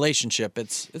marriage or the relationship.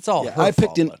 It's all her fault. I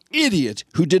picked an idiot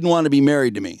who didn't want to be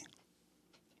married to me.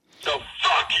 So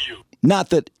fuck you. Not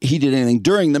that he did anything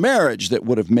during the marriage that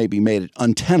would have maybe made it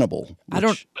untenable. I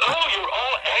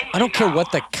don't care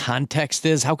what the context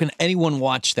is. How can anyone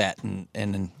watch that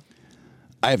and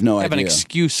I have no idea. Have an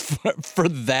excuse for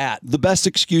that. The best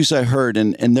excuse I heard,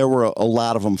 and there were a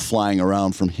lot of them flying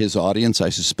around from his audience, I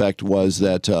suspect, was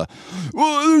that,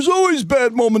 well, there's always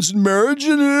bad moments in marriage,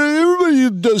 and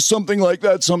everybody does something like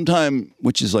that sometime,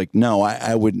 which is like, no,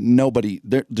 I would, nobody,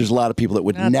 there's a lot of people that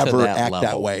would never act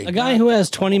that way. A guy who has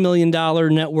 $20 million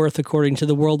net worth, according to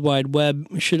the World Wide Web,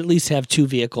 should at least have 2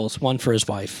 vehicles, one for his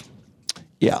wife.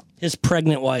 Yeah. His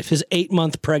pregnant wife, his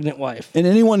 8-month pregnant wife. And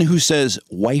anyone who says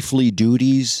wifely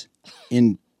duties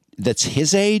that's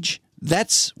his age,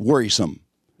 that's worrisome.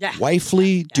 Yeah.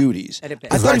 Wifely duties. I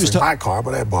thought he was my car,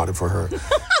 but I bought it for her.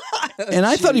 And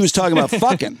I thought he was talking about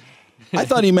fucking. I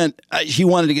thought he meant he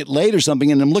wanted to get laid or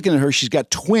something. And I'm looking at her. She's got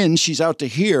twins. She's out to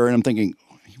here. And I'm thinking,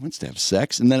 he wants to have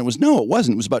sex. And then it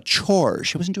wasn't. It was about chores.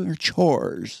 She wasn't doing her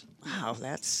chores. Wow,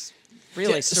 that's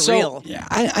really surreal. So,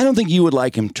 I don't think you would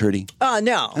like him, Turdy. No. I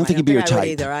don't think he'd be your type.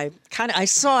 Either. I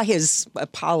saw his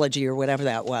apology or whatever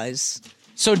that was.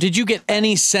 So did you get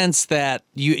any sense that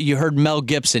you heard Mel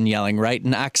Gibson yelling, right?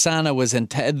 And Oksana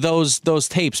was those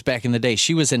tapes back in the day,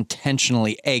 she was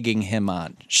intentionally egging him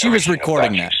on. She was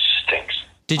recording that.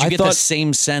 Did you get the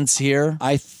same sense here?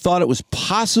 I thought it was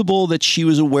possible that she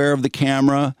was aware of the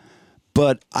camera,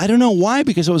 but I don't know why,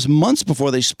 because it was months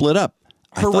before they split up.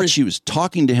 I thought she was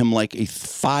talking to him like a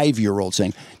 5-year-old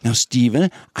saying, now,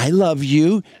 Stephen, I love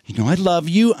you. You know I love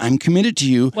you. I'm committed to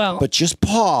you. Well, but just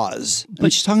pause.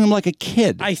 But she's talking to him like a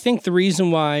kid. I think the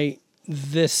reason why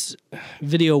this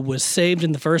video was saved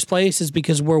in the first place is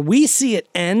because where we see it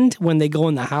end when they go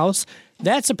in the house,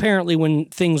 that's apparently when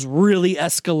things really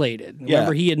escalated.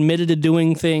 Remember, he admitted to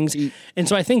doing things. And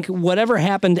so I think whatever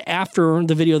happened after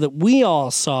the video that we all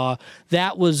saw,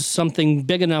 that was something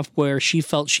big enough where she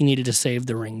felt she needed to save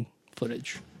the ring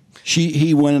footage.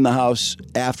 He went in the house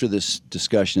after this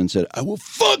discussion and said, I will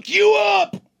fuck you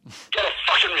up. Get a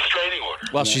fucking restraining order.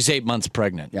 Well, she's 8 months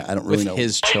pregnant. Yeah, I don't really know. With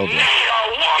his children.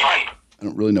 I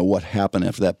don't really know what happened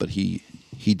after that, but he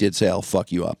did say, I'll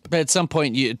fuck you up. But at some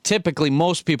point, typically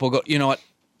most people go, you know what?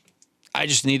 I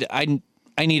just need I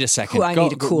need a second. I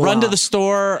need to cool run off. to the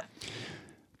store.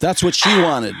 That's what she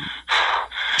wanted.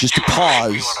 Just to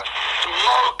pause.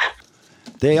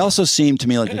 They also seem to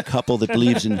me like a couple that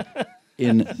believes in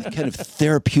kind of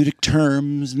therapeutic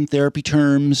terms and therapy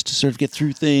terms to sort of get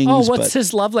through things. Oh, what's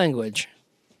his love language?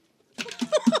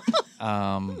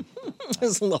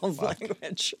 His love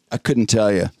language. I couldn't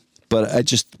tell you.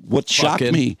 But what shocked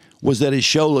me was that his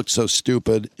show looked so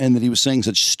stupid and that he was saying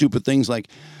such stupid things like,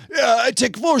 yeah, I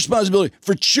take full responsibility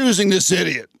for choosing this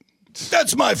idiot.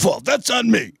 That's my fault. That's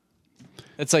on me.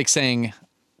 It's like saying,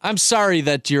 I'm sorry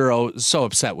that you're so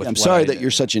upset with me. I'm sorry that you're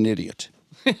such an idiot.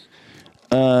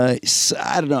 I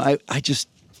don't know.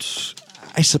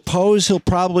 I suppose he'll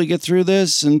probably get through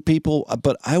this and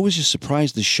but I was just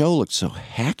surprised the show looked so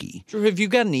hacky. Drew, have you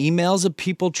gotten emails of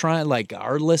people trying, like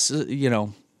our list,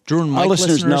 Drew and Mike our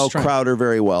listeners know trying. Crowder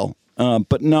very well.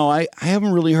 But no, I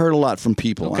haven't really heard a lot from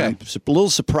people. Okay. I'm a little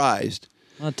surprised.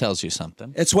 Well, that tells you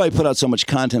something. That's why I put out so much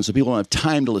content, so people don't have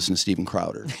time to listen to Steven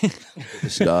Crowder.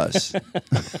 Listen to us.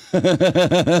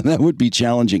 That would be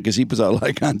challenging because he puts out a lot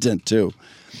of content too.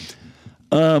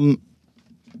 I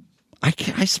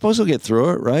suppose he'll get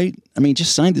through it, right? I mean,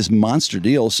 just signed this monster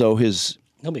deal, so his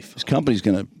company's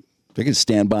going to. They're going to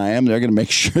stand by him. They're going to make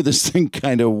sure this thing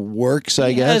kind of works,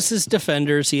 I guess. He has his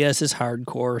defenders. He has his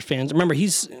hardcore fans. Remember,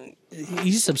 he's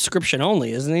subscription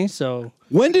only, isn't he? So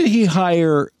when did he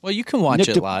hire? Well, you can watch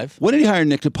it live. When did he hire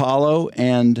Nick DiPaolo?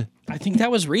 And I think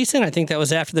that was recent. I think that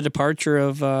was after the departure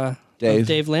of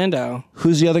Dave Landau.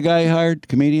 Who's the other guy he hired?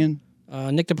 Comedian?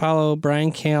 Nick DiPaolo,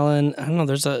 Brian Callen. I don't know.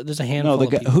 There's a handful. No, of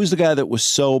people. Who's the guy that was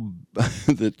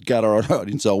that got our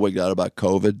audience all wigged out about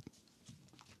COVID?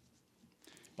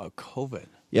 About COVID.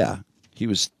 Yeah, he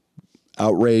was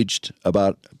outraged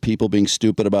about people being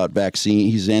stupid about vaccine.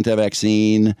 He's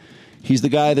anti-vaccine. He's the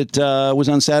guy that was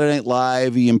on Saturday Night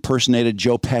Live. He impersonated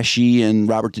Joe Pesci and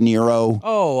Robert De Niro.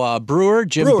 Oh, Brewer?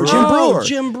 Jim Brewer.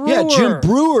 Jim Brewer. Yeah, Jim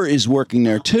Brewer is working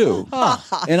there too.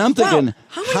 And I'm thinking,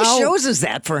 how many shows is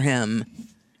that for him?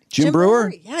 Jim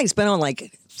Brewer? Yeah, he's been on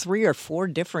like 3 or 4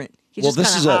 different. He Well, just this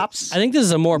kind is of a- hops. I think this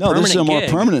is a more permanent this is a more gig,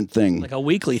 permanent thing. like a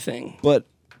weekly thing. But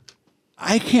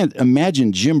I can't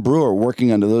imagine Jim Brewer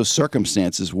working under those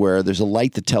circumstances where there's a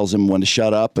light that tells him when to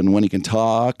shut up and when he can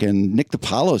talk. And Nick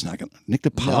DiPaolo's not going to. Nick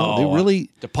DiPaolo, they really.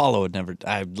 DiPaolo would never.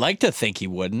 I'd like to think he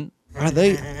wouldn't. Are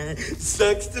they?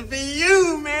 Sucks to be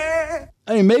you, man.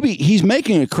 I mean, maybe he's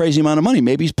making a crazy amount of money.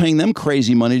 Maybe he's paying them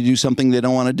crazy money to do something they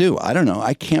don't want to do. I don't know.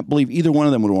 I can't believe either one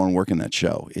of them would want to work in that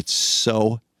show.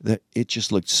 It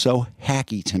just looked so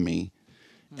hacky to me.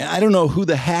 And I don't know who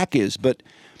the hack is, but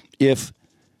if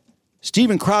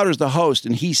Steven Crowder's the host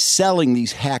and he's selling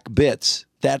these hack bits,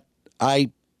 that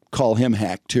I call him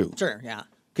hack too. Sure, yeah.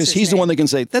 Because he's the one that can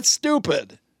say, that's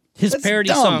stupid. His That's parody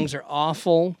dumb." songs are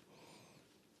awful.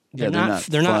 They're not.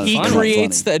 They're not. He funny.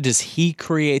 creates that. Does he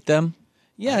create them?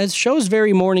 Yeah, his show's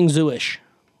very morning zoo-ish.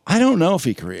 I don't know if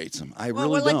he creates them. I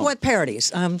really like don't. what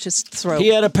parodies? Just throw. He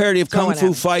had a parody of Kung Going Fu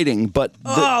at it. Fighting, but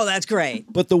That's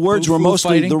great. But the words Kung were Fu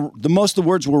mostly fighting? most of the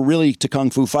words were really to Kung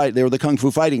Fu Fight. They were the Kung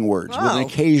Fu Fighting words with an Oh.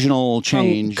 occasional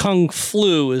change. Kung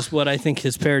Flu is what I think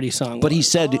his parody song was. But he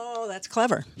said Oh, that's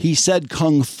clever. he said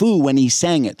Kung Fu when he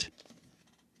sang it.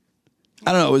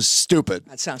 I don't know. It was stupid.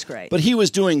 That sounds great. But he was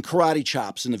doing karate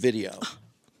chops in the video,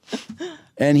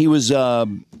 and he was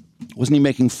wasn't he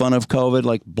making fun of COVID,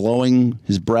 like blowing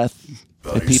his breath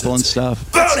at people and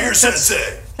stuff? Bow here,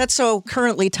 Sensei. That's so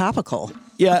currently topical.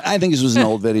 Yeah, I think this was an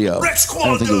old video. Rex I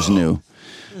don't think it was new.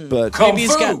 But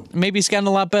Maybe he's gotten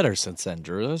a lot better since then,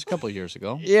 Drew. That was a couple of years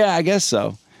ago. yeah, I guess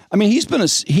so. I mean,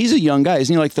 he's a young guy,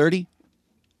 isn't he? Like 30?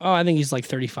 Oh, I think he's like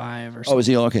 35 or something. Oh, is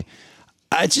he? Okay.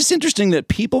 It's just interesting that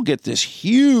people get this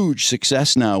huge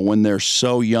success now when they're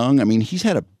so young. I mean, he's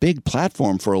had a big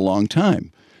platform for a long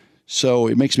time. So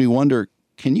it makes me wonder,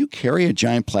 can you carry a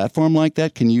giant platform like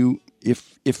that? Can you,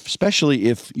 especially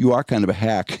if you are kind of a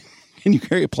hack, can you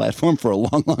carry a platform for a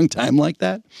long, long time like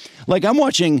that? Like I'm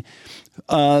watching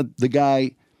the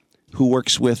guy who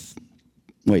works with,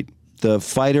 the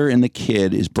fighter and the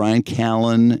kid is Brian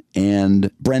Callen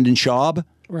and Brendan Schaub.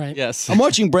 Right. Yes. I'm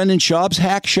watching Brendan Schaub's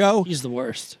hack show. He's the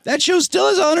worst. That show still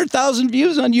has 100,000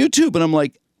 views on YouTube. And I'm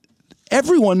like,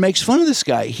 everyone makes fun of this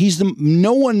guy.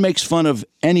 No one makes fun of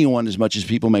anyone as much as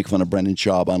people make fun of Brendan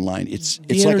Schaub online. It's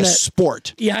like internet- a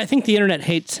sport. Yeah, I think the internet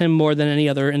hates him more than any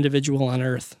other individual on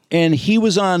earth. And he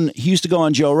used to go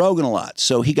on Joe Rogan a lot.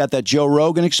 So he got that Joe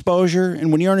Rogan exposure.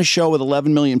 And when you're on a show with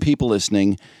 11 million people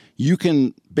listening, you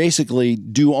can basically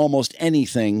do almost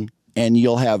anything and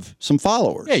you'll have some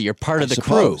followers. Yeah, you're part of the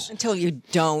suppose. crew. Until you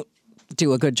don't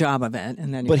do a good job of it,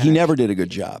 and then. But he never did a good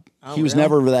job. Oh, he was really?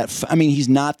 never that. I mean, he's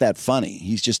not that funny.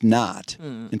 He's just not.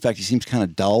 In fact, he seems kind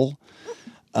of dull.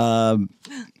 I'm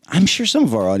sure some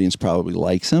of our audience probably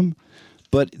likes him,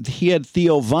 but he had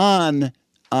Theo Von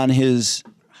on his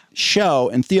show,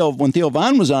 and when Theo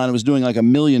Von was on, it was doing like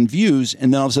 1 million views,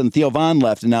 and then all of a sudden Theo Von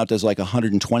left, and now it does like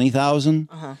 120,000.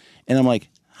 And I'm like,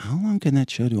 how long can that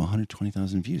show do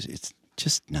 120,000 views? It's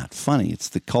just not funny. It's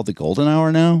called the Golden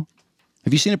Hour now.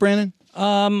 Have you seen it, Brandon?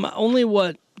 Only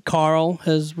what Carl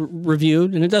has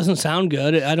reviewed, and it doesn't sound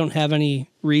good. I don't have any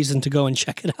reason to go and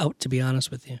check it out, to be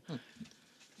honest with you.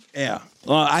 Yeah.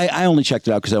 Well, I only checked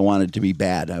it out because I wanted it to be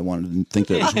bad. I wanted to think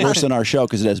that it was worse than our show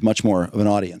because it has much more of an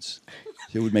audience.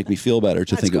 It would make me feel better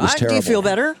to think it was terrible. Do you feel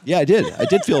better? Yeah, I did. I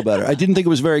did feel better. I didn't think it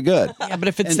was very good. Yeah, but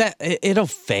if it's it'll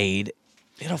fade.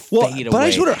 It'll fade away. But I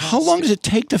just wonder, how long does it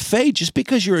take to fade? Just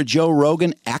because you're a Joe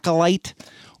Rogan acolyte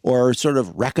or sort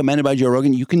of recommended by Joe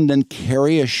Rogan, you can then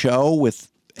carry a show with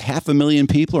 500,000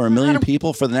 people or 1 million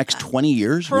people for the next 20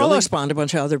 years? Pearl Really? spawned a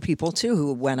bunch of other people, too,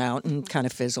 who went out and kind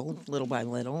of fizzled little by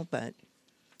little. But,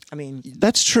 I mean...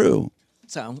 That's true.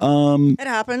 So, it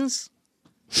happens.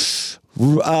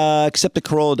 Except that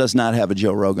Corolla does not have a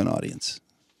Joe Rogan audience.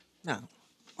 No.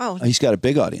 Well, He's got a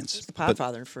big audience. he's the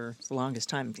podfather for the longest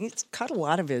time. He's cut a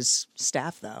lot of his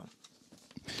staff, though.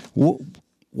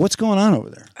 What's going on over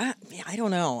there? I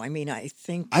don't know. I mean, I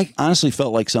think... I honestly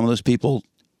felt like some of those people,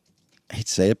 I hate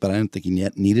to say it, but I don't think he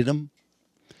needed them.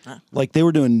 Like they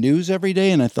were doing news every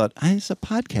day, and I thought, it's a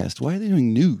podcast. Why are they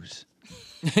doing news?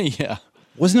 Yeah.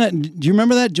 Wasn't that, do you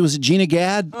remember that? Was it Gina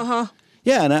Gad? Uh-huh.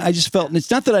 Yeah, and I just felt, and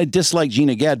it's not that I dislike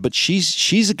Gina Gad, but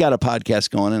she's got a podcast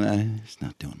going, and it's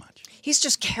not doing much. He's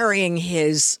just carrying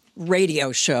his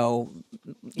radio show,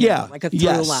 like a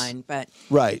through line. But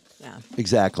right, yeah,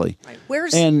 exactly. Right.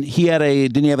 Where's and didn't he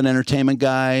have an entertainment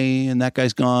guy, and that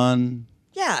guy's gone.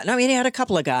 Yeah, no, I mean, he had a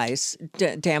couple of guys.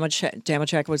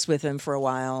 Damacek was with him for a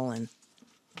while, and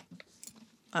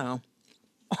I don't know.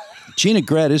 Gina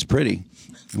Gret is pretty.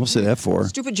 We'll say that for her.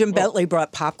 Stupid Jim Bentley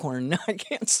brought popcorn. I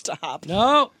can't stop.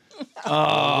 No.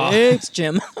 It's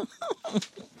Jim.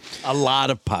 A lot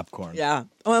of popcorn. Yeah.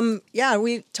 Yeah, are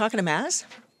we talking to Maz?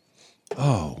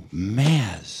 Oh,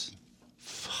 Maz.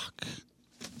 Fuck.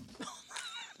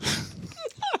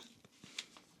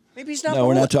 Maybe he's not No, bowling.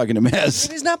 we're not talking to Maz.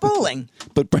 Maybe he's not bowling.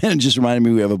 But Brandon just reminded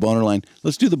me we have a boner line.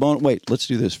 Let's do the bone. Wait, let's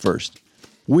do this first.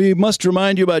 We must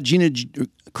remind you about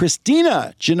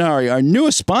Christina Gennari, our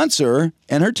newest sponsor,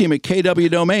 and her team at KW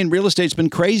Domain. Real estate's been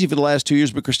crazy for the last 2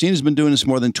 years, but Christina's been doing this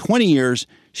more than 20 years.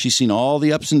 She's seen all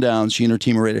the ups and downs. She and her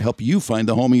team are ready to help you find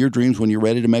the home of your dreams when you're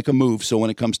ready to make a move. So when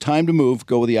it comes time to move,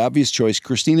 go with the obvious choice,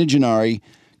 Christina Gennari.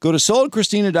 Go to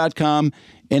soldchristina.com,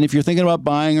 and if you're thinking about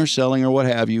buying or selling or what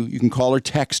have you, you can call or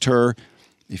text her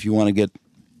if you want to get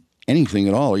anything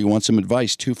at all or you want some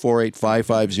advice,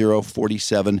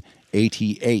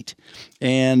 248-550-4788.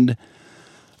 And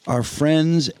our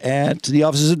friends at the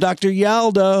offices of Dr.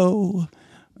 Yaldo,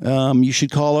 you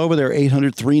should call over there,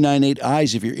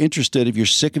 800-398-EYES. If you're interested, if you're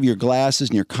sick of your glasses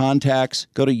and your contacts,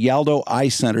 go to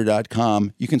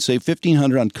yaldoeyecenter.com. You can save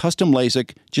 $1,500 on custom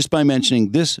LASIK just by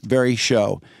mentioning this very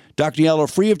show. Dr. Yaldo,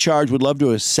 free of charge, would love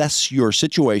to assess your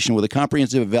situation with a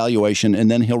comprehensive evaluation, and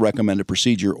then he'll recommend a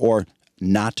procedure or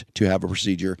not to have a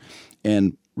procedure,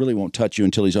 and really won't touch you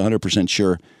until he's 100%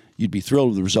 sure. You'd be thrilled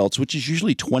with the results, which is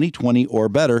usually 20/20 or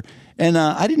better. And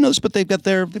I didn't know this, but they've got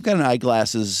an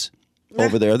eyeglasses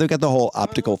over there. They've got the whole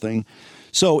optical thing.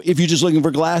 So if you're just looking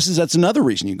for glasses, that's another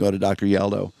reason you go to Dr.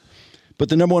 Yaldo. But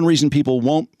the number one reason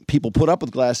people put up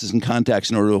with glasses and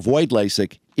contacts in order to avoid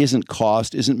LASIK isn't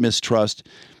cost, isn't mistrust.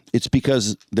 It's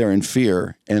because they're in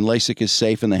fear, and LASIK is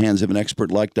safe in the hands of an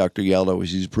expert like Dr. Yaldo,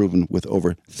 as he's proven with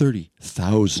over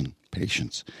 30,000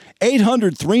 patients.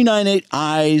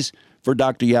 800-398-EYES for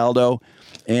Dr. Yaldo.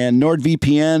 And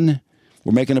NordVPN,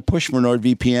 we're making a push for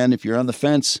NordVPN. If you're on the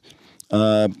fence,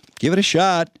 give it a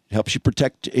shot. It helps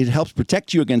protect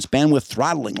you against bandwidth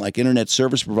throttling like internet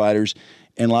service providers,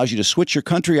 and allows you to switch your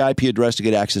country IP address to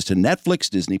get access to Netflix,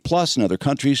 Disney Plus, and other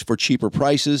countries for cheaper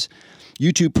prices.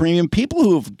 YouTube Premium. People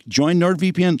who have joined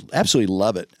NordVPN absolutely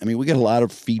love it. I mean, we get a lot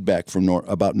of feedback from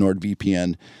about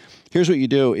NordVPN. Here's what you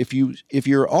do. If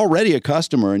you're already a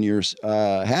customer and you're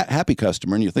a happy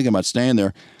customer and you're thinking about staying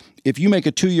there, if you make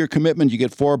a 2-year commitment, you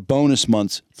get 4 bonus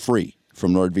months free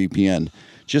from NordVPN.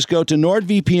 Just go to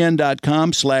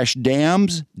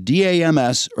nordvpn.com/DAMS,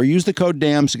 D-A-M-S, or use the code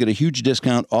DAMS to get a huge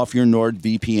discount off your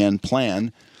NordVPN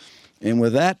plan. And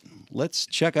with that, let's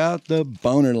check out the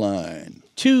boner line.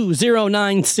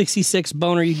 209-66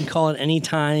 boner. You can call it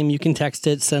anytime. You can text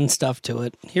it, send stuff to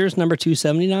it. Here's number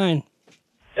 279.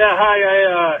 Yeah, hi.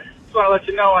 I just want to let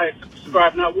you know I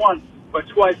subscribed not once, but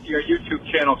twice to your YouTube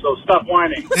channel, so stop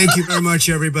whining. Thank you very much,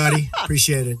 everybody.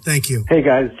 Appreciate it. Thank you. Hey,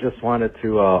 guys. Just wanted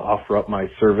to offer up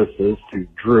my services to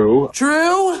Drew.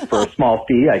 Drew? For a small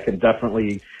fee, I can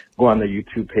definitely go on the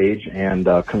YouTube page and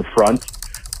confront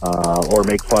or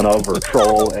make fun of or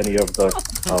troll any of the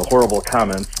horrible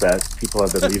comments that people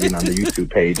have been leaving on the YouTube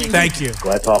page. Thank you.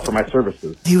 Glad to offer my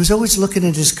services. He was always looking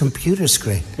at his computer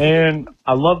screen. Man,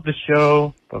 I love the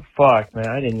show, but fuck, man,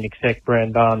 I didn't expect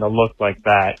Brandon to look like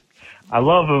that. I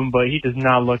love him, but he does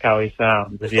not look how he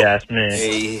sounds, if you ask me.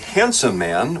 A handsome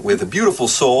man with a beautiful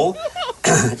soul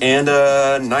and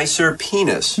a nicer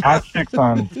penis. Hot chicks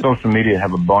on social media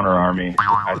have a boner army.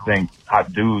 I think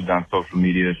hot dudes on social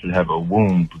media should have a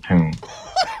womb platoon. You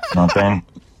know what I'm saying?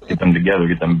 Get them together,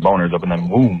 get them boners up in them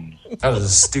wombs. That was the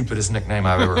stupidest nickname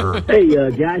I've ever heard. Hey,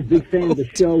 guys, big fan of the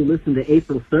show. Listen to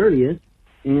April 30th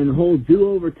and the whole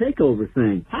do-over takeover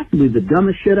thing. Possibly the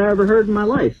dumbest shit I ever heard in my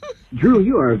life. Drew,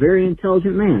 you are a very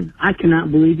intelligent man. I cannot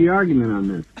believe your argument on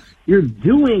this. You're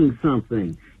doing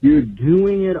something. You're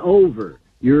doing it over.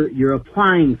 You're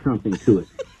applying something to it.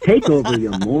 Takeover, you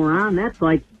moron. That's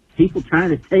like people trying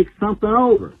to take something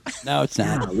over. No, it's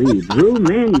not. Golly, Drew,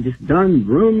 man, you just done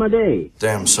ruined my day.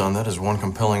 Damn, son, that is one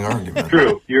compelling argument.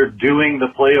 Drew, you're doing the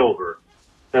play over.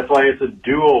 That's why it's a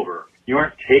do-over. You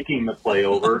aren't taking the play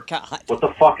over. Oh, God. What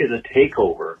the fuck is a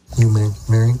takeover? You make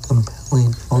very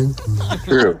compelling argument.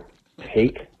 Drew,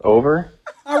 take over?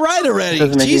 All right already.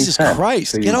 Doesn't make Jesus any sense.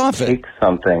 Christ. So Get you off it. take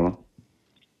something,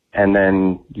 and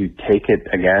then you take it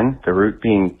again. The root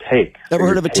being take. Ever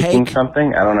heard of a taking take?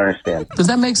 something? I don't understand. Does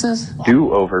that make sense?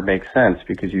 Do over makes sense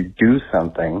because you do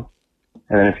something,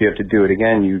 and then if you have to do it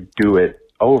again, you do it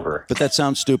over. But that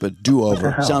sounds stupid. Do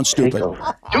over. Sounds stupid.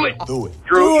 Takeover. Do it. Do it.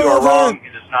 Drew, you are wrong.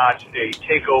 It is not a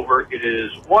takeover. It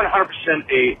is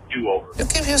 100% a do-over. You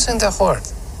keep using the word.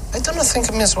 I don't think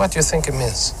it means what you think it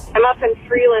means. I'm up in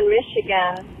Freeland,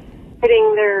 Michigan,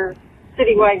 hitting their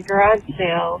citywide garage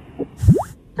sales.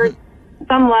 Heard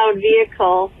some loud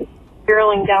vehicle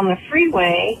barreling down the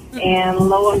freeway, and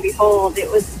lo and behold,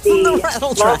 it was the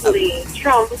lovely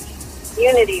Trump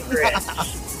Unity Bridge.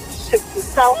 Took some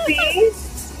selfies.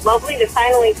 Lovely to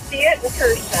finally see it in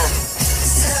person.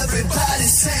 Everybody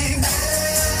sing.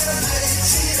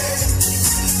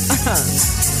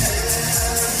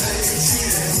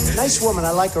 Nice woman.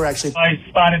 I like her, actually. I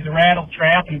spotted the rattle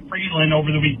trap in Freeland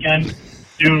over the weekend.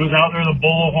 Dude was out there with a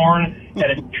bullhorn,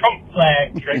 had a Trump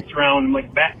flag draped around him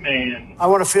like Batman. I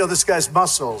want to feel this guy's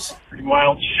muscles. Pretty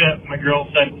wild shit. My girl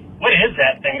said, "What is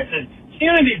that thing?" I said, "It's the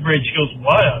Unity Bridge." She goes,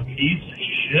 "What a piece of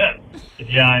shit." I said,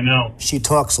 "Yeah, I know." She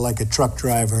talks like a truck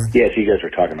driver. Yeah, so you guys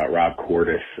were talking about Rob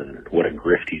Cordes and what a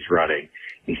grift he's running.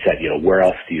 He said, where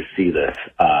else do you see this?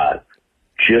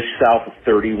 Just south of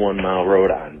 31 Mile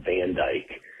Road on Van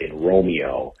Dyke in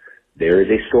Romeo, there is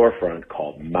a storefront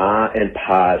called Ma and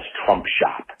Pa's Trump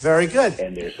Shop. Very good.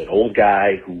 And there's an old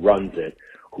guy who runs it,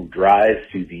 who drives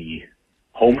to the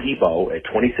Home Depot at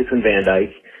 26 and Van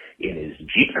Dyke in his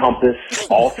Jeep Compass,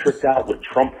 all tricked out with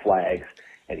Trump flags,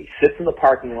 and he sits in the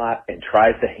parking lot and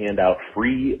tries to hand out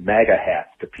free MAGA hats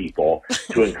to people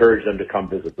to encourage them to come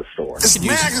visit the store. It's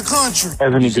MAGA country.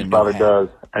 As any good father does,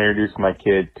 I introduced my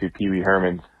kid to Pee Wee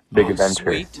Herman's Big Adventure.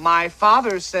 Sweet. My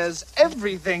father says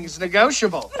everything's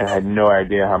negotiable. And I had no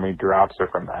idea how many drops are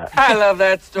from that. I love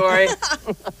that story.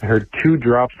 I heard 2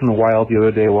 drops in the wild the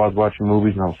other day while I was watching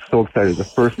movies, and I was so excited. The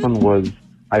first one was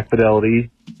High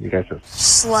Fidelity. You guys are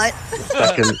slut. The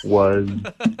second was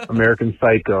American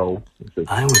Psycho.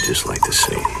 I would just like to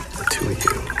see the two of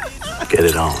you get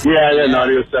it on. Yeah, I had an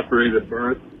audio separated at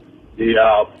birth. The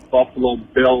Buffalo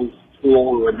Bills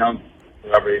school who announced,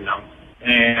 whoever he announced,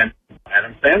 and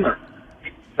Adam Sandler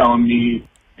telling me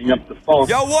hang up the phone.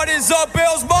 Yo, what is up,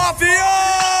 Bills Mafia?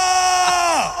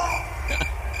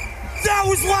 That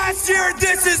was last year,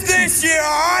 this is this year, all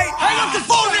right? Hang up the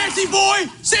phone, Nancy boy!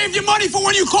 Save your money for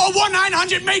when you call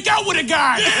 1-900-MAKE OUT with a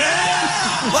guy!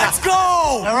 Yeah! Let's go!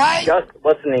 All right? Just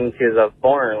listening to the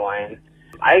borderline,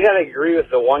 I gotta agree with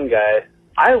the one guy.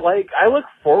 I look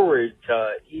forward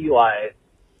to Eli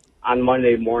on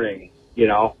Monday morning,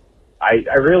 I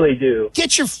really do.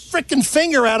 Get your frickin'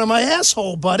 finger out of my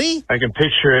asshole, buddy. I can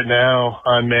picture it now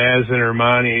on Maz and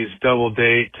Armani's double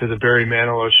date to the Barry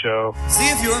Manilow show. See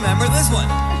if you remember this one.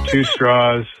 2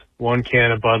 straws, 1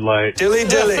 can of Bud Light. Dilly.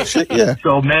 Yeah.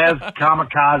 So Maz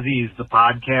Kamikazes, the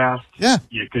podcast. Yeah.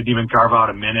 You could even carve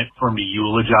out a minute for me to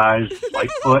eulogize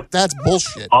Lightfoot. That's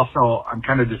bullshit. Also, I'm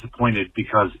kind of disappointed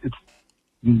because it's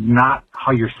not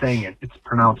how you're saying it. It's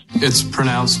pronounced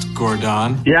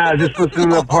Gordon. Yeah, just listening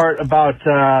to the part about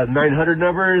 900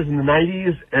 numbers in the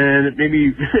 90s, and it made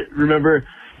me remember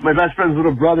my best friend's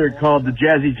little brother called the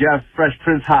Jazzy Jeff Fresh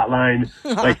Prince hotline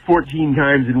like 14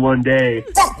 times in one day.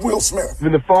 Fuck Will Smith.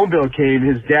 When the phone bill came,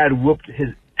 his dad whooped his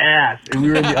ass, and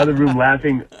we were in the other room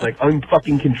laughing like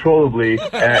unfucking controllably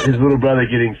at his little brother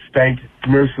getting spanked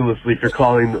mercilessly for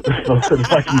calling the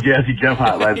fucking Jazzy Jeff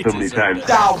hotline so many times.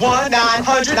 Dial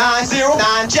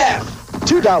 1-900-909-JEFF.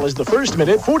 $2 the first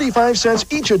minute, 45 cents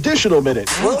each additional minute.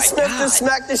 Will Smith just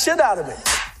smacked the shit out of me.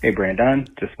 Hey, Brandon,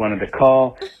 just wanted to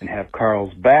call and have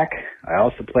Carl's back. I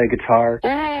also play guitar.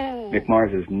 Mick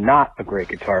Mars is not a great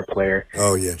guitar player.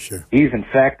 Oh, yeah, sure. He's, in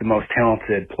fact, the most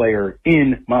talented player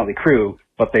in Motley Crue,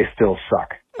 but they still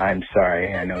suck. I'm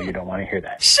sorry. I know you don't want to hear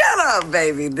that. Shut up,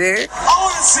 baby dear. I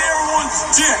want to see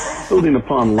everyone's dick. Building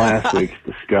upon last week's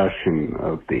discussion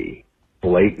of the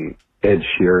blatant Ed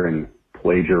Sheeran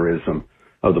plagiarism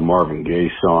of the Marvin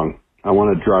Gaye song, I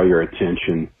want to draw your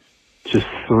attention to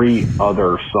 3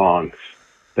 other songs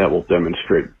that will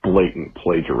demonstrate blatant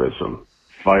plagiarism.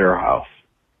 Firehouse,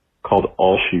 called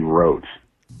All She Wrote.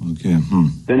 Okay.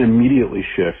 Then immediately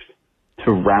shift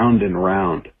to Round and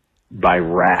Round by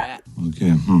Rat.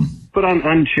 Okay. Put on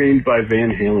Unchained by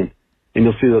Van Halen, and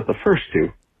you'll see that the first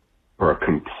 2 are a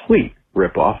complete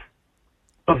ripoff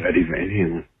of Eddie Van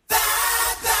Halen.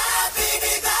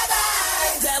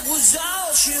 That was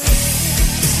all she wrote.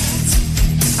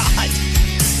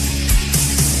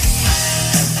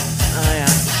 Oh, yeah.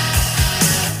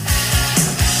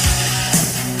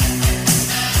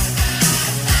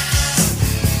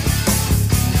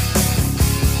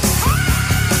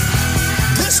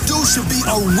 This dude should be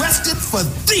arrested for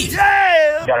thief.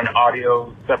 Yeah! Got an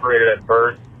audio separated at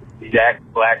birth, the Jack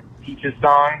Black Peaches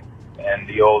song, and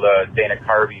the old Dana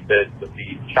Carvey bit of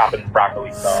the Choppin'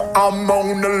 Broccoli song. I'm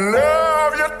gonna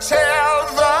love you till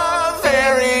the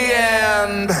very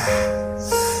end.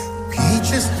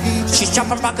 Peaches. She's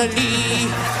chopping broccoli.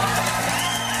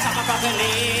 Chopping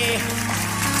broccoli.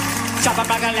 Choppa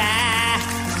bagala.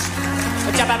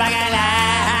 Choppa bagala.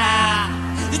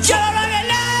 Choppa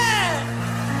bagala.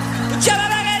 Choppa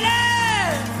bagala.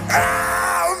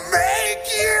 I'll make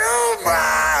you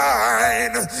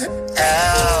mine.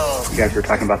 Oh. You guys were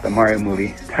talking about the Mario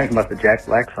movie, talking about the Jack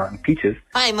Black song, Peaches.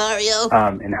 Hi, Mario.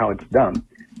 And how it's dumb.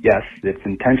 Yes, it's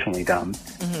intentionally dumb.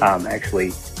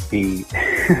 Actually, he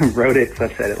wrote it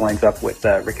such that it lines up with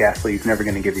Rick Astley's Never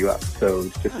Gonna Give You Up. So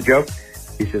it's just a joke.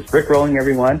 He's just rickrolling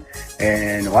everyone,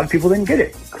 and a lot of people didn't get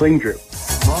it, including Drew.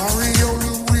 Mario,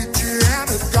 Luigi, and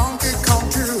a Donkey Kong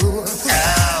too. Oh.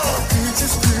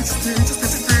 Peaches, peaches, peaches,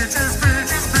 peaches, peaches,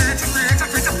 peaches, peaches,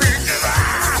 peaches, peaches, peaches.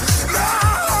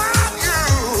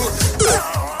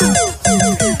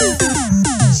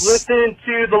 Listen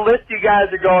to the list you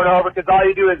guys are going over, because all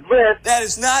you do is list. That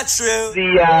is not true.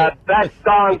 The best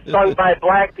songs sung by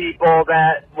black people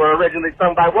that were originally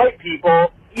sung by white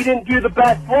people. You didn't do the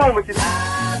best one, which is...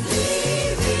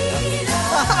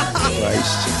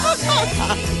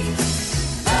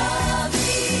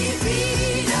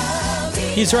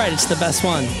 He's right. It's the best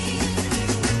one.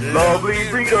 Lovely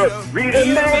Rita, Rita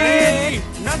Mae.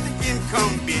 Nothing can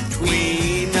come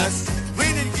between us.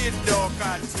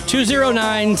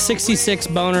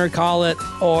 209-66-BONER. Call it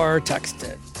or text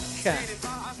it. Okay.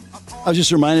 I was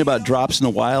just reminded about Drops in the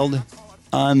Wild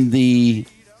on the,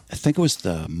 I think it was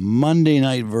the Monday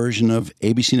night version of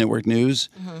ABC Network News.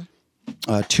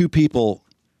 Two people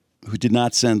who did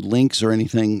not send links or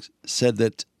anything said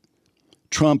that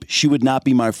Trump, she would not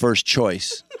be my first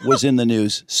choice, was in the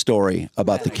news story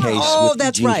about the case with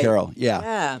that's Eugene right. Carroll.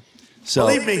 Yeah. So,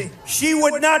 believe me, she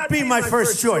would not be my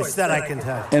first choice, that I can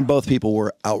tell you. and both people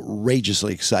were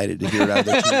outrageously excited to hear it out of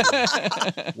their team.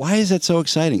 Why is that so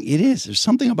exciting? It is. There's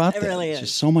something about that. really It's is.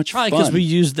 just so much Probably fun. because we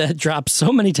used that drop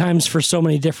so many times for so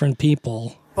many different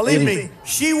people. Believe me,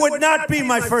 she would not be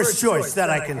my first choice, that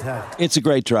I can tell you. It's a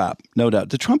great drop, no doubt.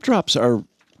 The Trump drops are,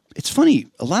 it's funny,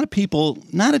 a lot of people,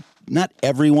 not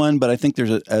everyone, but I think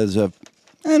there's I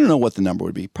don't know what the number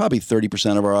would be, probably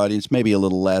 30% of our audience, maybe a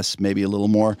little less, maybe a little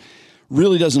more,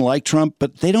 really doesn't like Trump,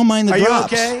 but they don't mind the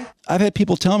drops. Are you okay? I've had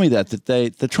people tell me that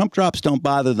the Trump drops don't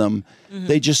bother them.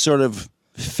 They just sort of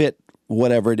fit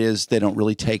whatever it is. They don't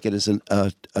really take it as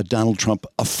a Donald Trump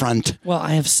affront. Well,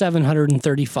 I have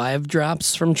 735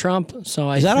 drops from Trump,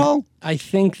 so Is that all? I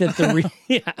think that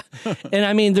yeah, and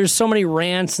I mean, there's so many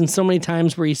rants and so many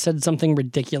times where he said something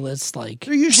ridiculous, like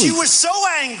She was so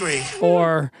angry.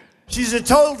 or She's a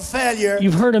total failure.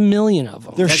 you've heard a million of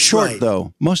them. They're That's short, right.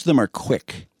 though. Most of them are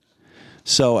quick.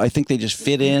 So I think they just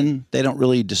fit in. They don't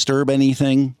really disturb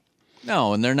anything.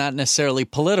 No, and they're not necessarily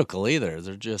political either.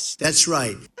 They're just. That's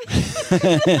right.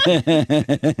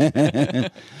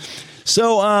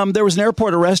 So there was an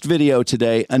airport arrest video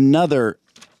today. Another,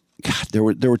 God, there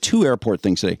were two airport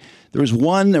things today. There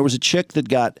was a chick that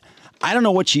got, I don't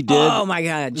know what she did. Oh, my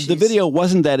God. The video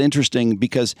wasn't that interesting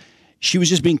because she was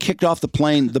just being kicked off the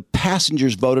plane. The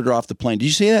passengers voted her off the plane. Did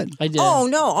you see that? I did. Oh,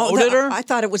 no. Voted her? I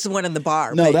thought it was the one in the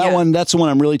bar. No, but that yeah. one, that's the one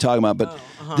I'm really talking about. But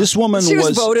this woman She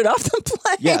was voted off the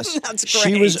plane. Yes, That's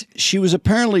great. She was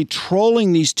apparently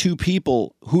trolling these two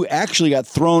people who actually got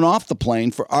thrown off the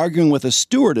plane for arguing with a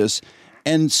stewardess,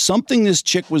 and something this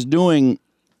chick was doing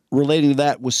relating to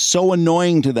that was so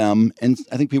annoying to them, and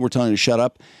I think people were telling her to shut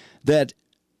up, that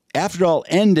after it all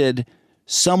ended,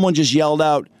 someone just yelled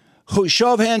out,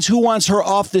 "Show of hands, who wants her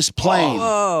off this plane?"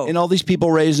 Oh. And all these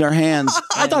people raised their hands.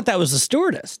 I thought that was the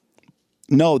stewardess.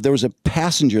 No, there was a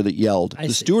passenger that yelled. I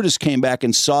The see. stewardess came back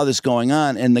and saw this going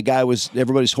on, and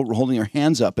everybody's holding their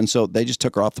hands up, and so they just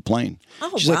took her off the plane.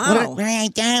 Oh, She's wow. like, what do I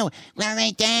do? What do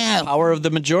I do? Power of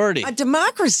the majority. A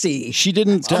democracy. She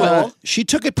didn't. Cool. She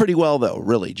took it pretty well, though.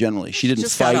 Really, generally, she didn't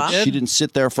Just got fight. off? She didn't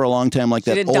sit there for a long time like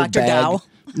that didn't old Dr. bag. Dow?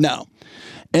 No.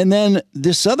 And then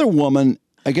this other woman,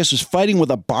 I guess, was fighting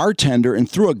with a bartender and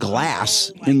threw a glass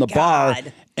in the bar.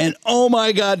 And oh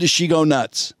my God, does she go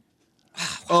nuts?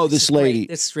 Oh, this lady.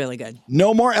 This is really good.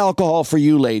 No more alcohol for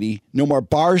you, lady. No more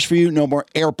bars for you. No more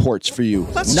airports for you.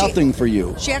 Plus Nothing for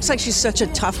you. She acts like she's such a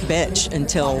tough bitch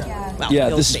until, well, Yeah,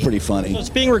 you'll this see. is pretty funny. It's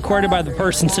being recorded by the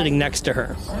person sitting next to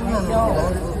her.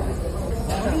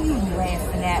 What are you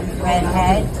laughing at,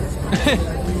 redhead?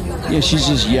 Yeah, she's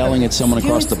just yelling at someone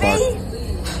across the bar.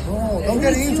 Don't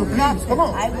get angel, please. Come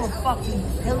on. I will fucking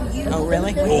kill you. Oh,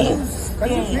 really?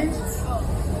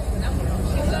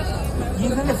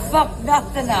 You're gonna fuck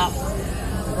nothing up.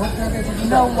 You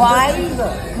know why?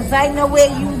 Because I know where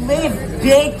you live,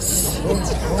 bitch.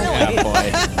 Yeah,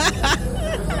 boy.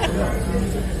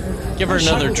 Give her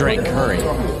another drink. Hurry.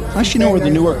 How does she know where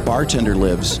the Newark bartender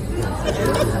lives?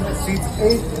 Seats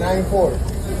 894.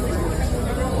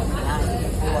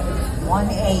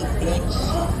 1-8, bitch.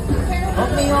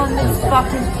 Put me on this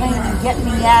fucking plane and get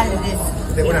me out of this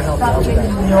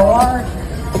fucking yard.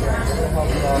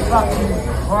 Fucking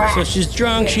crap. So she's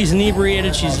drunk, she's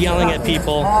inebriated, she's yelling at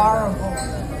people.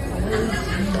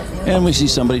 And we see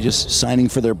somebody just signing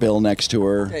for their bill next to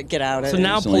her. Get out of So it.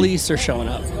 now police are showing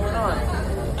up.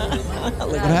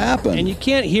 What happened? And you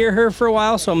can't hear her for a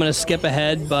while, so I'm going to skip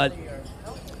ahead. But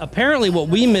apparently, what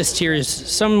we missed here is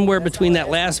somewhere between that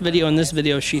last video and this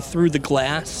video, she threw the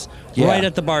glass right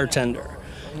at the bartender.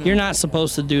 You're not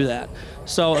supposed to do that.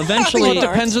 So eventually, Well, it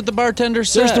depends what the bartender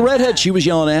said. There's the redhead she was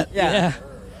yelling at. Yeah.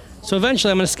 So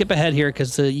eventually, I'm going to skip ahead here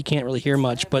because you can't really hear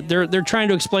much. But they're trying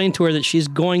to explain to her that she's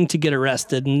going to get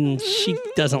arrested, and she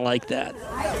doesn't like that.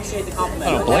 I appreciate the compliment.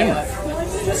 I don't blame her.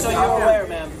 Just so you're aware,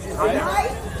 ma'am.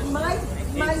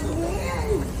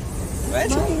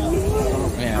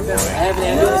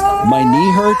 My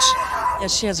knee hurts. Yeah,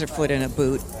 she has her foot in a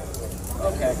boot.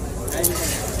 Okay.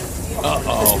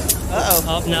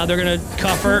 Oh, now they're going to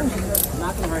cuff her.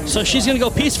 So she's going to go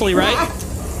peacefully, right?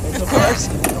 Of course.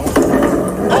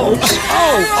 Oh.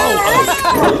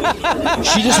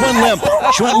 She just went limp.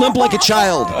 She went limp like a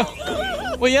child.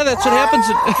 Well, yeah, that's what happens.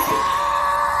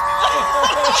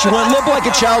 She went limp like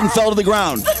a child and fell to the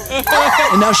ground.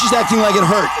 And now she's acting like it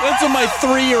hurt. That's what my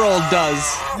 3-year-old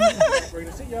does.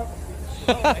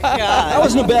 That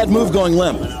wasn't a bad move going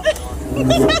limp.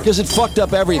 Because it fucked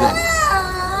up everything.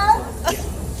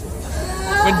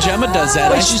 When Gemma does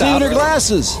that, Wait, I she's stop. leaving her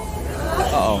glasses.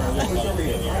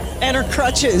 And her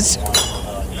crutches.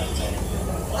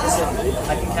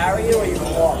 I can carry you or you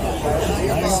can walk.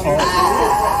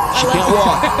 She can't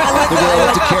walk. They're going to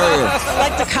have to carry her. I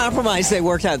like the compromise they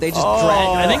worked out. They just drag.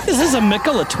 I think this is a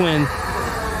Mikola twin.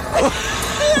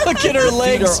 Look at her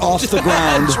legs. Feet are off the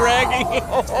ground. Dragging.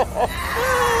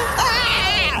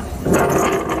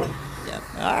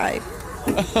 All right.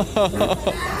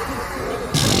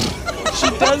 She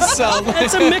does sound like...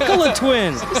 It's a Mikola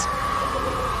twin.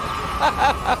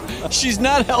 She's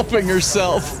not helping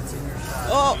herself.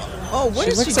 What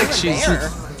is she doing there?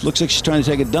 Looks like she's trying to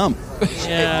take a dump.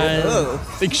 Yeah, I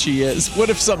think she is. What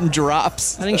if something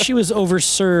drops? I think she was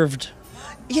overserved.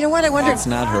 You know what? I wonder. It's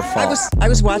not her fault. I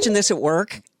was watching this at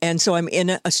work, and so I'm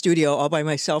in a studio all by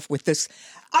myself with this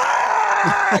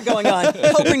going on,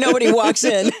 hoping nobody walks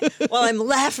in while I'm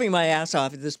laughing my ass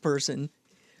off at this person.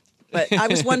 But I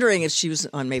was wondering if she was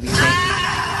on maybe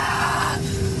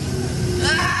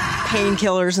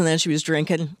painkillers and then she was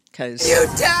drinking. Because You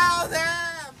tell them.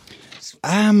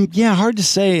 Yeah, hard to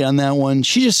say on that one.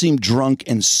 She just seemed drunk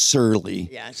and surly.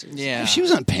 Yeah. If she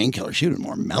was on painkillers, she would have been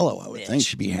more mellow, I would think.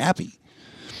 She'd be happy.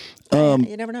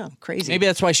 You never know. Crazy. Maybe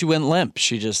that's why she went limp.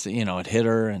 She just, it hit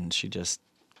her and she just...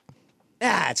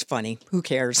 It's funny. Who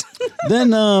cares?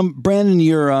 Then, Brandon,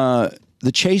 your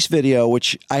the chase video,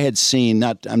 which I had seen,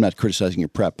 I'm not criticizing your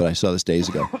prep, but I saw this days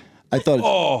ago. I thought...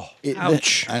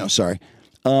 ouch. I know, sorry.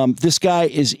 This guy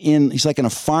he's like in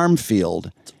a farm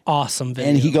field. It's awesome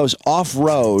video. And he goes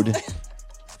off-road.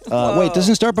 Wait,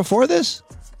 doesn't it start before this?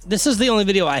 This is the only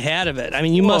video I had of it. I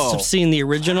mean, you must have seen the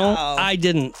original. I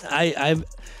didn't.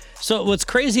 So what's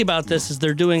crazy about this is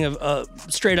they're doing a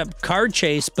straight up car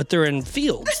chase, but they're in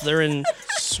fields. They're in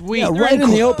sweet, yeah, right in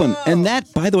the open. And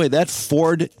that, by the way, that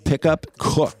Ford pickup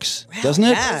cooks, doesn't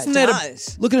it? Yeah, it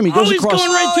does. Look at him. He goes he's across.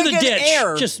 going right through the gets ditch.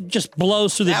 air. Just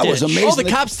blows through the That ditch. was amazing. Oh, the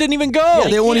cops didn't even go. Yeah,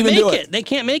 they won't even do it. They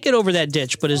can't make it over that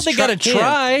ditch, but his They truck gotta can.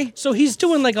 try. So he's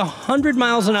doing like 100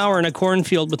 miles an hour in a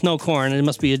cornfield with no corn. It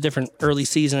must be a different early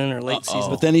season or late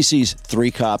season. But then he sees 3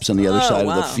 cops on the other side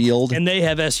of the field, And they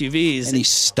have SUVs. and he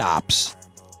stops.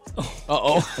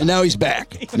 Uh-oh. And now he's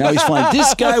back. Now he's fine.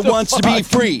 This guy wants to be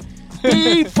free.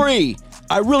 Be free.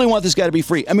 I really want this guy to be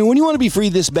free. I mean, when you want to be free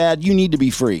this bad, you need to be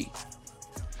free.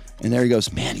 And there he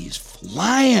goes. Man, he's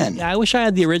flying. Yeah, I wish I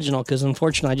had the original because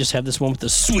unfortunately I just have this one with the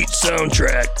sweet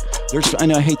soundtrack. I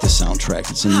know, I hate the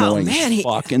soundtrack. It's annoying man, as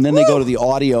fuck. And then they go to the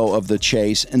audio of the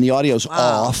chase, and the audio's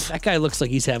off. That guy looks like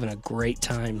he's having a great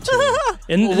time too.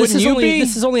 And Well, this wouldn't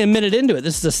is only a minute into it.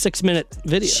 This is a 6-minute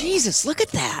video. Jesus, look at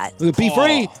that. Look at Be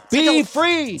free. Be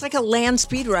free. It's like a land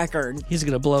speed record. He's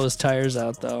gonna blow his tires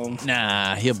out though.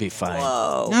 Nah, he'll be fine.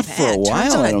 Whoa. Not for a Pat, turns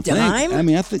while, on I a don't think. dime? I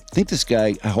mean, I think this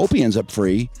guy, I hope he ends up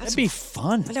free. That'd be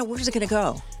fun. I know, where's it going to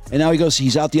go? And now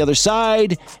he's out the other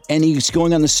side, and he's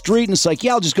going on the street, and it's like,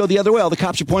 yeah, I'll just go the other way. All the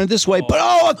cops are pointed this way. But,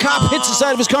 a cop hits the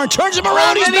side of his car and turns him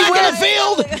around. He's back in the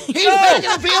field. He's back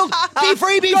in the field. Be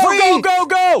free, be free.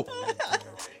 Go.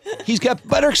 He's got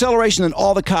better acceleration than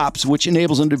all the cops, which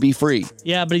enables him to be free.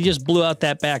 Yeah, but he just blew out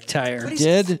that back tire.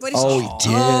 Did? He did.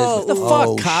 What the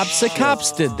fuck, cops? The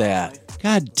cops did that.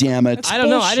 God damn it. I don't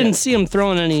know. I didn't see him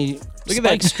throwing any Look at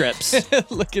spike that.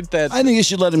 strips. Look at that. I think you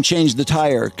should let him change the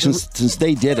tire since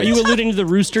they did Are it. you alluding to the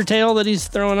rooster tail that he's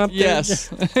throwing up there? Yes.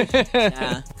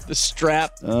 The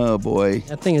strap. Oh boy.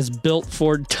 That thing is built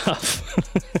Ford tough.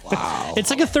 Wow. It's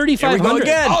like a 3500. Here we go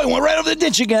again. Oh, he went right over the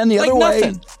ditch again the other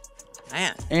way.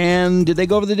 Man. And did they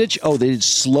go over the ditch? Oh, they did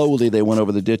slowly. They went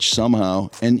over the ditch somehow,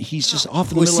 and he's just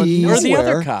off in the middle of nowhere. Where are the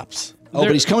other cops? Oh,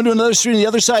 but he's coming to another street on the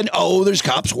other side. Oh, there's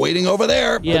cops waiting over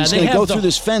there. Yeah, but he's they going to have go the- through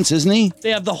this fence, isn't he?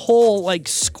 They have the whole like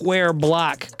square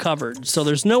block covered, so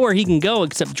there's nowhere he can go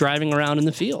except driving around in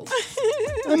the field.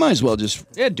 I might as well just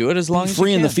do it as long as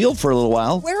free you in the can. field for a little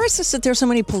while. Where is this that there's so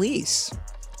many police?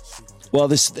 Well,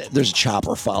 there's a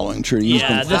chopper following Trudy.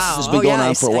 Yeah, This this- has Oh, been going yeah,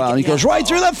 on for a I while, and he can- goes right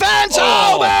through the fence.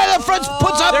 Oh, man, the front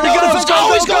puts up There he another goes. fence. Go, Oh,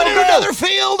 go, he's go, going go, into go. another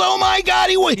field. Oh my God,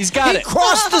 He's got he it.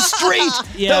 crossed the street.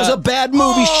 Yeah. That was a bad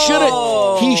move. He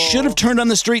should have turned on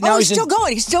the street. Now Oh, he's he's still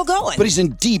going. He's still going. but he's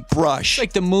in deep brush.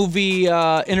 Like the movie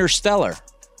Interstellar.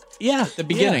 Yeah, The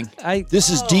beginning. This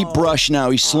is deep brush now.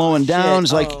 He's slowing down.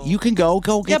 It's like, you can go.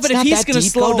 Yeah, It's but if not he's that going to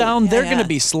deep, slow go. down, they're Yeah, going to yeah.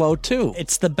 be slow too.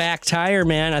 It's the back tire,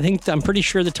 man. I'm pretty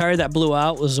sure the tire that blew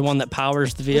out was the one that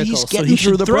powers the vehicle. he's So getting he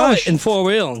through should the throw brush. it in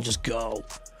 4-wheel and just go.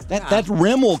 That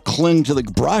rim will cling to the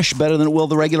brush better than it will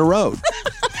the regular road.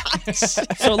 So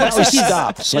it Now looks he like he's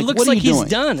stops. It Like, looks what are like you he's doing?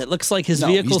 done. It looks like his No,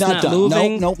 vehicle's he's not done.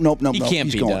 moving. Nope. He can't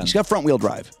he's be going. done. He's got front wheel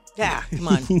drive. Yeah, come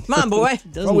on. Come on, boy.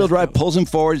 Front wheel drive pulls him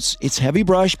forward. It's heavy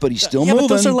brush, but he's still Yeah, moving.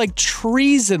 but those are like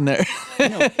trees in there.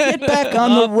 Get back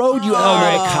on the road, you.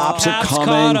 Oh, the cops are coming.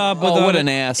 Caught up with Oh, him. what an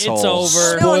asshole. It's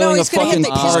over. Spoiling he's a gonna hit fucking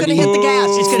the- he's gonna party. hit the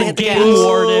gas. He's gonna hit the Game gas.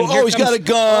 warden. Oh, he's got a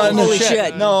gun. Holy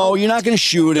shit. No, you're not going to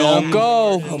shoot him. Don't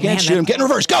go. You can't shoot him. Get in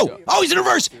reverse. Go. Oh, he's in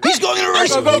reverse. He's going in reverse.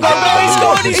 Go, go, go,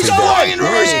 go. He's going in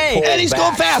reverse. And he's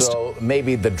going fast. So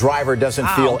maybe the driver doesn't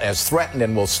feel as threatened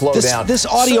and will slow down. This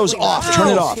audio's off. Turn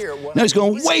it off. Now he's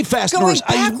going way fast in going reverse.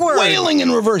 He's backward. wailing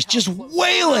in reverse. Just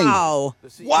wailing. Wow.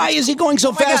 Why is he going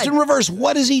so fast God. in reverse?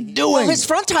 What is he doing? Well, his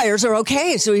front tires are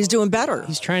okay, so he's doing better.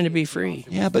 He's trying to be free.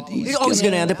 Yeah, but he's He's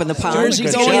going to end up in the pond. Where's he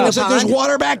He's going? gonna be in Looks the like there's pond.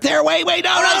 water back there. Wait, no, be free. Don't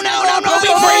be. no, You're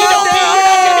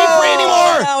not going to be free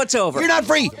anymore. Now it's over. You're not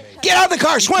free. Get out of the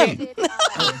car. Swim.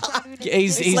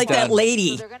 He's like done. that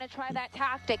lady. They're going to try that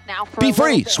tactic now for Be a little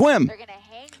free. bit. Swim. They're going to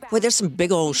hang back. Well, there's some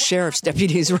big old sheriff's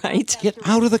deputies, right? Get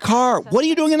out of the car. What are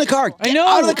you doing in the car? Get know.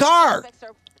 out of the car.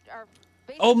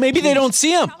 Oh, maybe they don't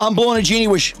see him. I'm blowing a genie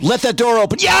wish. Let that door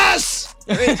open. Yes!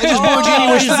 I just blew a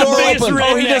genie wish. he's The the door biggest opened.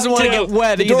 redneck, Oh, he doesn't want to too. get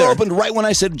wet The either. door opened right when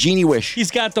I said genie wish. He's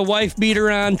got the wife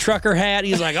beater on, trucker hat.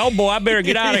 He's like, oh boy, I better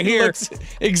get out of He here. looks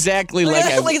exactly Look like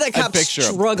at that I cop picture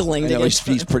him. struggling I to know get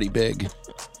he's pretty big.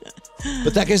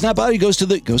 But that guy's not bothered. He goes to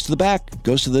the back,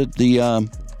 goes to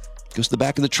the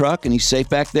back of the truck, and he's safe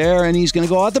back there, and he's going to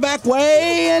go out the back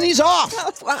way, and he's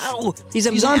off. Wow. He's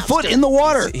on foot in the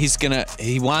water.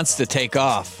 He wants to take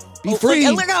off. Be free.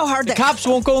 Look how hard The that cops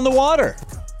won't go in the water.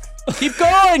 Keep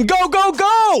going. Go, go,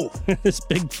 go. This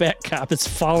big fat cop is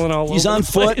falling all He's over on the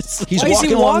foot. place. He's Why is he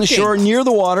walking along the walking? shore near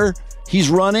the water. He's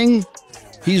running.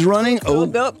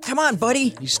 Oh, Oh, come on,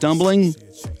 buddy. he's stumbling.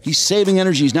 He's saving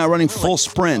energy. He's now running full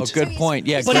sprint. Oh, good point.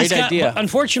 Yeah, But great idea. but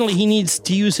unfortunately, he needs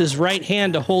to use his right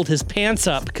hand to hold his pants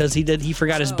up because he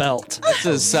forgot his belt. That's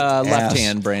his left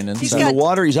hand, Brandon. He's in the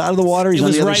water. He's out of the water. He's It on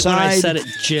was the other right side. when I said it,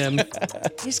 Jim.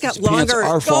 He's got His pants longer.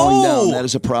 are falling Go! down. That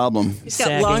is a problem. He's got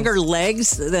Sagging. longer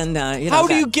legs than How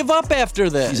do you give up after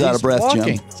this? He's out of breath,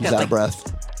 walking. Jim. He's out of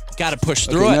breath. Got to push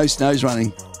Okay, through now it. he's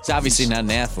running. He's obviously not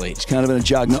an athlete. He's kind of in a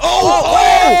jog. No.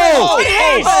 Oh,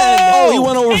 He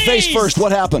went over face first.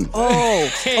 What happened?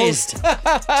 Tased.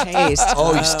 Tased.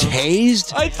 Oh, he's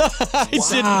tased? I thought I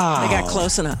didn't. They got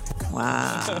close enough.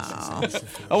 Wow.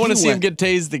 I want to see him went- get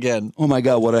tased again. Oh, my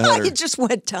God, what a header. He just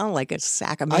went down like a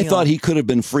sack of meal. I thought he could have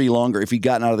been free longer if he'd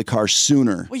gotten out of the car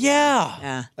sooner. Well, yeah.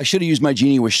 Yeah. I should have used my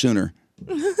genie wish sooner.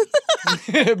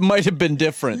 It might have been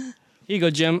different. Here you go,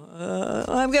 Jim.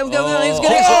 I'm going. He's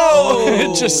going.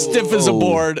 Oh, just stiff as a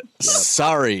board.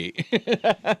 Sorry.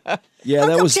 Yeah, How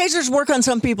that come was tasers work on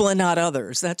some people and not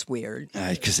others? That's weird.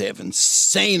 because they have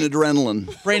insane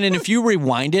adrenaline. Brandon, if you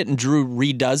rewind it and Drew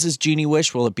redoes his genie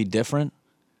wish, will it be different?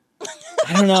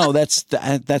 I don't know. That's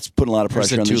putting a lot of Or is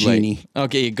pressure it on the too late? genie.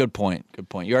 Okay, good point. Good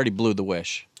point. You already blew the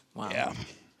wish. Wow. Yeah.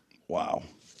 Wow.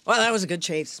 Well, that was a good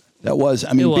chase. That was,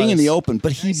 I mean, It being in was. the open,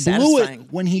 but he Very blew satisfying. it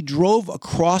when he drove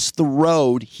across the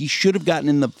road. He should have gotten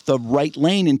in the right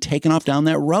lane and taken off down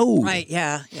that road. Right.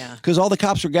 Yeah. Yeah. Because all the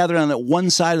cops were gathered on that one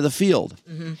side of the field.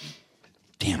 Mm-hmm.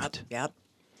 Damn it. Yep.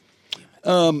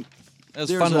 It was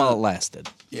There's fun a- while it lasted.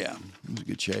 Yeah, it was a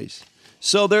good chase.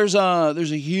 So there's a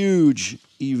huge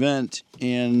event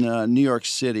in New York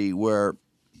City where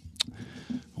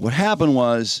what happened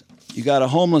was you got a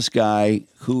homeless guy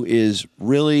who is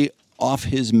really off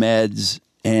his meds,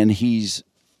 and he's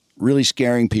really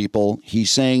scaring people.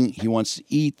 He's saying he wants to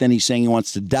eat, then he's saying he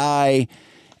wants to die,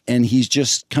 and he's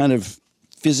just kind of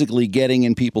physically getting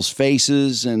in people's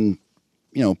faces, and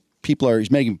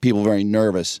he's making people very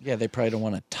nervous. Yeah, they probably don't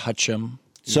want to touch him.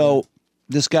 So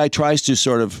this guy tries to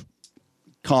sort of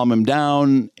calm him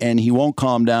down, and he won't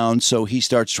calm down, so he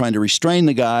starts trying to restrain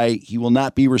the guy. He will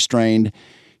not be restrained.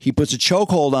 He puts a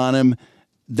chokehold on him.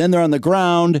 Then they're on the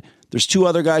ground. There's two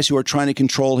other guys who are trying to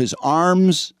control his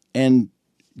arms and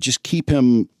just keep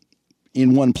him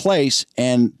in one place,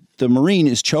 and the Marine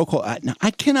is chokehold.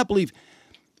 I cannot believe,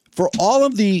 for all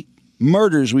of the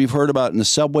murders we've heard about in the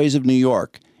subways of New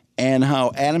York, and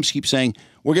how Adams keeps saying,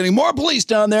 we're getting more police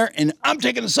down there, and I'm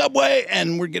taking the subway,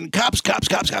 and we're getting cops.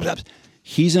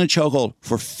 He's in a chokehold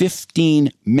for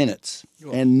 15 minutes,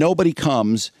 and nobody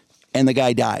comes, and the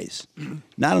guy dies.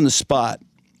 Not on the spot.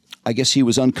 I guess he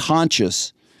was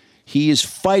unconscious. He is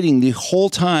fighting the whole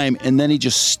time, and then he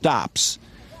just stops.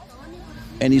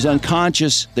 And he's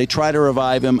unconscious. They try to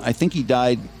revive him. I think he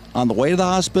died on the way to the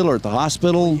hospital or at the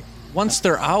hospital. Once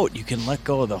they're out, you can let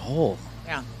go of the hole.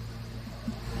 Yeah.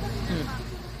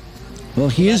 Well,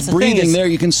 he is breathing there.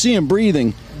 You can see him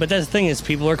breathing. But that's the thing is,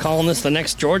 people are calling this the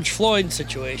next George Floyd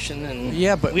situation,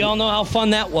 and but we all know how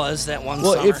fun that was that one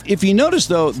Well, summer. if you notice,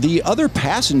 though, the other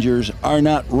passengers are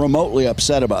not remotely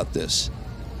upset about this.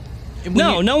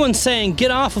 No one's saying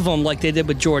get off of him like they did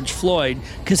with George Floyd,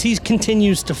 because he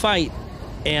continues to fight,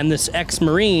 and this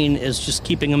ex-Marine is just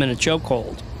keeping him in a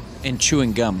chokehold. And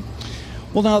chewing gum.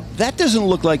 Well, now, that doesn't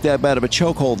look like that bad of a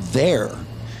chokehold there.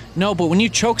 No, but when you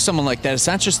choke someone like that, it's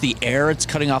not just the air, it's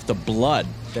cutting off the blood.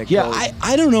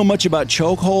 I don't know much about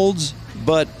chokeholds,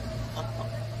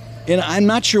 and I'm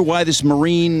not sure why this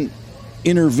Marine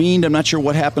intervened. I'm not sure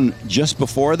what happened just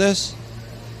before this.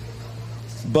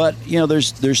 But,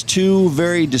 there's two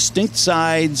very distinct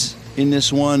sides in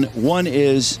this one. One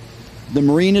is the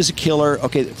Marine is a killer.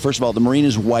 Okay, first of all, the Marine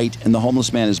is white and the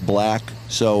homeless man is black.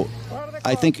 So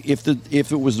I think if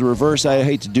it was the reverse, I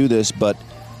hate to do this, but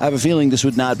I have a feeling this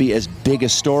would not be as big a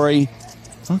story.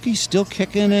 Look, he's still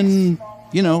kicking, and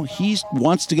he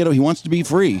wants to be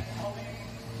free.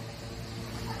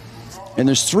 And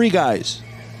there's three guys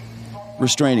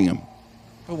restraining him.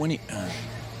 But when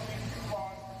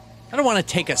I don't want to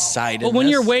take a side. Well, when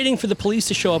you're waiting for the police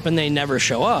to show up and they never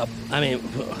show up,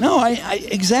 No,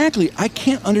 exactly. I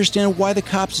can't understand why the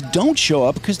cops don't show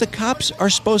up, because the cops are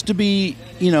supposed to be,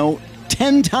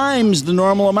 10 times the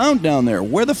normal amount down there.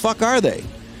 Where the fuck are they?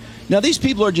 Now, these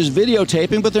people are just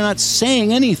videotaping, but they're not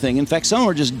saying anything. In fact, some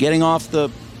are just they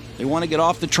want to get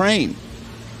off the train.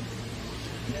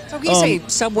 So he's a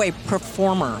subway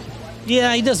performer.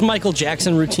 Yeah, he does Michael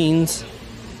Jackson routines.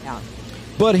 Yeah.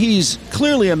 But he's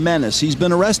clearly a menace. He's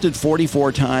been arrested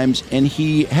 44 times, and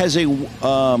he has a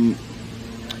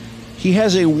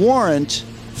warrant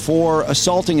for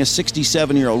assaulting a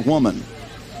 67-year-old woman.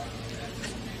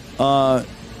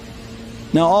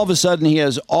 Now, all of a sudden, he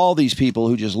has all these people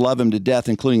who just love him to death,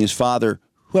 including his father,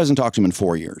 who hasn't talked to him in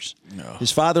 4 years. No.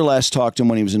 His father last talked to him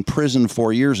when he was in prison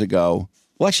 4 years ago.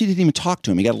 Well, actually, he didn't even talk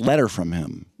to him. He got a letter from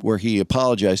him where he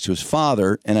apologized to his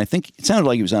father, and I think it sounded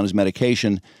like he was on his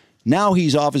medication. Now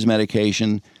he's off his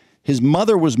medication. His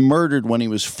mother was murdered when he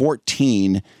was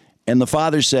 14, and the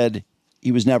father said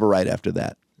he was never right after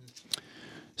that.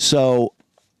 So,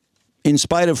 in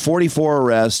spite of 44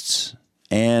 arrests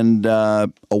and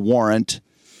a warrant,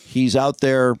 he's out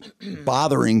there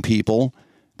bothering people.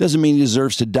 Doesn't mean he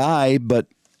deserves to die, but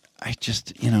I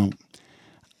just,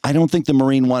 I don't think the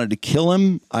Marine wanted to kill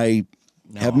him. I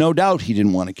have no doubt he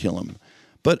didn't want to kill him.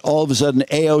 But all of a sudden,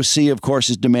 AOC, of course,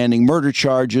 is demanding murder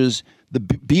charges. The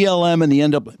BLM and the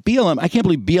BLM, I can't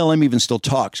believe BLM even still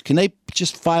talks. Can they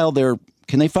just file their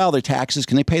taxes?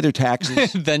 Can they pay their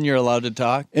taxes? Then you're allowed to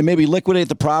talk. And maybe liquidate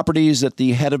the properties that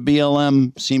the head of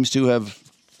BLM seems to have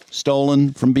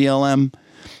stolen from BLM.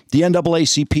 The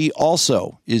NAACP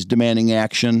also is demanding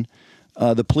action.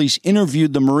 The police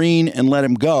interviewed the Marine and let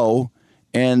him go,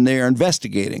 and they are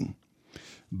investigating.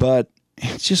 But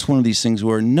it's just one of these things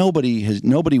where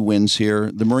nobody wins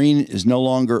here. The Marine is no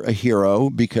longer a hero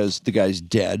because the guy's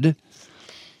dead.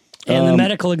 And the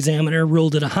medical examiner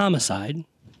ruled it a homicide.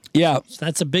 Yeah. So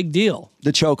that's a big deal.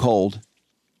 The chokehold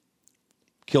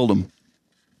killed him.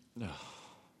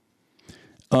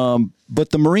 But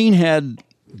the Marine had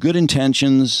good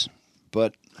intentions,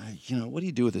 but what do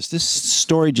you do with this? This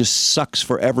story just sucks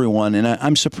for everyone, and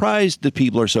I'm surprised that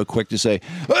people are so quick to say,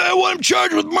 I want him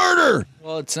charged with murder.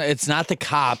 Well, it's not the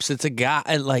cops. It's a guy,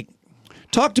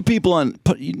 Talk to people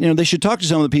they should talk to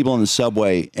some of the people on the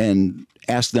subway and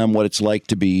ask them what it's like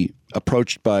to be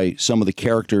approached by some of the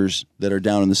characters that are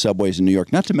down in the subways in New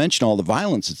York, not to mention all the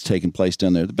violence that's taken place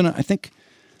down there. There've been, I think,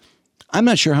 I'm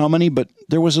not sure how many, but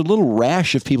there was a little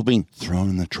rash of people being thrown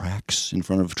in the tracks in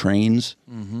front of trains.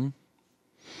 Mm-hmm.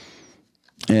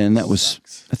 And that was,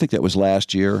 I think that was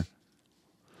last year.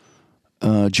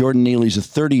 Jordan Neely's a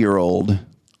 30-year-old.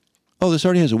 Oh, this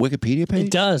already has a Wikipedia page?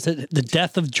 It does. The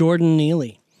death of Jordan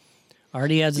Neely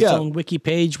already has its own wiki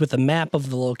page with a map of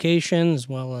the location, as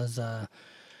well as,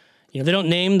 they don't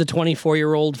name the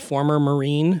 24-year-old former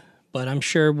Marine, but I'm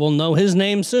sure we'll know his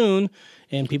name soon,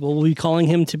 and people will be calling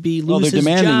him to be lose his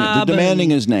job. They're demanding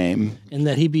his name. And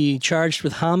that he be charged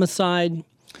with homicide.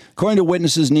 According to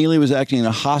witnesses, Neely was acting in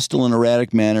a hostile and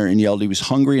erratic manner and yelled he was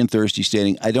hungry and thirsty,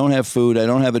 stating, "I don't have food, I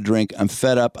don't have a drink, I'm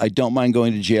fed up, I don't mind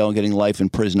going to jail and getting life in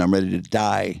prison, I'm ready to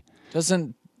die."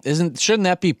 Shouldn't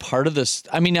that be part of this?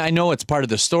 I mean, I know it's part of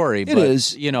the story, but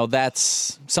is.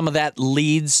 That's some of that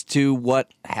leads to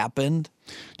what happened.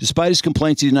 Despite his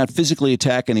complaints, he did not physically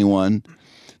attack anyone.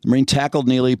 The Marine tackled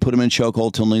Neely, put him in a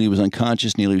chokehold till Neely was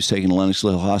unconscious. Neely was taken to Lenox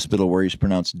Hill Hospital, where he was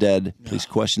pronounced dead. Police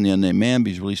questioned the unnamed man, but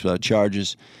he was released without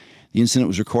charges. The incident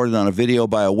was recorded on a video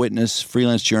by a witness,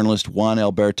 freelance journalist Juan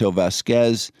Alberto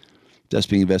Vasquez. Death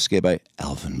being investigated by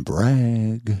Alvin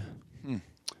Bragg.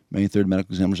 May 3rd,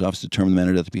 medical examiner's office determined the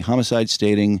manner of death to be homicide,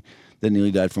 stating that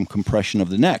Neely died from compression of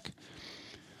the neck.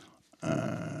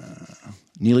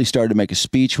 Neely started to make a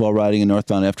speech while riding a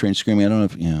northbound F train, screaming, "I don't know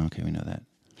if..." Yeah, okay, we know that.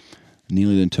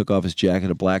 Neely then took off his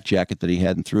jacket, a black jacket that he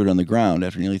had, and threw it on the ground.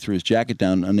 After Neely threw his jacket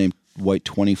down, unnamed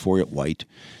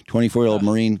 24-year-old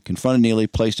Marine confronted Neely,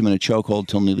 placed him in a chokehold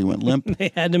till Neely went limp.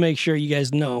 They had to make sure you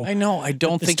guys know. I know. I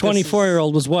don't think this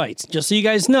 24-year-old was white. Just so you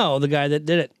guys know, the guy that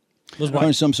did it was According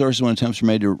white. to some sources, when attempts were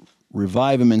made to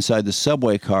revive him inside the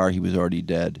subway car, he was already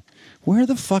dead. Where are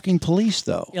the fucking police,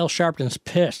 though? Al Sharpton's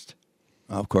pissed.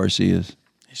 Of course he is.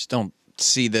 I just don't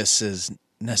see this as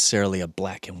necessarily a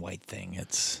black and white thing.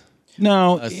 It's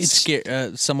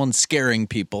someone scaring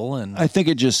people, and I think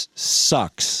it just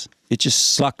sucks. It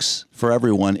just sucks for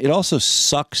everyone. It also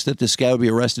sucks that this guy would be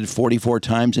arrested 44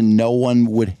 times and no one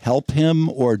would help him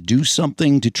or do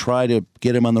something to try to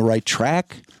get him on the right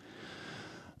track.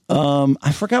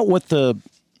 I forgot what the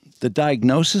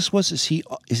diagnosis was. Is he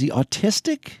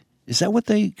autistic? Is that what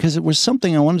they? Because it was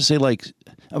something I wanted to say. Like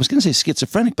I was going to say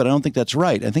schizophrenic, but I don't think that's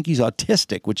right. I think he's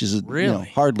autistic, which is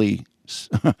hardly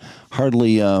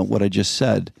what I just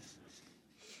said.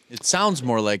 It sounds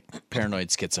more like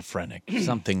paranoid schizophrenic,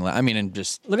 something like. I mean, and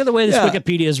just look at the way this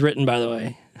Wikipedia is written. By the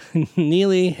way,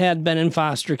 Neely had been in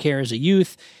foster care as a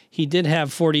youth. He did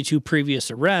have 42 previous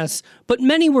arrests, but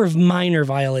many were minor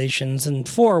violations, and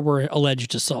 4 were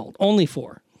alleged assault. Only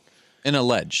 4. And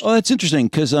alleged. Oh, that's interesting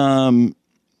because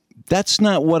that's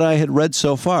not what I had read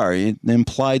so far. It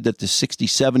implied that the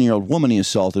 67-year-old woman he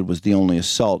assaulted was the only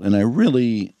assault, and I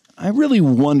really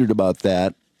wondered about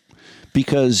that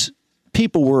because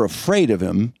people were afraid of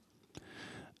him.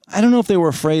 I don't know if they were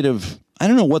afraid of. I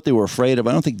don't know what they were afraid of.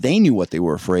 I don't think they knew what they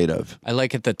were afraid of. I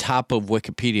like at the top of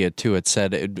Wikipedia, too, it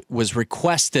said it was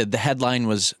requested, the headline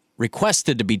was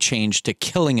requested to be changed to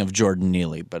 "Killing of Jordan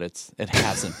Neely," but it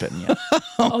hasn't been yet.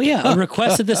 Oh, yeah. A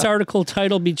request that this article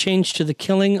title be changed to "The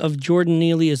Killing of Jordan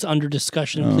Neely" is under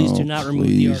discussion. Please do not remove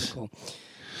the article.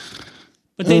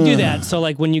 But they do that. So,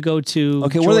 like, when you go to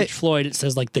George Floyd, it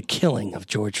says, like, "The Killing of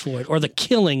George Floyd" or "The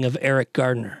Killing of Eric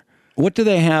Gardner." What do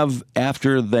they have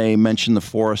after they mention the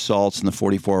 4 assaults and the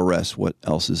 44 arrests? What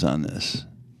else is on this?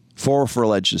 4 for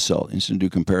alleged assault. Instant due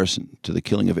comparison to the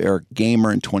killing of Eric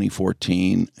Gamer in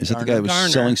 2014. Is that the guy who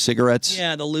was selling cigarettes?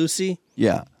 Yeah, the Lucy.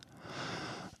 Yeah.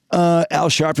 Al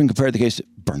Sharpton compared the case to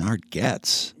Bernard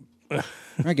Goetz.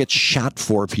 Bernard Goetz shot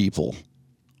 4 people.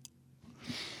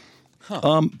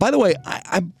 By the way,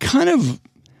 I'm kind of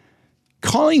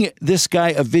calling this guy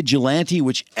a vigilante,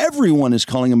 which everyone is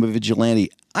calling him a vigilante.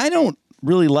 I don't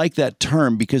really like that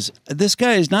term because this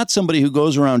guy is not somebody who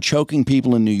goes around choking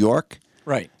people in New York.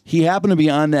 Right. He happened to be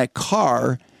on that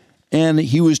car, and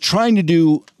he was trying to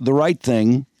do the right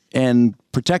thing and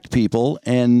protect people,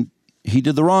 and he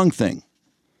did the wrong thing.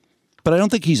 But I don't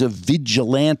think he's a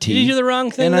vigilante. Did he do the wrong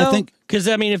thing, and though? I think because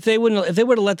I mean, if they would have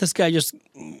let this guy just,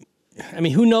 I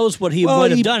mean, who knows what he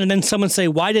would have done? And then someone say,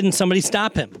 "Why didn't somebody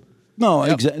stop him?" No,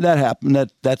 that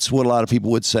happened. That's what a lot of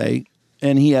people would say.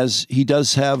 And he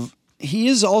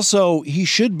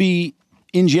should be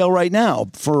in jail right now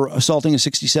for assaulting a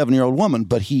 67-year-old woman,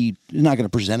 but he is not going to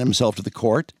present himself to the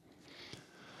court.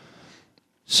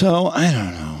 So I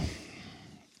don't know.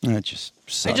 It just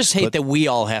sucks. I just hate that we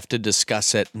all have to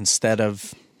discuss it instead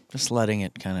of Just letting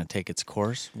it kind of take its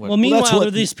course. Well, meanwhile, there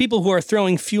are these people who are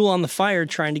throwing fuel on the fire,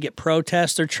 trying to get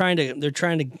protests. They're trying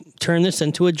to turn this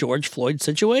into a George Floyd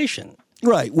situation.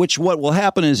 Right, which what will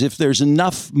happen is if there's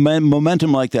enough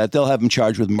momentum like that, they'll have him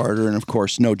charged with murder, and of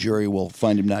course, no jury will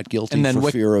find him not guilty And then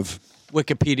for fear of...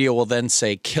 Wikipedia will then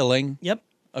say killing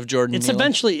of Jordan It's Neely.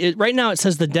 eventually, right now it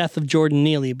says the death of Jordan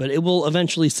Neely, but it will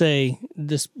eventually say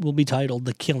this will be titled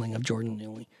the killing of Jordan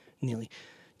Neely.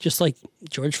 Just like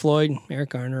George Floyd, Eric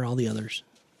Garner, all the others.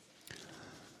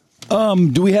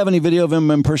 Do we have any video of him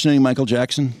impersonating Michael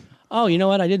Jackson? Oh, you know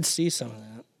what? I did see some of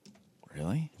that.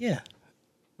 Really? Yeah.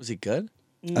 Was he good?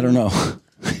 I don't know.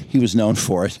 He was known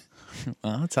for it.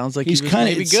 Well, it sounds like He's he was kinda-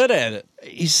 maybe it's- good at it.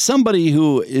 He's somebody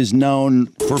who is known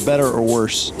for better or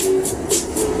worse.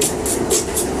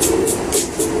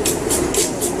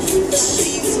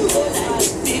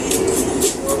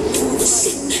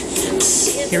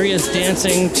 Here he is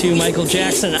dancing to Michael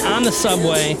Jackson on the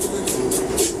subway.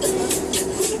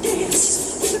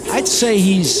 I'd say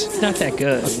he's not that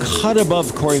good. A cut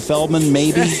above Corey Feldman,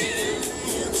 maybe.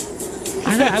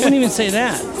 I wouldn't even say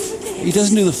that. He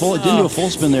doesn't do the full. Didn't do a full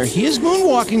spin there. He is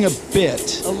moonwalking a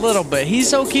bit. A little bit.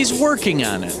 He's working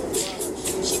on it.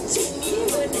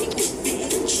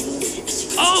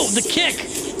 Oh, the kick.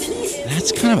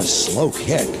 That's kind of a slow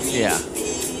kick. Yeah.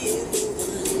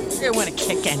 You don't want to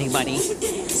kick anybody.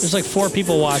 There's like 4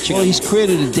 people watching. Well, he's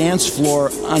created a dance floor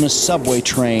on a subway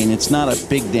train. It's not a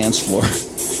big dance floor.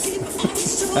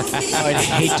 I'd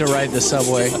hate to ride the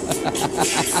subway.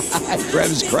 I'd grab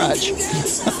his crotch.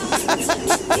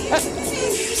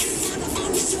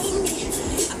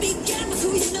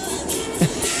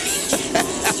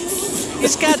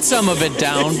 He's got some of it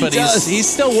down, but he's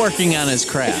still working on his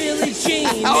craft.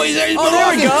 Oh, he's there. Oh,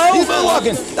 there we go. He's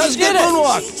moonwalking. That was a good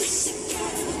moonwalk.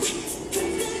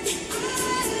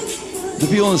 The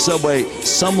people in the subway,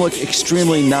 some look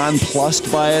extremely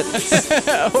nonplussed by it.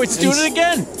 Oh, it's doing it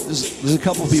again. There's a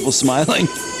couple of people smiling.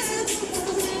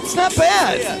 It's not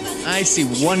bad. I see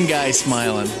one guy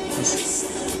smiling.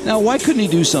 Now, why couldn't he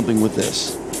do something with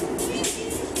this?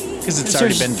 Because it's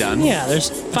already been done. Yeah,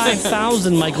 there's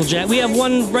 5,000 Michael Jackson. We have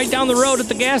one right down the road at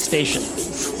the gas station.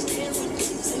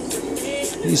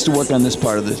 He needs to work on this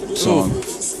part of the song. Ooh.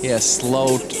 Yeah,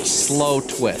 slow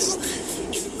twist.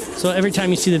 So every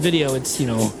time you see the video, it's,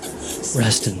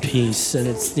 rest in peace. And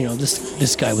it's,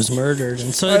 this guy was murdered.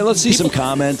 And so All right, let's see some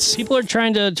comments. People are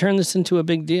trying to turn this into a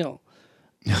big deal.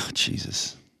 Oh,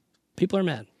 Jesus. People are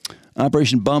mad.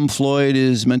 Operation Bum Floyd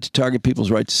is meant to target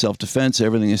people's right to self-defense.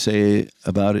 Everything they say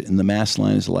about it in the mass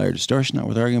line is a liar distortion. Not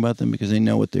worth arguing about them because they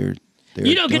know what they're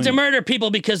You don't doing. get to murder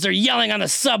people because they're yelling on the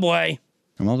subway.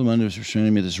 I'm also under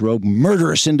restraining me. This rogue,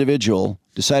 murderous individual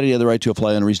decided he had the right to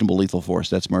apply unreasonable lethal force.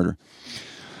 That's murder.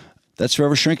 That's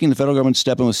forever shrinking. The federal government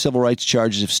step in with civil rights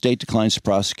charges if state declines to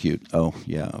prosecute. Oh,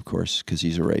 yeah, of course, because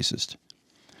he's a racist.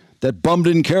 That bum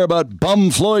didn't care about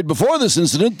Bum Floyd before this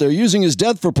incident. They're using his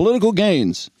death for political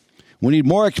gains. We need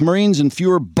more ex-Marines and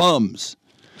fewer bums.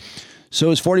 So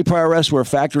his 40 prior arrests were a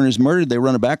factor in his murder. Did they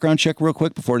run a background check real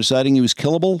quick before deciding he was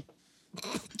killable?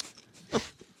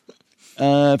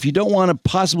 If you don't want to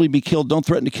possibly be killed, don't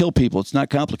threaten to kill people. It's not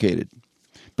complicated.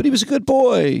 But he was a good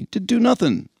boy. Did do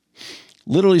nothing.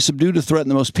 Literally subdued a threat in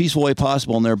the most peaceful way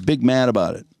possible, and they're big mad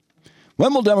about it.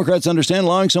 When will Democrats understand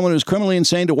allowing someone who's criminally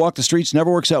insane to walk the streets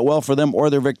never works out well for them or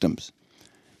their victims?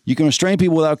 You can restrain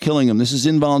people without killing them. This is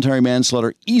involuntary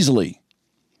manslaughter easily.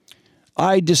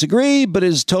 I disagree, but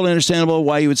it's totally understandable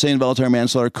why you would say involuntary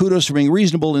manslaughter. Kudos for being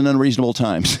reasonable in unreasonable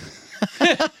times.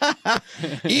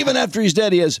 Even after he's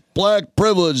dead, he has black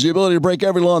privilege, the ability to break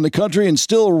every law in the country and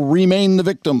still remain the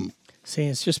victim. See,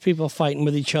 it's just people fighting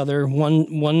with each other.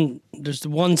 There's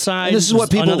one side, And this is what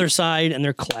there's people- another side, and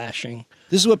they're clashing.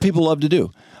 This is what people love to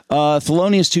do.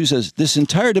 Thelonious2 says, this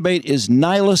entire debate is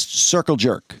nihilist circle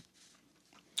jerk.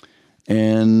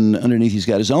 And underneath, he's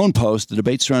got his own post. The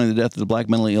debate surrounding the death of the black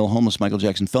mentally ill homeless Michael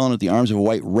Jackson felon at the arms of a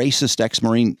white racist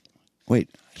ex-Marine. Wait,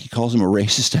 he calls him a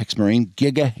racist ex-Marine.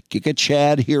 Giga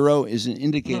Chad hero is an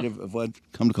indicative of what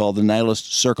I've come to call the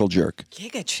nihilist circle jerk.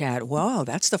 Giga Chad. Whoa,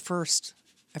 that's the first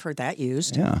I've heard that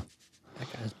used. Yeah. That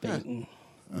guy's baiting.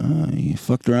 He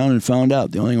fucked around and found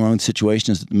out. The only wrong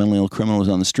situation is that the mentally ill criminal was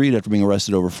on the street after being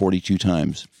arrested over 42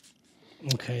 times.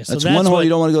 Okay, so That's one hole you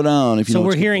don't want to go down. If you So know we're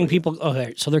what's good hearing for you. people.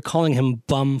 Okay, so they're calling him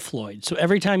Bum Floyd. So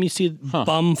every time you see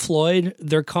Bum Floyd,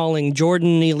 they're calling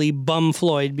Jordan Neely Bum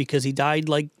Floyd because he died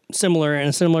in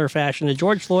a similar fashion to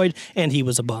George Floyd, and he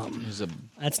was a bum.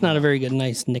 That's not a very good,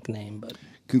 nice nickname, but.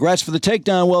 Congrats for the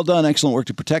takedown. Well done. Excellent work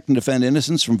to protect and defend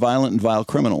innocents from violent and vile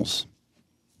criminals.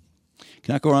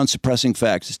 Cannot go around suppressing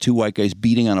facts. It's two white guys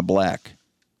beating on a black.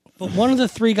 But one of the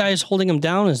three guys holding him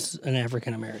down is an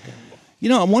African American. You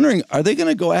know, I'm wondering, are they going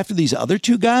to go after these other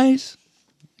two guys?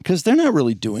 Because they're not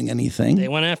really doing anything. They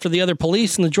went after the other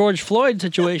police in the George Floyd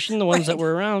situation, the ones that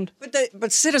were around.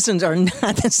 But citizens are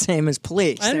not the same as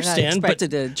police. I understand, They're not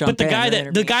expected to jump the in guy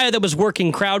or the guy that was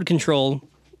working crowd control.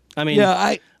 I mean,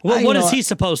 Yeah, what is he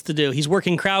supposed to do? He's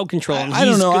working crowd control. And I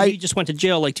don't know. He just went to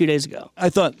jail like 2 days ago. I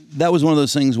thought that was one of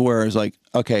those things where it's like,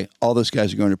 okay, all those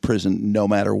guys are going to prison no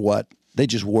matter what. They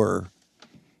just were.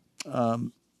 Is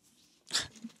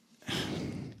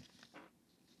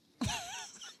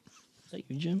that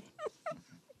you, Jim?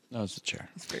 No, it's a chair.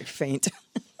 It's very faint.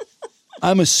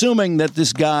 I'm assuming that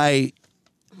this guy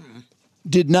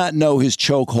did not know his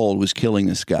chokehold was killing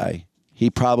this guy. He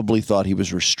probably thought he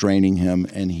was restraining him,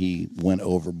 and he went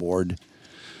overboard.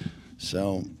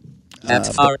 So That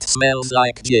fart smells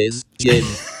like jizz, Jim.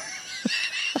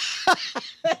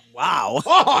 Wow.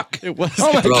 Hawk! It was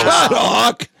Oh my God,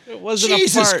 Hawk! It wasn't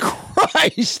Jesus a fart.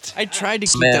 Christ! I tried to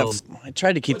Smells.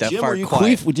 keep that Jim, fart were you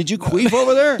quiet. Did you queef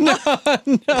over there?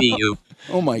 Be you.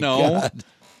 Oh my No. God! I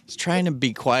was trying to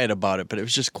be quiet about it, but it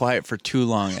was just quiet for too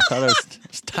long. I thought I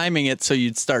was timing it so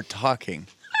you'd start talking.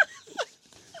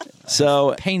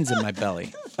 So Pains in my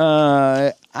belly.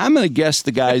 I'm going to guess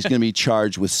the guy's going to be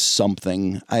charged with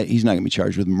something. He's not going to be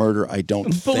charged with murder, I don't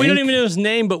think. But we don't even know his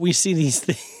name, but we see these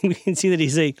things. We can see that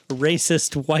he's a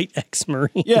racist white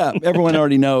ex-Marine. Yeah, everyone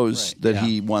already knows that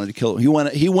he wanted to kill. He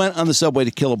went on the subway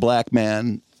to kill a black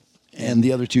man, and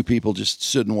the other two people just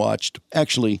stood and watched.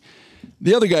 Actually,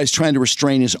 the other guy's trying to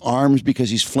restrain his arms because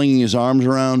he's flinging his arms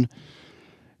around.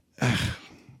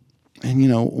 And, you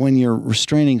know, when you're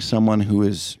restraining someone who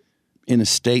is in a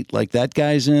state like that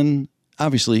guy's in,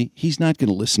 obviously, he's not going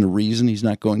to listen to reason. He's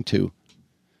not going to.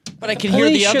 But I can hear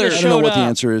the other. I don't know what the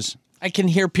answer is. I can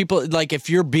hear people, like, if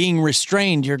you're being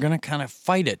restrained, you're going to kind of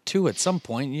fight it, too, at some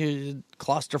point. You're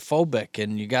claustrophobic,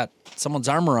 and you got someone's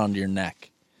arm around your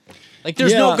neck. Like,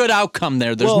 there's no good outcome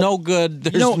there. There's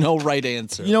no right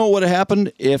answer. You know what would have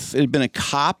happened if it had been a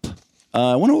cop?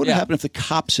 I wonder what would have happened if the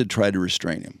cops had tried to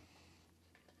restrain him.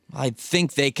 I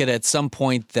think they could at some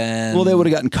point then. Well, they would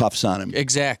have gotten cuffs on him.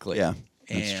 Exactly. Yeah,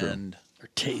 that's true. Or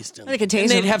tased him. They could tase And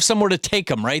they'd him. have somewhere to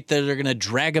take him, right? They're going to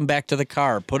drag him back to the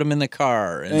car, put him in the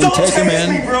car, and And take him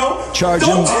in, charge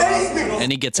him,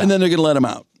 and he gets out. and then they're going to let him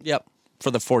out. Yep,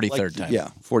 for the 43rd time.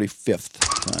 Yeah, 45th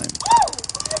time.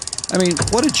 I mean,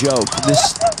 what a joke.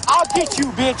 I'll get you,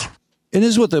 bitch. And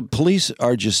this is what the police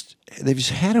are they've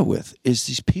just had it with, is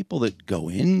these people that go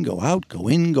in, go out, go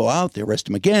in, go out. They arrest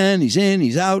him again. He's in,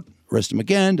 he's out. Arrest him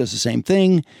again, does the same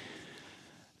thing.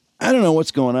 I don't know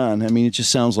what's going on. I mean, it just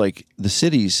sounds like the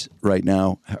cities right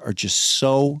now are just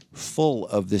so full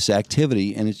of this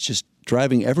activity, and it's just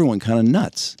driving everyone kind of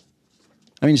nuts.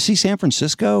 I mean, you see San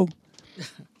Francisco?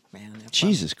 Man,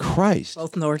 Jesus Christ.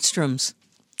 both Nordstroms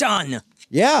done.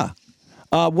 Yeah.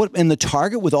 And the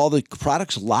Target with all the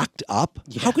products locked up?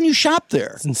 How can you shop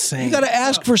there? It's insane. You got to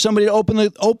ask for somebody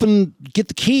to get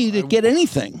the key to get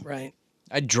anything. Right.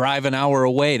 I'd drive an hour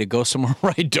away to go somewhere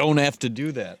where I don't have to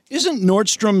do that. Isn't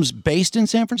Nordstrom's based in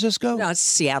San Francisco? No, it's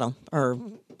Seattle or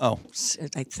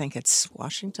I think it's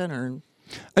Washington or.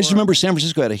 I just remember San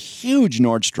Francisco had a huge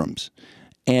Nordstrom's,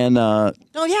 and Oh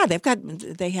yeah,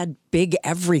 they had big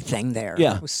everything there.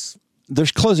 Yeah. It was, they're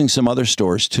closing some other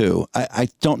stores too. I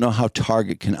don't know how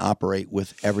Target can operate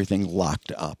with everything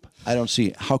locked up. I don't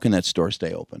see how can that store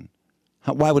stay open.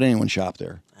 Why would anyone shop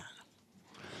there?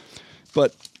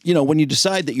 But you know, when you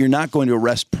decide that you're not going to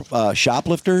arrest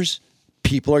shoplifters,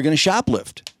 people are going to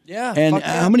shoplift. Yeah. And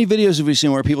how many videos have we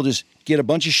seen where people just get a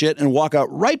bunch of shit and walk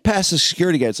out right past the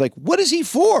security guy? It's like, what is he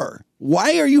for?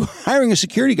 Why are you hiring a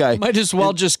security guy? Might as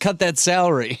well just cut that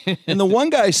salary. And the one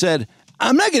guy said,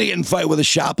 I'm not going to get in a fight with a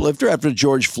shoplifter after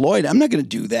George Floyd. I'm not going to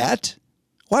do that.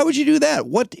 Why would you do that?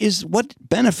 What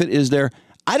benefit is there?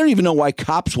 I don't even know why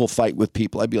cops will fight with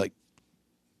people. I'd be like,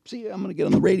 see, I'm going to get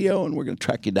on the radio and we're going to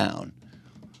track you down.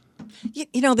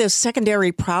 you know, the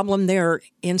secondary problem there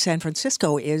in San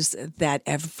Francisco is that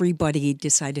everybody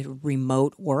decided to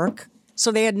remote work,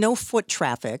 so they had no foot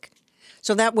traffic.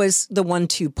 So that was the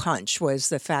 1-2 punch, was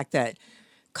the fact that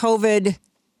COVID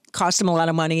cost them a lot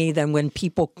of money. Then when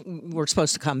people were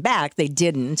supposed to come back, they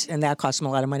didn't, and that cost them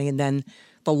a lot of money. And then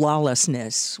the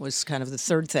lawlessness was kind of the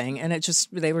third thing. And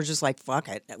they were just like, fuck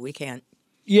it, we can't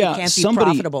be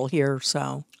profitable here.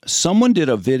 So someone did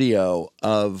a video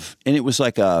of, and it was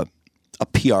like a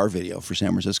PR video for San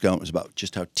Francisco. It was about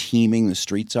just how teeming the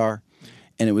streets are.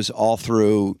 And it was all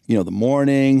through, the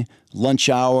morning, lunch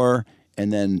hour,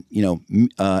 and then,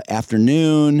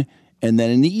 afternoon, and then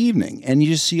in the evening. And you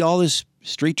just see all this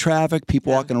street traffic,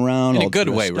 people walking around. In all a good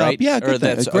way, dressed right? up. Yeah, Or good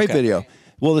thing. that's A great okay. video.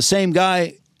 Well, the same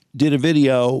guy did a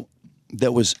video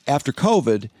that was after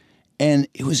COVID, and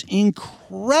it was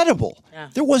incredible. Yeah.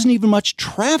 There wasn't even much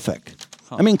traffic.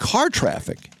 I mean, car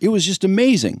traffic. It was just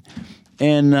amazing.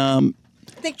 And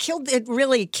It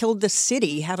really killed the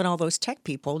city having all those tech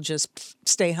people just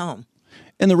stay home.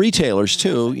 and the retailers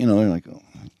too. You know, they're like, oh,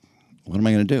 what am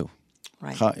I going to do?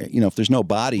 Right. If there's no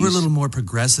bodies. We're a little more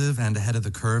progressive and ahead of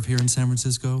the curve here in San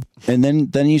Francisco. And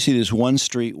then you see this one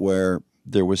street where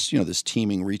there was, this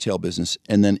teeming retail business,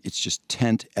 and then it's just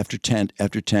tent after tent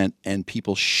after tent, and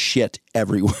people shit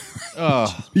everywhere.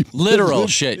 Oh, literal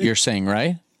shit, you're saying,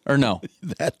 right? Or no?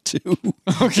 That too.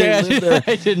 Okay,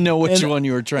 I didn't know which one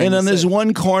you were trying to say. And on this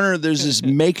one corner, there's this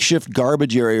makeshift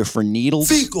garbage area for needles.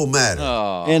 Fecal matter.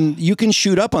 Oh. And you can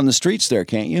shoot up on the streets there,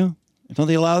 can't you? Don't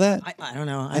they allow that? I don't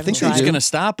know. I think who's going to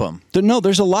stop them? No,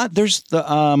 there's a lot. There's the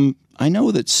I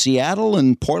know that Seattle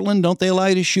and Portland, don't they allow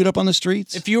you to shoot up on the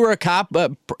streets? If you were a cop,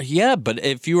 yeah, but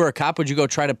if you were a cop, would you go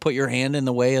try to put your hand in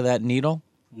the way of that needle?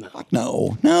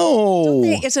 No.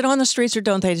 Is it on the streets, or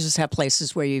don't they just have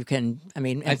places where you can? I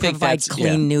mean, I think provide that's-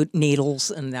 clean needles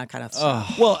and that kind of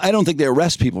stuff. Well, I don't think they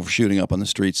arrest people for shooting up on the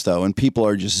streets, though, and people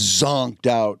are just zonked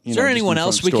out. Is there anyone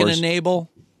else we can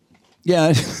enable?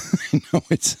 Yeah, no,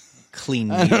 it's clean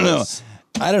I don't know. needles.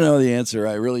 I don't know the answer.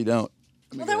 I really don't.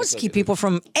 Well, that was to keep people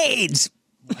from AIDS.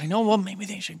 I know. Well, maybe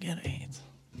they should get AIDS.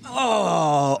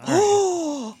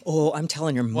 Oh, I'm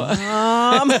telling your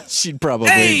mom. She'd probably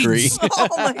AIDS! agree. Oh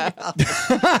my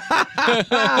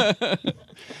God.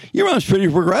 Your mom's pretty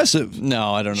progressive.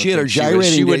 No, I don't know. She had her think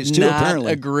gyrating She would days, too, not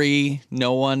apparently. agree.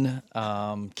 No one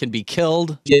can be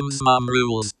killed. Jim's mom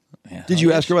rules. Did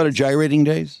you ask her about her gyrating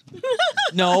days?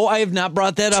 No, I have not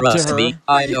brought that up Trust to her. me,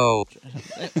 I know.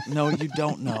 No, you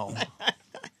don't know.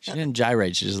 She didn't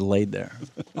gyrate. She just laid there.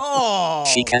 Oh.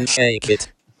 She can shake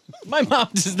it. My mom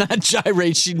does not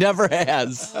gyrate. She never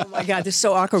has. Oh my God, this is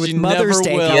so awkward She with Mother's never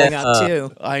Day will. coming up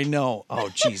too. I know. Oh,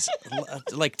 jeez.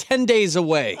 Like 10 days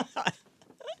away.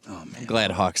 Oh, man. I'm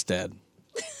glad Hawk's dead.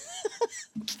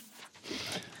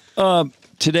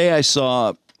 Today I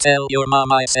saw. Tell your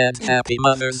mom I said Happy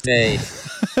Mother's Day.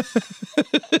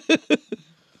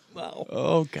 Wow.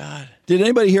 Oh, God. Did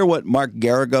anybody hear what Mark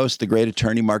Garagos, the great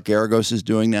attorney Mark Garagos, is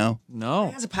doing now? No.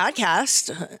 He has a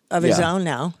podcast of his Yeah. own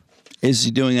now. Is he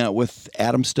doing that with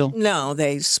Adam still? No,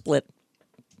 they split.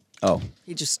 Oh,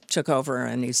 He just took over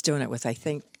and he's doing it with, I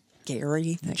think,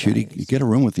 Gary. that Judy, guy. you get a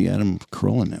room with the Adam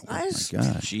Carolla Network. I My just- God.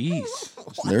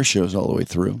 Jeez. Their show's all the way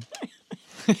through.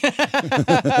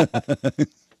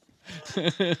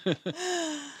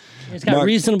 He's got Mark-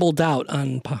 Reasonable Doubt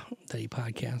on the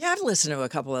podcast. Yeah, I've listened to a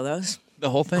couple of those. The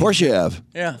whole thing? Of course you have.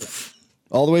 Yeah.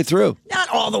 All the way through. Not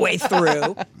all the way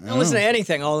through. I don't listen to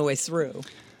anything all the way through.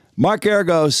 Mark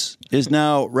Garagos is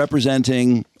now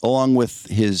representing, along with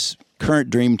his current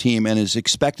dream team and is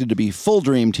expected to be full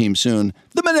dream team soon,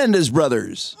 the Menendez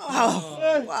brothers.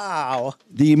 Oh, wow.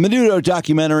 The Menudo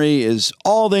documentary is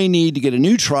all they need to get a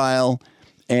new trial,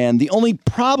 and the only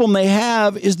problem they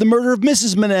have is the murder of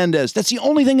Mrs. Menendez. That's the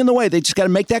only thing in the way. They just got to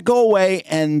make that go away,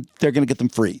 and they're going to get them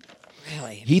free.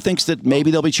 Really? He thinks that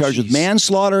maybe they'll be charged with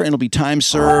manslaughter, and it'll be time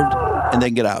served, and they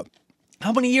can get out.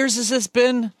 How many years has this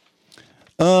been?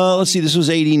 Let's see. This was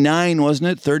 89, wasn't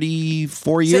it?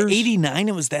 34 Is years? it 89?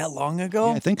 It was that long ago?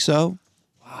 Yeah, I think so.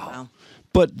 Wow.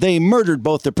 But they murdered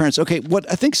both their parents. Okay, what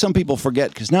I think some people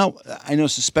forget, because now I know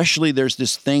especially there's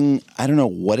this thing, I don't know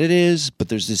what it is, but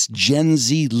there's this Gen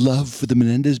Z love for the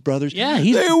Menendez brothers. Yeah,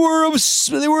 they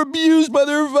were abused by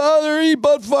their father. He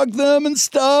butt fucked them and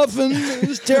stuff, and it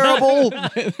was terrible.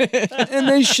 And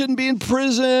they shouldn't be in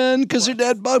prison because their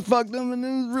dad butt fucked them, and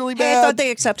it was really Hey, I bad. thought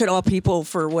they accepted all people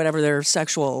for whatever their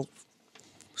sexual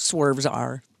swerves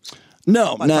are.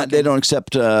 No, they don't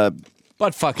accept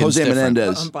Butt fucking Jose different.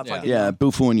 Menendez. Butt fucking. Yeah,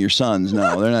 Bufu and your sons.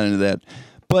 No, they're not into that.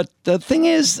 But the thing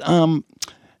is,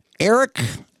 Eric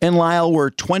and Lyle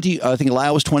were 20. I think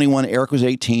Lyle was 21. Eric was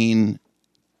 18.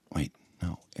 Wait,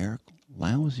 no,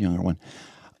 Lyle was the younger one.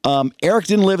 Eric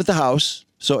didn't live at the house,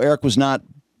 so Eric was not.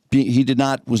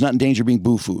 Was not in danger of being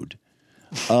Bufu'd.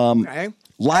 Okay.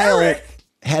 Lyle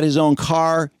had his own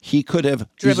car. He could have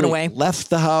Driven easily away. left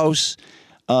the house.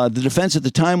 The defense at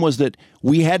the time was that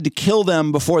we had to kill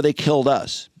them before they killed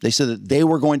us. They said that they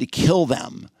were going to kill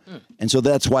them. And so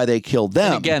that's why they killed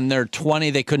them. And again, they're 20.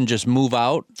 They couldn't just move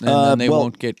out and then they well,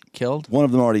 won't get killed. One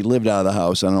of them already lived out of the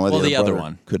house. I don't know why Well, the other brother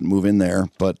one. couldn't move in there,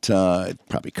 but it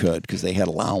probably could because they had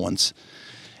allowance.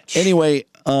 Anyway,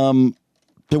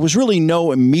 there was really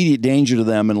no immediate danger to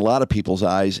them in a lot of people's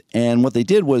eyes. And what they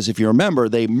did was, if you remember,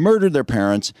 they murdered their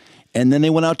parents, and then they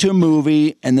went out to a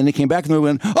movie, and then they came back and they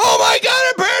went, "Oh my God,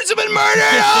 our parents have been murdered!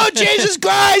 Oh, Jesus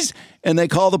Christ!" And they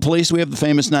called the police. We have the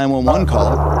famous 911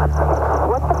 call.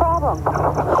 What's the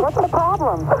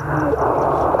problem?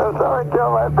 Someone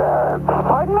killed my parents.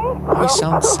 Pardon me? Oh, he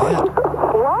sounds sad.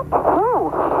 What? Who?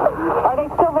 Are they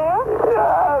still there?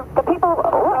 Yes. The people...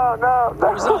 No.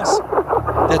 Who's us?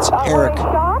 That's Eric. Were they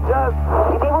shot? Yes.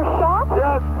 They were shot?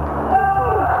 Yes.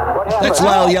 What happened? That's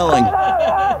Lyle yelling. I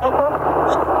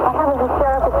have a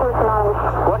hysterical person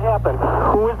on. What happened?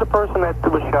 Who is the person that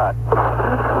was shot?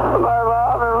 My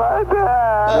mom and my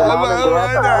dad.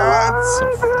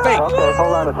 Fake. Okay,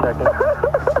 hold on a second.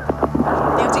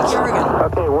 Nancy Kerrigan.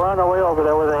 Okay, we're on our way over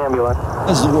there with an ambulance.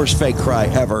 This is the worst fake cry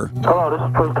ever. Hello, this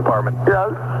is police department.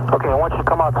 Yes. Okay, I want you to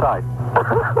come outside.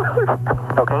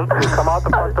 Okay, you come out the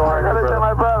front door. I'm gonna tell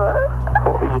my brother.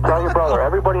 You tell your brother.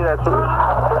 Everybody that's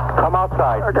come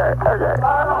outside. Okay.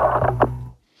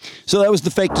 So that was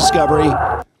the fake discovery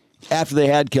after they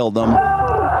had killed them.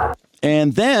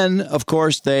 And then, of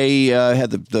course, they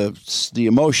had the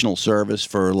emotional service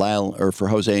for Lyle or for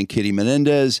Jose and Kitty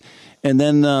Menendez, and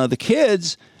then the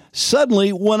kids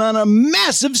suddenly went on a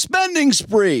massive spending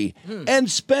spree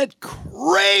and spent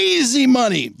crazy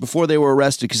money before they were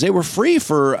arrested because they were free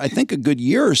for I think a good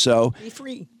year or so. Be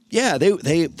free. Yeah,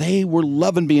 they were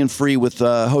loving being free with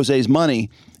Jose's money.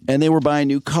 And they were buying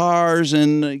new cars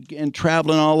and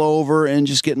traveling all over and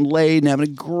just getting laid and having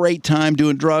a great time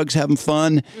doing drugs, having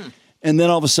fun. And then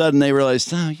all of a sudden they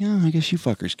realized, I guess you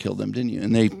fuckers killed them, didn't you?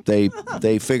 And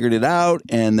they figured it out.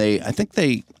 And I think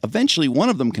eventually one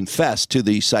of them confessed to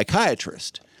the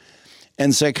psychiatrist.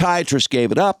 And the psychiatrist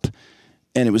gave it up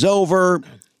and it was over.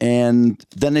 And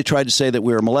then they tried to say that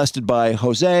we were molested by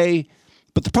Jose.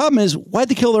 But the problem is, why'd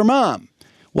they kill their mom?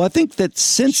 Well, I think that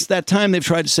since that time, they've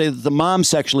tried to say that the mom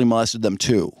sexually molested them,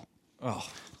 too. Oh.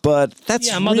 But that's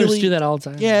mothers do that all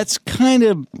the time. Yeah, it's kind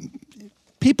of...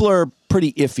 People are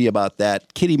pretty iffy about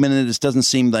that. Kitty Menendez doesn't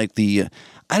seem like I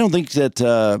don't think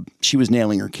that she was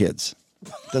nailing her kids.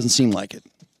 Doesn't seem like it.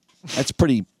 That's a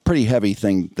pretty heavy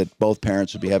thing that both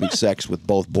parents would be having sex with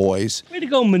both boys. Way to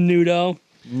go, Menudo.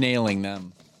 Nailing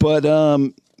them. But...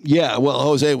 yeah, well,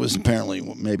 Jose was apparently,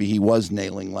 maybe he was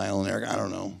nailing Lyle and Eric. I don't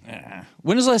know. Yeah.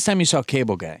 When was the last time you saw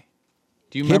Cable Guy?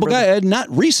 Do you remember? Cable Guy? Not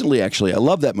recently, actually. I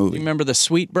love that movie. Do you remember the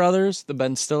Sweet Brothers, the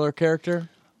Ben Stiller character?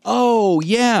 Oh,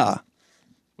 yeah.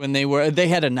 When they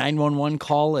had a 911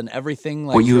 call and everything.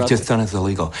 Like what you have just done is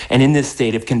illegal. And in this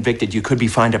state, if convicted, you could be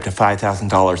fined up to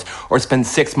 $5,000 or spend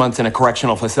 6 months in a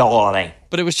correctional facility.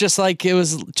 But it was just like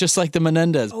the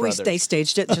Menendez brothers. They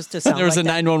staged it just to sound There was like a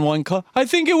 911 call. I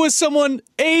think it was someone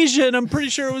Asian. I'm pretty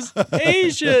sure it was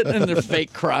Asian. And they're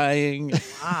fake crying.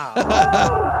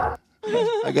 Wow.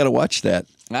 I got to watch that.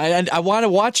 I want to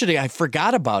watch it. I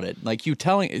forgot about it. Like you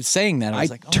saying that. I was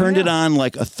like, turned it on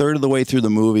like a third of the way through the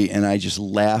movie and I just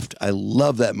laughed. I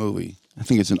love that movie. I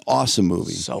think it's an awesome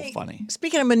movie. So funny.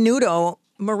 Speaking of Menudo,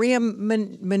 Maria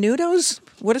Menounos?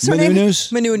 What is her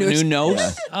Menounos? name? Menounos. Menounos?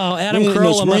 Yeah. Oh, Adam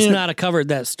Carolla must not have covered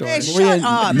that story. Hey, shut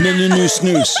up.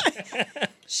 Menounos.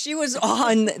 She was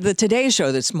on the Today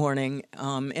Show this morning,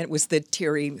 and it was the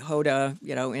Thierry Hoda,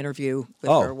 interview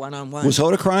with her one-on-one. Was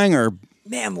Hoda crying or?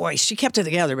 Man, boy, she kept it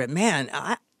together, but man,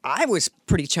 I was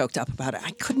pretty choked up about it.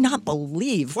 I could not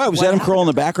believe. Why, was Adam Carolla in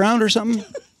the background or something?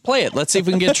 Play it. Let's see if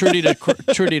we can get Trudy to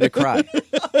cry.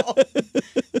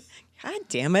 God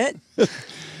damn it.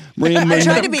 Maria I'm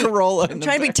trying to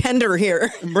Carolla be tender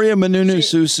here. Maria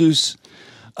Menounos.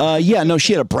 Yeah, no,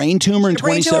 she had a brain tumor in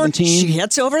 2017. She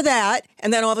gets over that,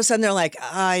 and then all of a sudden they're like,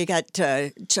 you got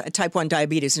type 1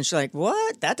 diabetes. And she's like,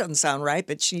 what? That doesn't sound right.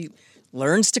 But she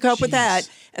learns to cope with that.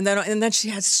 And then she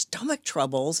has stomach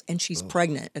troubles, and she's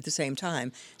pregnant at the same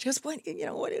time. She goes, what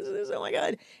is this? Oh, my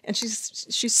God. And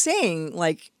she's saying,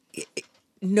 like,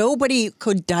 nobody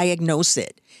could diagnose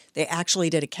it. They actually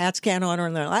did a CAT scan on her,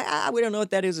 and they're like, we don't know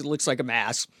what that is. It looks like a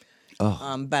mass.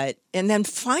 Oh. And then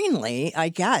finally, I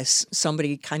guess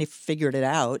somebody kind of figured it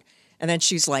out. And then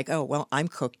she's like, "Oh, well, I'm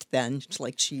cooked then." It's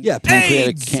like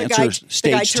pancreatic cancer the guy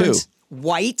stage 2. turns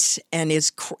white and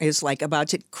is like about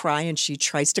to cry, and she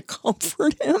tries to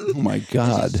comfort him. Oh my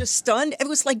God! She's just stunned. It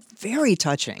was like very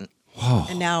touching. Wow.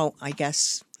 And now I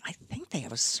think they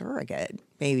have a surrogate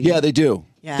baby. Yeah, they do.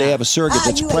 Yeah. They have a surrogate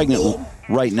that's pregnant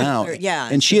right now. Yeah.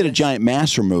 And she had a giant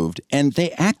mass removed, and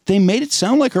they made it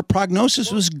sound like her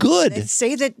prognosis was good. They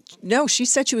say that she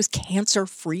said she was cancer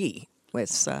free.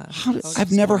 With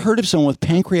I've never heard of someone with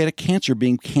pancreatic cancer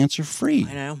being cancer free.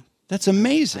 I know. That's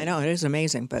amazing. I know, it is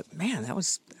amazing, but man, that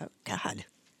was God.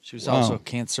 She was also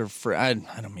cancer free. I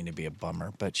don't mean to be a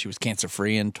bummer, but she was cancer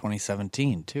free in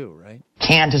 2017 too, right?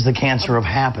 Can't is the cancer of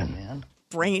happen, man.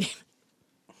 Brain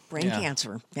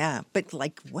cancer. Yeah, but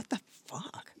like, what the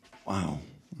fuck? Wow,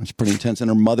 that's pretty intense. And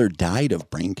her mother died of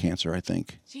brain cancer, I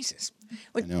think. Jesus.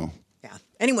 I know. Yeah.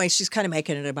 Anyway, she's kind of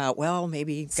making it about, well,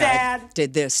 maybe Sad. God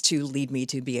did this to lead me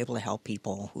to be able to help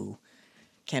people who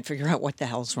can't figure out what the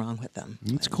hell's wrong with them.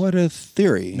 It's quite a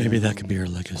theory. Maybe that could be her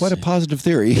legacy. Quite a positive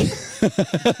theory.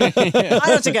 I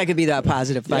don't think I could be that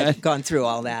positive if I've gone through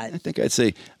all that. I think I'd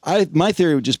say my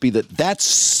theory would just be that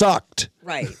sucked.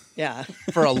 Right. Yeah.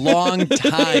 For a long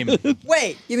time.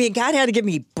 Wait, you mean God had to give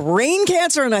me brain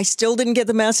cancer and I still didn't get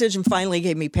the message and finally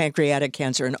gave me pancreatic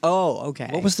cancer? And okay.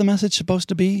 What was the message supposed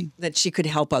to be? That she could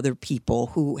help other people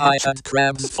who I had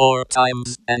crabs 4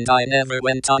 times and I never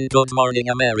went on Good Morning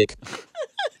America.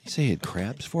 You say he had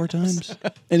crabs 4 times?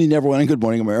 And he never went on Good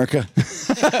Morning America.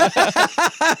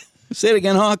 Say it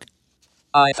again, Hawk.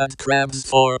 I had crabs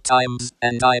 4 times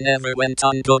and I never went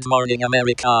on Good Morning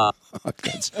America.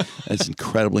 That's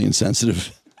incredibly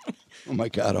insensitive. Oh my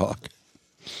God, Hawk.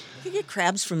 You get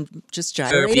crabs from just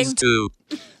gyrating? Herpes too.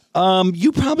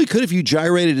 You probably could if you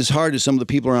gyrated as hard as some of the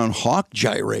people around Hawk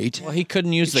gyrate. Well, he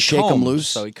couldn't use the Shake 'em comb, loose.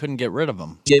 so he couldn't get rid of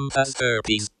them. Jim has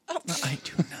herpes. I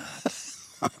do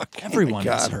not. Everyone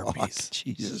has herpes. Hawk.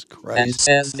 Jesus Christ. And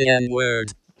says the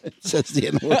N-word. It says the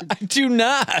N-word. I do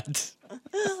not.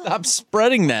 Stop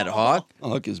spreading that, Hawk.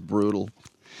 Hawk is brutal.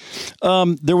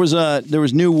 There was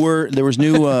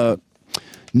new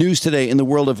news today in the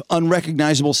world of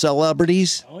unrecognizable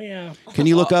celebrities. Oh, yeah. Can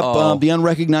you look up the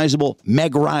unrecognizable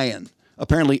Meg Ryan?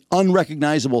 Apparently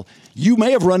unrecognizable. You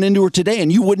may have run into her today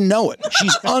and you wouldn't know it.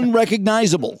 She's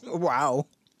unrecognizable. Wow.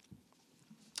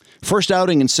 First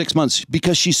outing in 6 months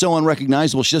because she's so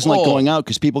unrecognizable. She doesn't like going out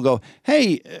because people go,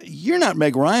 hey, you're not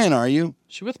Meg Ryan, are you?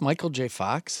 She with Michael J.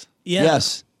 Fox? Yeah.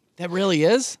 Yes. That really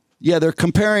is? Yeah, they're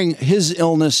comparing his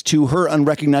illness to her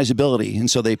unrecognizability,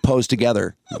 and so they pose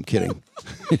together. I'm kidding.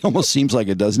 It almost seems like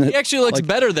it, doesn't it? He actually looks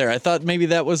better there. I thought maybe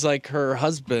that was like her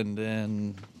husband,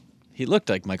 and he looked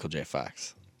like Michael J.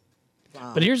 Fox.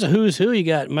 Wow. But here's a who's who. You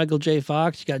got Michael J.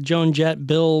 Fox. You got Joan Jett,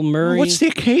 Bill Murray. What's the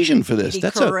occasion for this? Eddie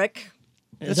That's Couric.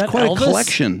 Is that's that quite Elvis? a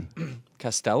collection.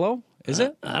 Costello? Is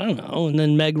it? I don't know. And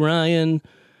then Meg Ryan.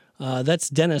 That's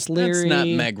Dennis Leary. That's not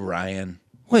Meg Ryan.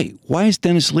 Wait, why is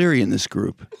Dennis Leary in this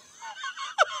group?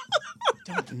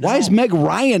 Why is Meg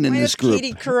Ryan in this group?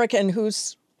 Katie Couric and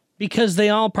who's... Because they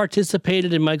all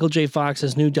participated in Michael J.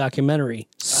 Fox's new documentary,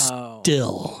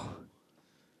 Still.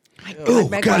 Oh,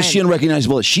 Meg God, is she Ryan.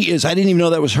 unrecognizable? She is. I didn't even know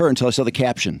that was her until I saw the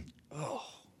caption.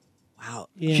 Wow.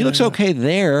 Yeah. She looks okay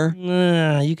there.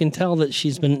 You can tell that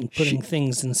she's been putting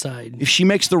things inside. If she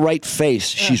makes the right face,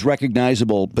 she's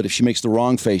recognizable. But if she makes the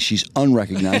wrong face, she's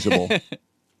unrecognizable.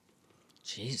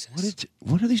 Jesus.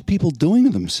 What are these people doing to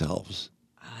themselves?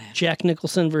 Jack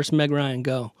Nicholson versus Meg Ryan.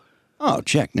 Go. Oh,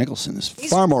 Jack Nicholson is He's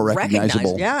far more recognized,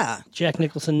 recognizable. Yeah. Jack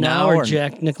Nicholson Now now or or-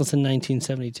 Jack Nicholson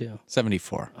 1972?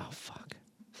 74. Oh, fuck.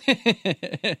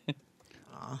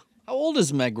 How old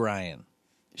is Meg Ryan?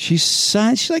 She's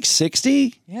like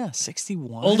 60. Yeah,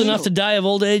 61. Old enough to die of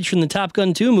old age from the Top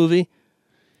Gun 2 movie.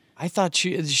 I thought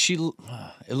she. It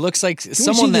looks like see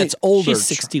someone that's older. She's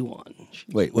 61.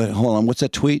 Wait, hold on. What's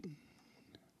that tweet?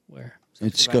 Where?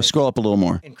 Go scroll up a little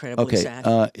more. Incredibly sad.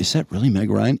 sad. Is that really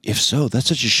Meg Ryan? If so, that's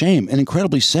such a shame and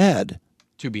incredibly sad.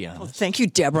 To be honest. Thank you,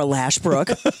 Deborah Lashbrook.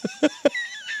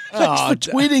 Thanks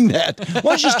for tweeting that. Why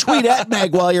don't you just tweet at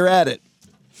Meg while you're at it?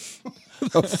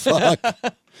 The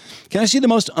fuck? Can I see the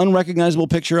most unrecognizable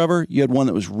picture of her? You had one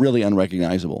that was really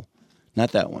unrecognizable.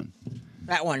 Not that one.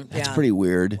 That one. That's yeah. pretty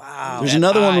weird. Wow. There's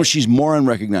another one where she's more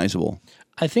unrecognizable.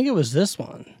 I think it was this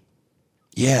one.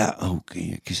 Yeah.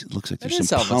 Okay. Because it looks like there's That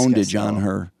some is Elvis poundage Costello. on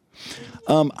her.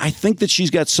 I think that she's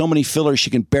got so many fillers she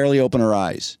can barely open her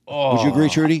eyes. Would you agree,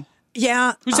 Trudy?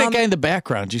 Yeah. Who's that guy in the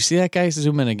background? Do you see that guy?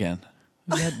 Zoom in again.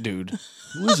 Who's that dude?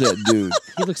 Who is that dude?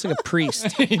 He looks like a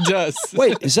priest. He does.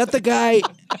 Wait, is that the guy?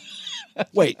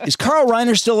 Wait, is Carl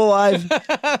Reiner still alive?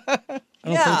 I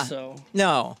don't think so.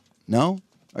 No. No?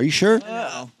 Are you sure?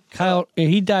 Kyle,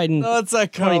 he died in No, it's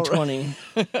not Carl 2020.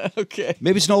 Okay.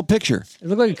 Maybe it's an old picture. It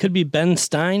looked like it could be Ben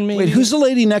Stein, maybe. Wait, who's the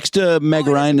lady next to Meg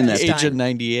Ryan in that? Stein. Agent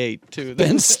 98 too.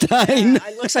 Ben Stein.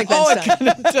 It looks like Ben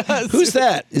Stein. Who's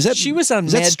that? Is that She was on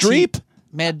is that Mad Streep?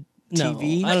 Mad No,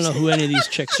 TV. I don't know who any of these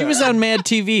chicks She are. was on Mad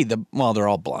TV. Well, they're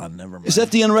all blonde. Never mind. Is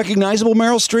that the unrecognizable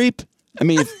Meryl Streep? I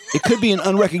mean, it could be an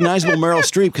unrecognizable Meryl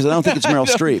Streep because I don't think it's Meryl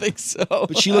Streep. I don't think so.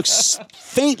 But she looks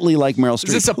faintly like Meryl Streep.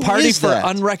 Is this a Who party is for that?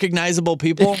 unrecognizable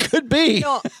people? It could be.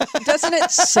 No, doesn't it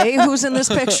say who's in this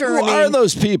picture? Who are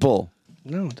those people?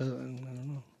 No, it doesn't. I don't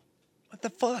know. What the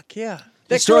fuck? Yeah.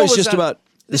 The That story girl is was just on- about.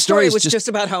 The story was just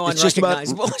about how it's just about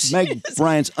unrecognizable she Meg is.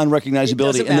 Ryan's unrecognizability, It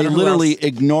doesn't and they matter who literally else.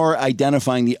 ignore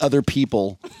identifying the other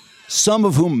people, some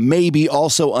of whom may be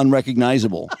also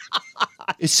unrecognizable.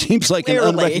 It seems like Clearly.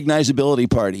 an unrecognizability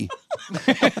party.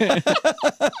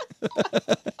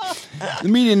 The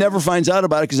media never finds out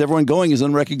about it because everyone going is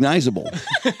unrecognizable.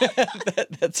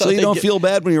 So you don't feel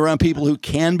bad when you're around people who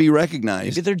can be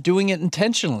recognized. Maybe they're doing it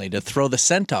intentionally to throw the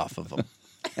scent off of them.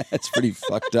 That's pretty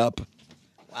fucked up.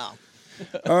 Wow.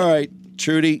 All right,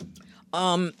 Trudy.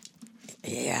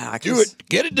 Yeah. Do it.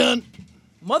 Get it done.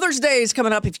 Mother's Day is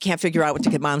coming up. If you can't figure out what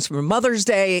to get moms for Mother's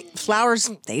Day,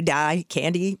 flowers, they die.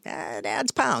 Candy, it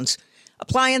adds pounds.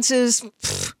 Appliances,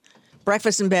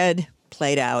 breakfast in bed,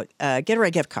 played out. Get her a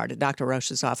gift card at Dr.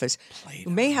 Roche's office. You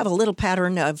may have a little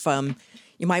pattern of, mom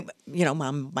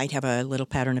might have a little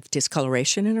pattern of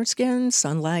discoloration in her skin,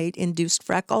 sunlight-induced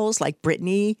freckles, like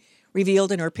Brittany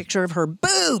revealed in her picture of her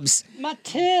boobs. My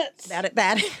tits. That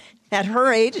at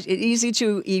her age, it's easy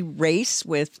to erase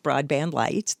with broadband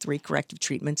light. 3 corrective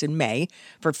treatments in May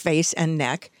for face and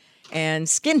neck, and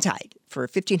Skin Tight for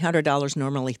 $1,500,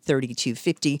 normally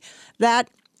 $3,250. That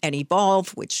and Evolve,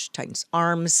 which tightens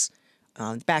arms,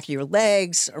 the back of your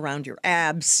legs, around your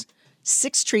abs.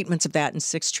 6 treatments of that and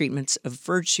 6 treatments of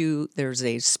Virtue. There's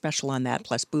a special on that,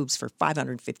 plus boobs for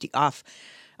 $550 off.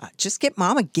 Just get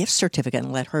mom a gift certificate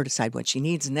and let her decide what she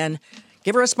needs, and then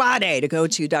give her a spa day to go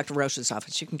to Dr. Roche's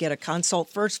office. You can get a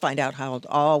consult first, find out how it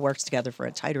all works together for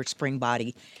a tighter spring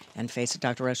body, and face at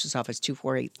Dr. Roche's office,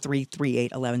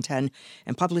 248-338-1110,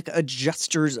 and Public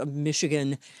Adjusters of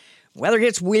Michigan. Weather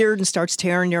gets weird and starts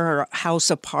tearing your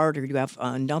house apart, or you have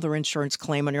another insurance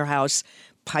claim on your house,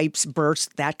 pipes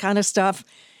burst, that kind of stuff.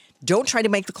 Don't try to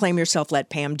make the claim yourself. Let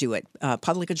Pam do it.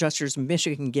 Public Adjusters of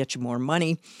Michigan can get you more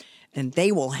money, and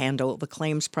they will handle the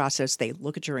claims process. They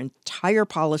look at your entire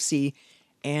policy,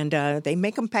 and they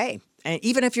make them pay. And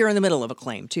even if you're in the middle of a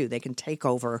claim, too, they can take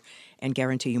over and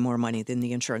guarantee you more money than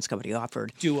the insurance company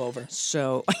offered. Do-over.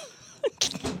 So,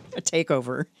 a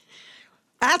takeover.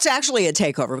 That's actually a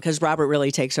takeover because Robert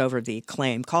really takes over the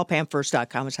claim. Call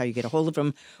PamFirst.com is how you get a hold of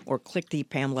him, or click the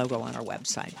Pam logo on our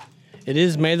website. It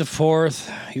is May the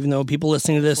 4th, even though people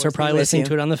listening to this are probably listening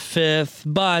to it on the 5th.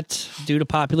 But due to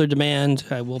popular demand,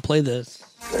 I will play this.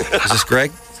 Is this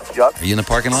Greg? Yep. Are you in the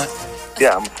parking lot?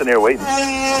 Yeah, I'm sitting here waiting.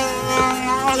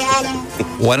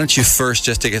 Why don't you first,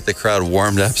 just to get the crowd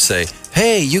warmed up, say,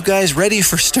 hey, you guys ready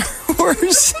for Star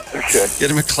Wars? Okay. Get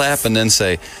them a clap and then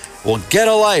say, well, get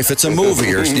a life. It's a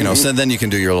movie. Or, so then you can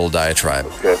do your little diatribe.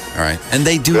 Okay. All right. And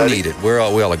they do need it. We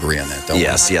all agree on that, don't we?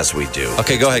 Yes, we do.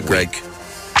 Okay, go ahead, Greg.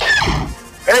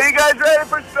 Hey, you guys ready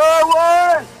for Star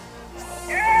Wars?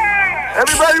 Yeah!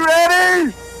 Everybody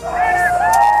ready?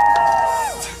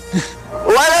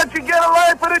 Why don't you get a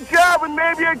life and a job and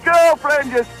maybe a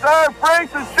girlfriend? You star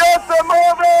Franks and show some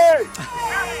movie!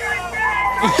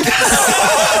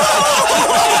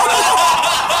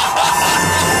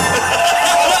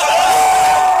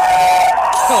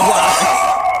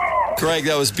 Greg,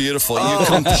 that was beautiful. You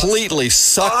completely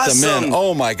sucked them in.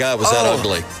 Oh, my God, was that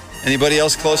ugly. Anybody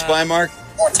else close by, Mark?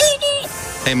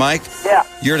 Hey, Mike? Yeah.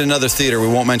 You're at another theater. We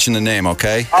won't mention the name,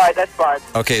 okay? All right, that's fine.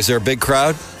 Okay, is there a big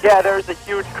crowd? Yeah, there's a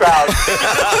huge crowd.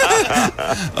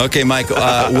 Okay, Mike,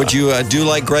 would you do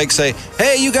like Greg, say,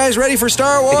 hey, you guys ready for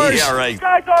Star Wars? Yeah, right. You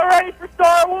guys all ready for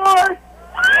Star Wars?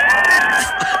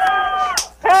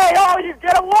 Hey, all you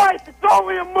get a life. It's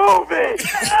only a movie.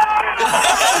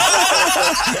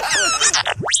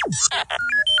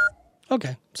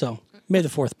 Okay, so May the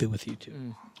 4th be with you,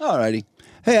 too. All righty.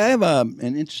 Hey, I have an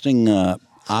interesting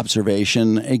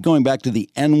observation. Going back to the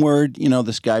N-word,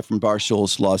 this guy from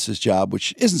Barstool's lost his job,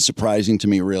 which isn't surprising to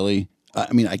me, really.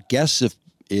 I mean, I guess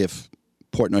if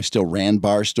Portnoy still ran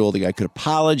Barstool, the guy could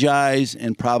apologize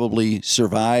and probably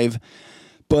survive.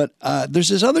 But there's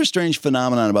this other strange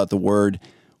phenomenon about the word,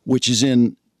 which is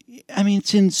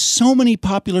it's in so many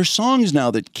popular songs now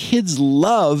that kids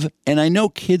love. And I know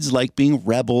kids like being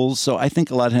rebels. So I think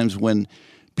a lot of times when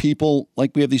people,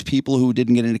 like we have these people who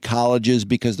didn't get into colleges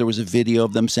because there was a video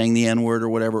of them saying the N-word or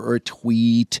whatever, or a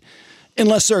tweet,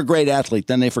 unless they're a great athlete,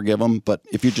 then they forgive them. But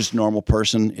if you're just a normal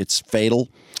person, it's fatal.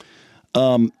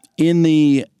 In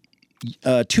the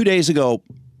 2 days ago,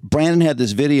 Brandon had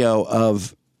this video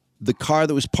of the car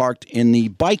that was parked in the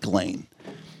bike lane.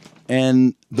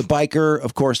 And the biker,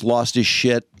 of course, lost his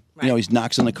shit. Right. He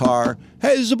knocks on the car.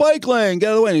 Hey, this is a bike lane. Get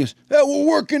out of the way. And he goes, hey, we're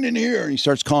working in here. And he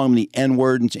starts calling him the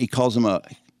N-word. And he calls him what's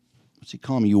he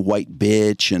call him? You white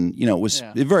bitch. And, it was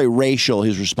very racial,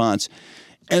 his response.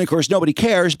 And, of course, nobody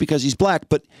cares because he's black.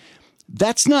 But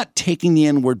that's not taking the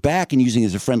N-word back and using it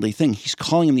as a friendly thing. He's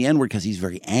calling him the N-word because he's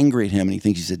very angry at him and he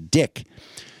thinks he's a dick.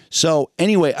 So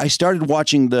anyway, I started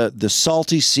watching the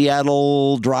salty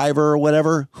Seattle driver or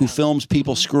whatever who films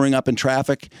people screwing up in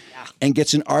traffic and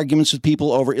gets in arguments with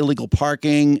people over illegal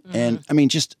parking. And I mean,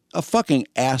 just a fucking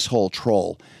asshole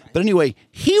troll. But anyway,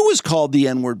 he was called the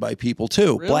N-word by people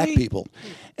too, black people.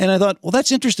 And I thought, well,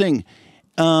 that's interesting.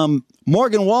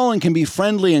 Morgan Wallen can be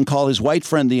friendly and call his white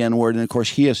friend the N-word. And of course,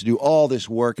 he has to do all this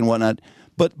work and whatnot.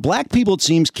 But black people, it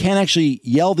seems, can actually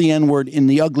yell the N-word in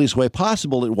the ugliest way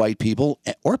possible at white people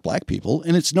or black people,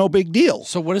 and it's no big deal.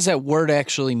 So what does that word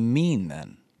actually mean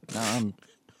then?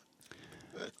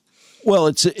 Well,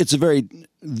 it's a very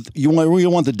you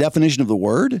want the definition of the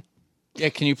word? Yeah,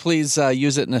 can you please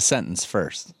use it in a sentence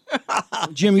first?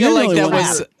 Jim, you're the only one.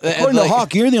 According to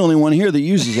Hawk, you're the only one here that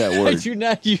uses that word. I do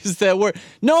not use that word.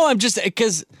 No, I'm just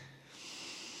because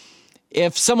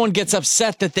if someone gets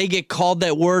upset that they get called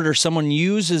that word or someone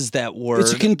uses that word,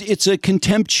 it's a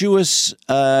contemptuous,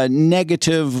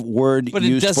 negative word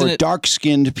used for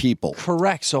dark-skinned people.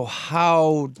 Correct. So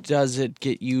how does it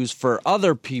get used for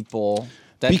other people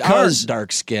that aren't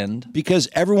dark-skinned? Because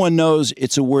everyone knows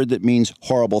it's a word that means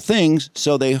horrible things,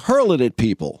 so they hurl it at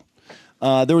people.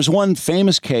 There was one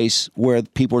famous case where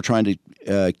people were trying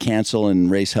to cancel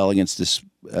and raise hell against this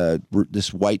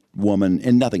white woman,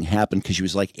 and nothing happened because she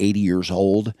was like 80 years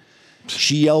old.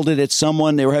 She yelled it at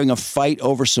someone. They were having a fight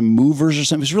over some movers or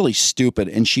something. It was really stupid.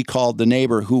 And she called the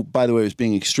neighbor, who, by the way, was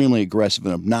being extremely aggressive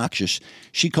and obnoxious.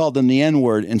 She called them the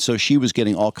N-word, and so she was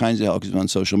getting all kinds of hell because it was on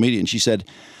social media. And she said,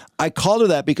 I called her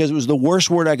that because it was the worst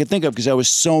word I could think of because I was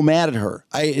so mad at her.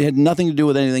 It had nothing to do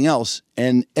with anything else.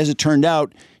 And as it turned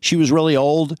out, she was really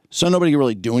old, so nobody could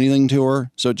really do anything to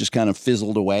her. So it just kind of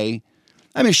fizzled away.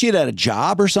 I mean, if she had a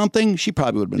job or something, she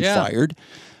probably would have been fired.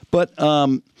 But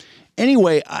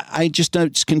anyway, I just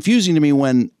it's confusing to me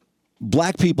when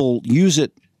black people use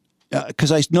it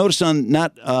because I noticed on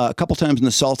a couple times in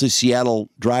the Salty Seattle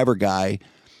driver guy,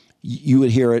 you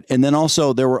would hear it. And then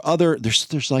also there were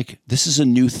there's like, this is a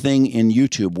new thing in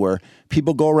YouTube where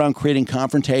people go around creating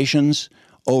confrontations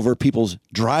over people's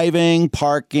driving,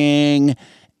 parking,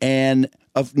 and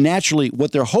naturally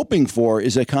what they're hoping for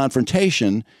is a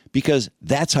confrontation because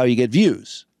that's how you get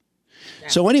views. Yeah.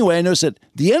 So anyway, I noticed that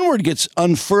the N-word gets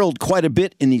unfurled quite a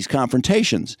bit in these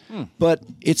confrontations, but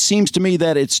it seems to me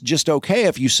that it's just okay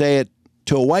if you say it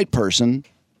to a white person,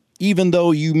 even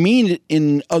though you mean it in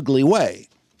an ugly way.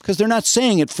 Because they're not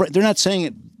saying it. They're not saying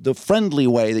it the friendly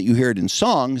way that you hear it in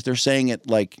songs. They're saying it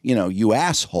like, you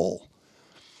asshole.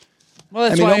 Well,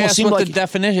 that's why I asked what the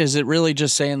definition is. It really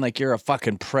just saying like you're a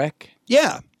fucking prick?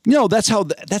 Yeah, no, that's how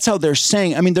they're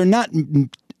saying. I mean, they're not.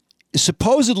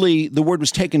 Supposedly, the word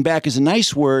was taken back as a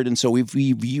nice word, and so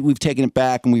we've taken it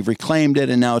back and we've reclaimed it,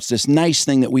 and now it's this nice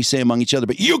thing that we say among each other.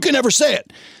 But you can never say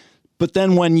it. But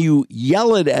then when you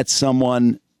yell it at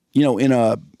someone, in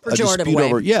a pejorative way.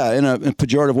 In a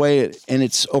pejorative way, and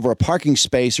it's over a parking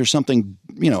space or something,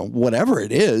 whatever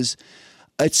it is.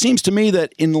 It seems to me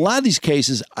that in a lot of these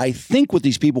cases, I think what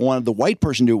these people wanted the white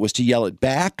person to do was to yell it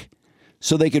back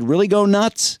so they could really go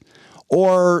nuts,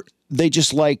 or they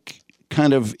just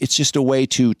it's just a way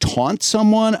to taunt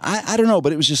someone. I don't know,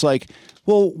 but it was just like,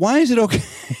 well, why is it okay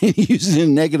to use it in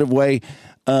a negative way,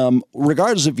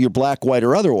 regardless if you're black, white,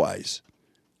 or otherwise?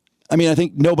 I mean, I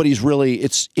think nobody's really,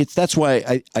 that's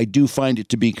why I do find it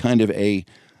to be kind of a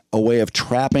way of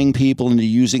trapping people into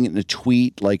using it in a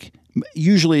tweet. Like,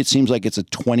 usually it seems like it's a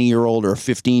 20-year-old or a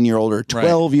 15-year-old or a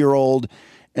 12-year-old,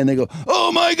 and they go,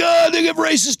 oh my God, they give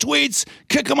racist tweets,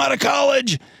 kick them out of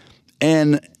college.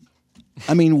 And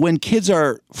I mean, when kids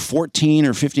are 14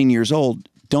 or 15 years old,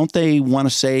 don't they want to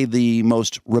say the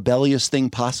most rebellious thing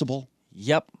possible?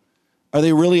 Yep. Are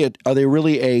they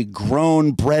really a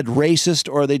grown, bred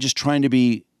racist, or are they just trying to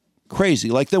be crazy?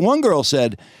 Like the one girl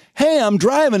said, hey, I'm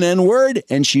driving N-word,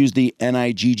 and she used the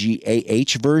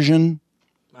Niggah version.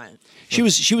 Right. She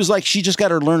was like, she just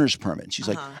got her learner's permit. She's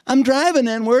like, I'm driving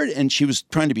N-word, and she was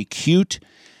trying to be cute.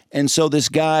 And so this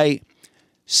guy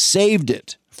saved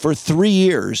it for 3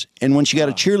 years, and when she got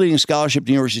a cheerleading scholarship to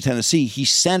the University of Tennessee, he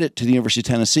sent it to the University of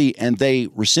Tennessee, and they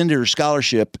rescinded her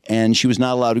scholarship, and she was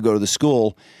not allowed to go to the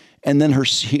school. And then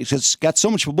she got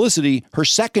so much publicity, her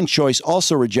second choice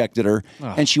also rejected her,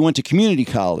 and she went to community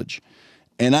college.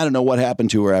 And I don't know what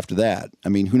happened to her after that. I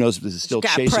mean, who knows if this is still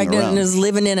chasing her around. Got pregnant and is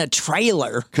living in a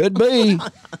trailer. Could be.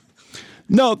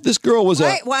 No, this girl was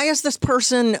why is this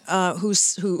person who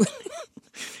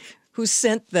who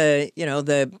sent the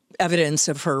evidence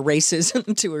of her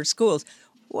racism to her schools?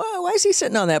 Why is he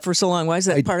sitting on that for so long? Why is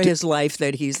that part of his life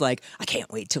that he's like, I can't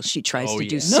wait till she tries to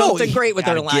do something great with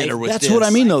her life? That's what I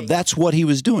mean, though. That's what he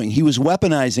was doing. He was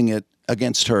weaponizing it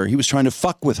against her. He was trying to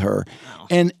fuck with her.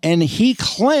 And he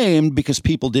claimed, because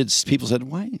people said,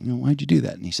 why'd you do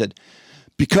that? And he said,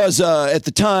 because at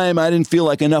the time I didn't feel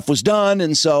like enough was done,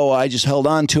 and so I just held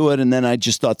on to it, and then I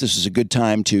just thought this was a good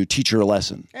time to teach her a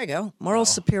lesson. There you go. Moral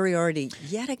superiority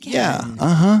yet again. Yeah,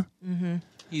 uh-huh. Mm-hmm.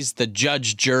 He's the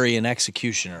judge, jury, and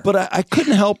executioner. But I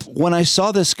couldn't help when I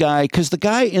saw this guy, because the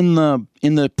guy in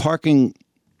the parking,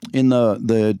 in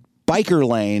the biker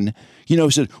lane,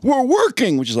 said, we're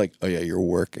working, which is like, oh yeah, you're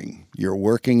working. You're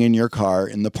working in your car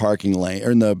in the parking lane,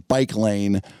 or in the bike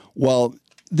lane. Well,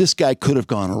 this guy could have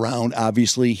gone around,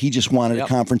 obviously. He just wanted a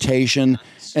confrontation.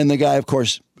 And the guy, of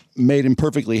course, made him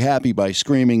perfectly happy by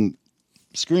screaming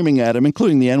at him,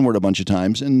 including the N-word a bunch of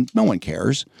times, and no one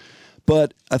cares.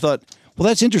 But I thought, well,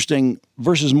 that's interesting,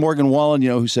 versus Morgan Wallen,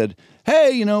 who said,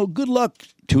 hey, good luck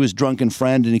to his drunken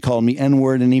friend, and he called me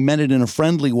N-word, and he meant it in a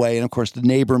friendly way. And, of course, the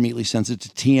neighbor immediately sends it to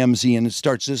TMZ, and it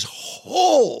starts this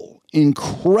whole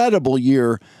incredible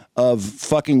year of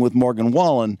fucking with Morgan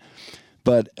Wallen.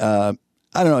 But I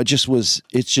don't know.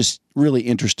 It's just really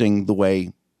interesting the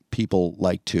way people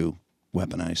like to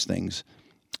weaponize things,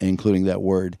 including that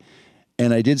word.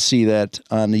 And I did see that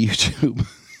on the YouTube.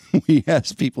 We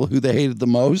asked people who they hated the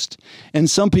most. And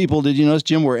some people, did you notice,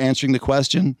 Jim, were answering the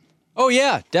question? Oh,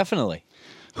 yeah, definitely.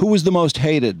 Who was the most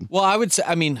hated? Well, I would say,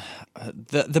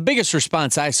 the biggest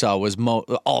response I saw was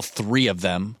all three of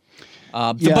them.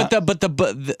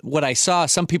 But what I saw,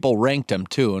 some people ranked them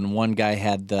too. And one guy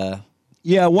had the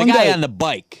guy on the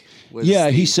bike.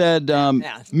 He said,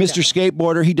 Mr.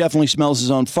 Skateboarder, he definitely smells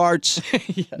his own farts.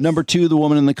 Yes. Number 2, the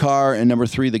woman in the car. And number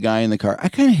 3, the guy in the car. I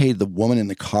kind of hated the woman in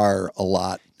the car a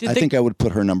lot. I think I would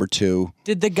put her number 2.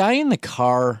 Did the guy in the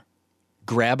car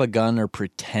grab a gun or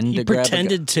pretend to grab a gun? He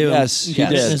pretended to. Yes, he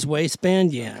did. In his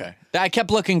waistband, yeah. Okay. I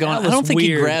kept looking, going, I don't think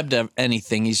he grabbed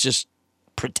anything. He's just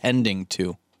pretending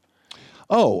to.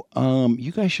 Oh,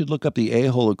 you guys should look up the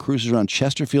a-hole who cruises around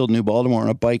Chesterfield, New Baltimore on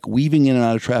a bike, weaving in and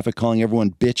out of traffic, calling everyone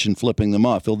bitch and flipping them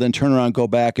off. He'll then turn around, go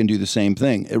back, and do the same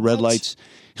thing. At red lights,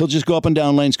 he'll just go up and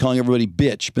down lanes calling everybody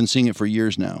bitch. Been seeing it for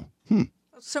years now.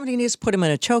 Somebody needs to put him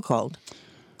in a chokehold,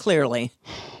 clearly.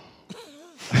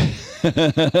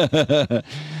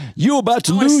 You about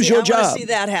to lose your job. I want to see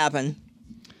that happen.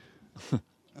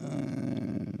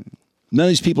 None of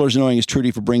these people are as annoying as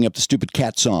Trudy for bringing up the stupid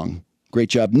cat song. Great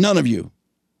job. None of you.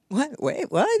 What? Wait,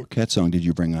 what? What cat song did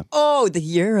you bring up? Oh, the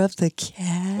Year of the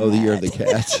Cat. Oh, the Year of the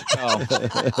Cat.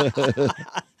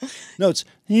 No, it's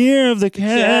Year of the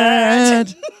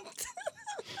Cat.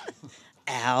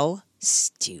 Al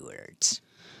Stewart.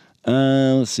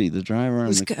 Let's see. The driver.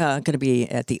 Who's going to be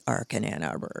at the Ark in Ann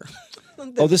Arbor.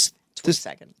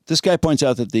 This guy points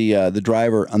out that the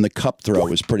driver on the cup throw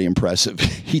was pretty impressive.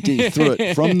 He threw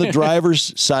it from the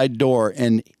driver's side door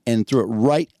and threw it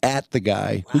right at the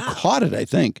guy who caught it, I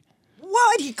think.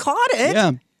 What? He caught it?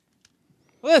 Yeah.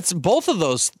 Well, that's both of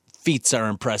those feats are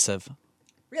impressive.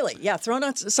 Really? Yeah,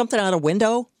 throwing something out a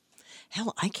window.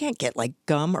 Hell, I can't get like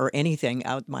gum or anything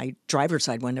out my driver's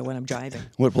side window when I'm driving.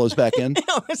 What blows back in?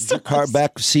 Your car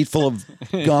back seat full of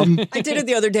gum? I did it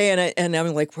the other day, and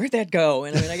I'm like, where'd that go?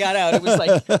 And when I got out, it was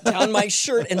like down my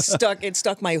shirt and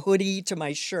stuck my hoodie to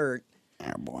my shirt.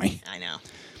 Oh, boy. I know.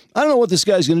 I don't know what this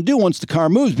guy's going to do once the car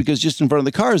moves, because just in front of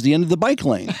the car is the end of the bike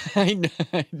lane.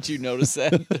 Did you notice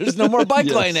that? There's no more bike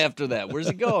lane after that. Where's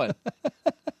he going?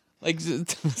 Like,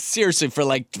 seriously, for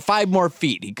like 5 more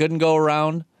feet. He couldn't go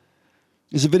around.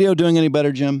 Is the video doing any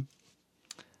better, Jim?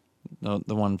 No,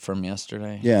 the one from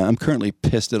yesterday. Yeah, I'm currently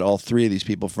pissed at all 3 of these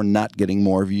people for not getting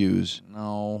more views.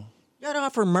 No. You got to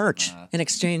offer merch in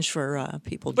exchange for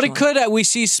people. But it could. We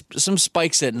see some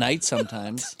spikes at night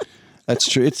sometimes. That's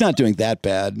true. It's not doing that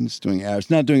bad. It's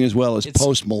not doing as well as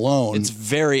Post Malone. It's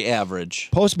very average.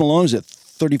 Post Malone's at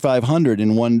 3,500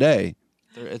 in one day.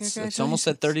 It's almost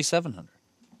at 3,700.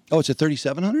 Oh, it's at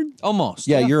 3,700? Almost.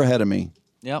 Yeah, you're ahead of me.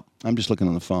 Yep. I'm just looking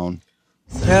on the phone.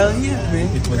 Hell yeah,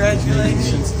 man.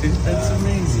 Congratulations, dude. That's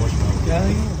amazing. Hell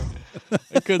yeah.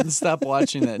 I couldn't stop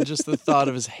watching that. And just the thought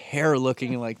of his hair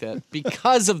looking like that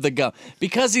because of the gum.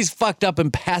 Because he's fucked up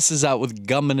and passes out with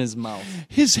gum in his mouth.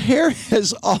 His hair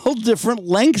has all different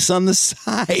lengths on the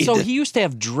side. So he used to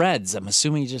have dreads. I'm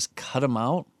assuming he just cut them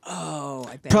out. Oh,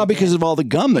 I bet. Probably because of all the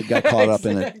gum that got caught up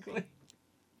in it.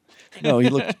 No, he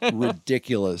looked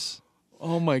ridiculous.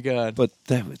 Oh, my God. But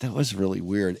that was really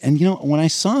weird. And, when I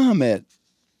saw him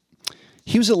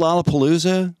he was at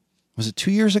Lollapalooza, was it 2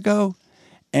 years ago?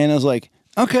 And I was like,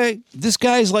 okay, this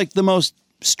guy's like the most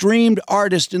streamed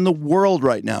artist in the world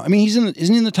right now. I mean, isn't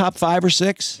he in the top 5 or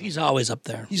 6? He's always up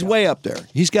there. He's way up there.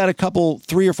 He's got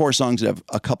 3 or 4 songs that have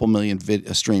a couple million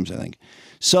streams, I think.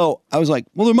 So I was like,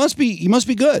 well, he must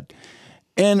be good.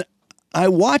 And I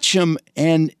watch him,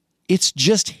 and it's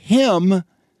just him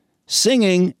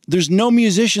singing. There's no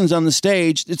musicians on the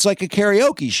stage. It's like a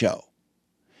karaoke show.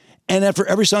 And after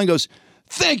every song, he goes,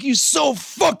 "Thank you so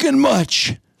fucking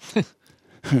much."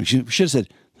 Should have said,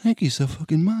 "Thank you so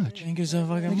fucking much." Thank you so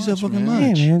fucking Thank much. you so fucking man.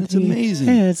 much. Yeah, man. That's amazing.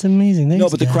 Yeah, it's amazing. Thanks, No,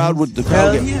 but the guys. crowd would.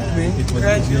 Hell yeah, man.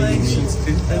 Congratulations,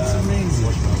 dude. That's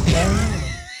amazing.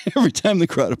 Every time the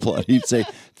crowd applauded, he'd say,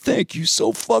 "Thank you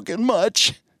so fucking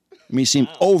much." I mean, he seemed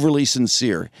overly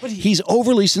sincere. He's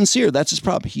overly sincere. That's his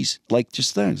problem. He's like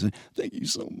just there. He's like, "Thank you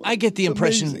so much." I get the It's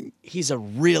impression amazing. he's a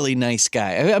really nice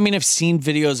guy. I mean, I've seen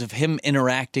videos of him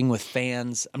interacting with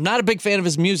fans. I'm not a big fan of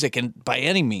his music, and by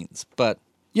any means, but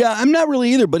Yeah, I'm not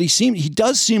really either, but he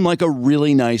does seem like a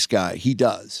really nice guy. He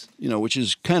does, which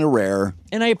is kind of rare.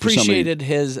 and I for somebody- appreciated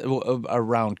his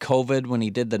around COVID when he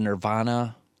did the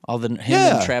Nirvana, him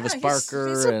Yeah. and Travis He's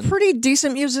Barker. a pretty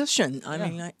decent musician. I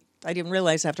mean, I didn't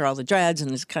realize after all the dreads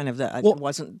and it's kind of it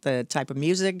wasn't the type of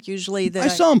music usually that I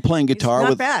saw him playing guitar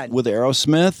not bad. with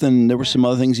Aerosmith, and there were some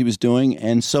other things he was doing.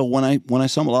 And so when I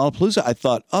saw him at Lollapalooza, I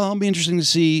thought, oh, it'll be interesting to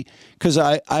see, because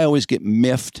I always get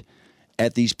miffed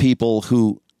at these people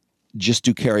who just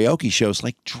do karaoke shows.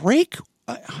 Like Drake,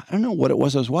 I don't know what it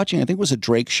was I was watching. I think it was a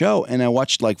Drake show, and I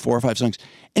watched like 4 or 5 songs,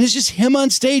 and it's just him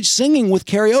on stage singing with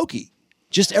karaoke.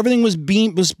 Just everything was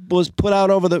put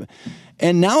out over the.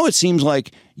 And now it seems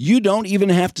like you don't even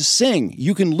have to sing.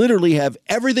 You can literally have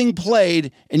everything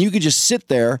played, and you could just sit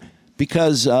there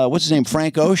because what's his name,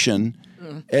 Frank Ocean,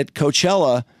 at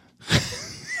Coachella,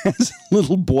 has a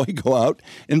little boy go out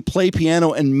and play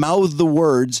piano and mouth the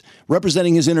words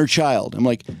representing his inner child. I'm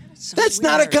like, that's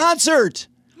not a concert.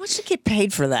 How much did he get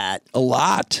paid for that? A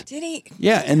lot. Did he?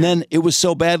 Yeah, and then it was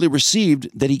so badly received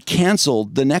that he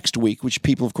canceled the next week, which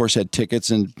people, of course, had tickets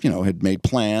and, had made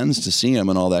plans to see him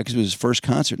and all that because it was his first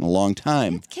concert in a long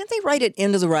time. Can't they write it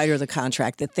into the writer of the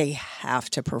contract that they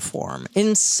have to perform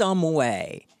in some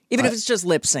way, even if it's just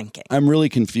lip syncing? I'm really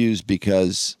confused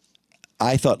because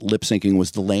I thought lip syncing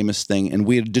was the lamest thing, and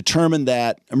we had determined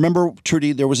that. Remember,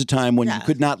 Trudy, there was a time when you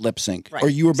could not lip sync, Right, or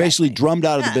you were basically drummed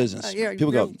out of the business.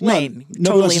 People go, no, lame. nobody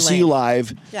Totally wants to see you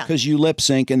live Yeah. because you lip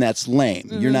sync, and that's lame.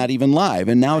 You're not even live.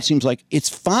 And now it seems like it's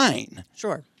fine.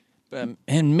 Sure.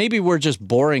 And maybe we're just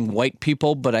boring white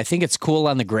people, but I think it's cool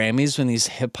on the Grammys when these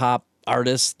hip hop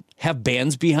artists have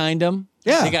bands behind them.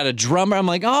 Yeah. They got a drummer. I'm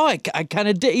like, oh, I kind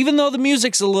of did, even though the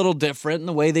music's a little different in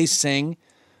the way they sing.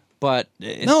 But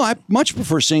No, I much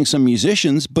prefer seeing some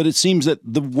musicians, but it seems that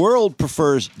the world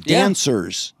prefers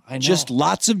dancers. I know. Just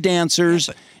lots of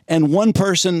dancers and one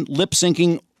person lip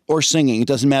syncing or singing. It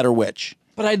doesn't matter which.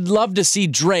 But I'd love to see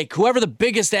Drake, whoever the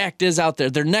biggest act is out there,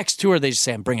 their next tour, they just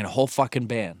say, I'm bringing a whole fucking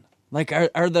band. Like,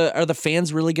 are the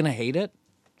fans really going to hate it?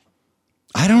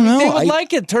 I don't know. They would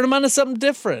like it. Turn them on to something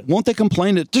different. Won't they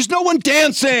complain that there's no one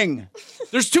dancing?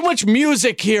 There's too much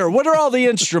music here. What are all the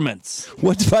instruments?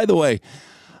 What, by the way,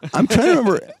 I'm trying to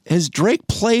remember, has Drake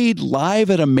played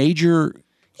live at a major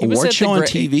award show on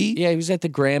TV? Yeah, he was at the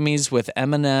Grammys with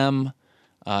Eminem,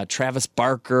 Travis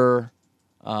Barker.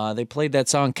 They played that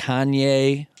song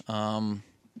Kanye.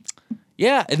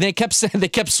 Yeah, and they kept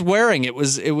swearing. It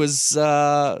was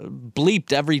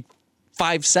bleeped every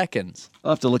 5 seconds.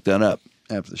 I'll have to look that up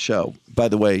after the show. By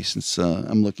the way, since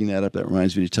I'm looking that up, that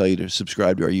reminds me to tell you to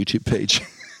subscribe to our YouTube page.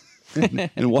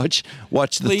 and watch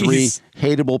the Please. 3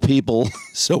 hateable people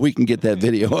so we can get that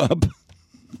video up.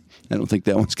 I don't think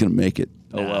that one's going to make it.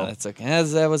 Oh, well. That's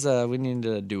okay. We needed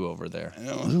a do-over there.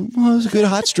 Well, it was a good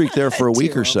hot streak there for a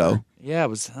week or so. Yeah, it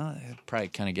was probably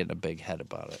kind of getting a big head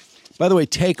about it. By the way,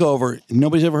 takeover.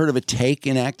 Nobody's ever heard of a take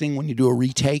in acting when you do a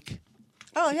retake?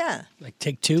 Oh, yeah. Like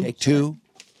take 2? Take 2?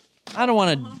 I don't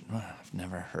want to... I've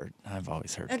never heard. I've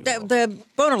always heard. The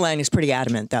Boner line is pretty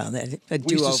adamant, though. That We used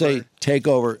do-over. to say take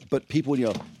over, but people would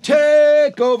yell,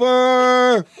 take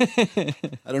over!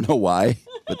 I don't know why,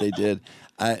 but they did.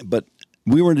 But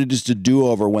we were just a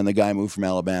do-over when the guy moved from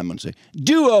Alabama and say,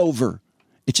 do-over!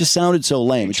 It just sounded so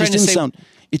lame. It just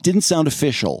didn't sound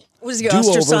official. Was he Do-over.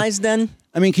 ostracized then?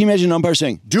 I mean, can you imagine an umpire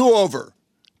saying, do-over?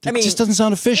 It just doesn't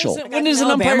sound official. When does an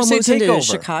umpire Alabama say moves take into over?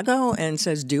 Chicago and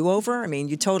says do-over? I mean,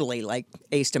 you totally,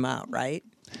 aced him out, right?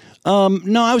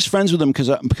 No, I was friends with him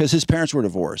because his parents were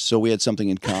divorced, so we had something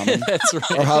in common. That's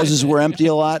right. Our houses were empty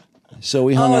a lot, so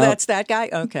we hung out. That's that guy?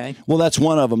 Okay. Well, that's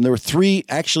one of them. There were 3.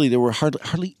 Actually, there were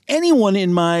hardly anyone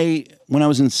when I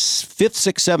was in 5th,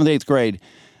 6th, 7th, 8th grade.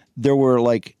 There were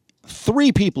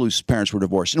 3 people whose parents were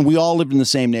divorced, and we all lived in the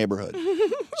same neighborhood.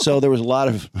 So there was a lot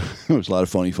of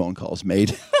phony phone calls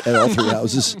made at all three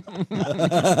houses,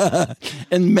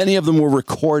 and many of them were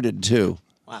recorded too.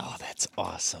 Wow, that's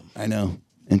awesome. I know.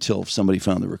 Until somebody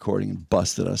found the recording and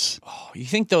busted us. Oh, you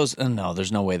think those? No,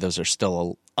 there's no way those are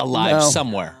still alive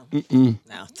somewhere. Mm-mm.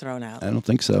 No, thrown out. I don't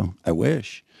think so. I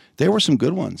wish. There were some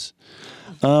good ones.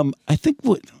 I think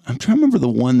I'm trying to remember the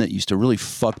one that used to really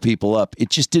fuck people up. It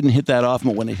just didn't hit that often,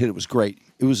 but when it hit, it was great.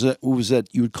 It was that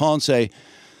you would call and say,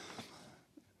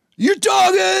 "Your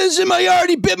dog is in my yard.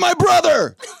 He bit my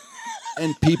brother,"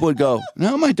 and people would go,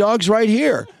 "No, my dog's right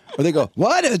here." Or they go,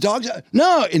 "What? The dog's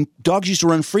no?" And dogs used to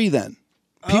run free then.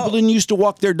 People didn't used to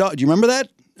walk their dog. Do you remember that?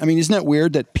 I mean, isn't that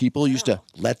weird that people used to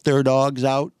let their dogs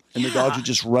out and the dogs would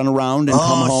just run around and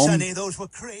come home? Sonny, those were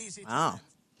crazy. Wow.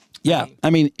 Yeah,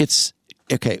 I mean, it's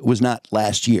okay. It was not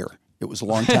last year. It was a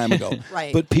long time ago.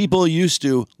 Right. But people used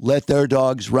to let their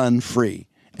dogs run free,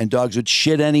 and dogs would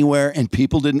shit anywhere, and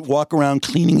people didn't walk around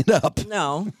cleaning it up.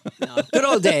 No. Good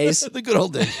old days. The good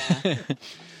old days.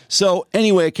 So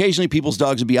anyway, occasionally people's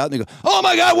dogs would be out, and they go, "Oh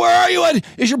my God, where are you?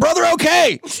 Is your brother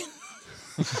okay?"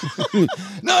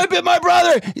 "No, I bit my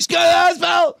brother. He's got a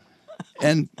hospital."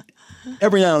 And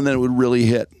every now and then it would really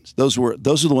hit. Those are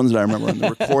the ones that I remember on the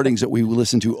recordings that we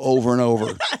listened to over and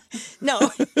over. No.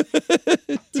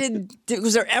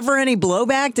 Was there ever any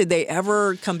blowback? Did they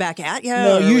ever come back at you?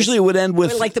 No, usually it would end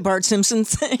with like the Bart Simpson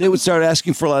thing. They would start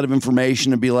asking for a lot of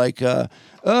information and be like,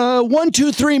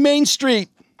 123 Main Street.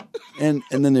 And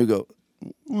then they would go,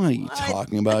 "What are you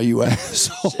talking about, you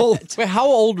asshole?" Wait, how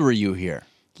old were you here?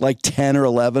 Like 10 or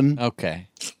 11. Okay.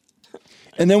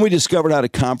 And then we discovered how to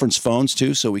conference phones,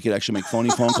 too, so we could actually make phony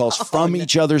phone calls from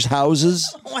each other's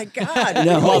houses. Oh, my God.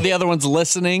 While the other one's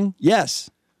listening?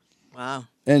 Yes. Wow.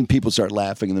 And people start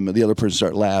laughing, and then the other person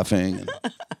start laughing. And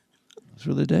those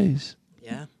were the days.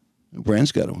 Yeah.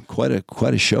 Brand's got quite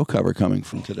a show cover coming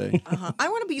from today. I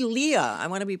want to be Leia. I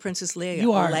want to be Princess Leia.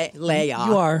 You are. Leia.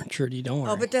 You are, Trudy. Don't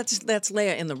worry. Oh, but that's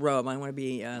Leia in the robe. I want to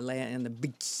be Leia in the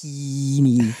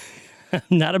bikini.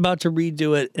 Not about to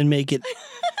redo it and make it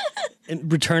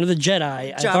Return of the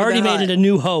Jedi. I've Jabba already the made Hutt. it A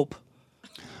New Hope.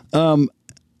 And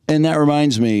that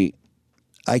reminds me,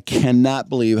 I cannot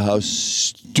believe how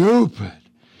stupid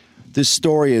this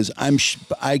story is.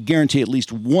 I guarantee at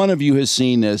least one of you has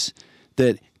seen this,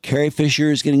 that Carrie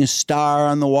Fisher is getting a star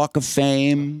on the Walk of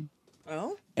Fame.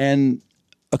 Oh? And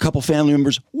a couple family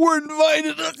members were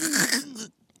invited.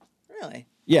 Really?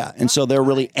 Yeah, and so they're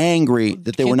really angry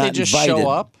that they were not Can't they just invited. show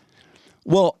up?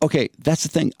 Well, okay, that's the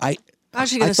thing. How's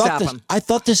she going to stop him? I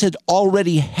thought this had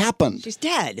already happened. She's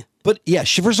dead. But yeah,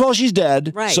 first of all, she's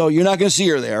dead. Right. So you're not going to see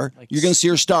her there. You're going to see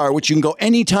her star, which you can go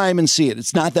anytime and see it.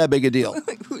 It's not that big a deal.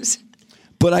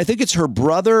 But I think it's her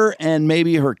brother and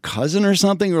maybe her cousin or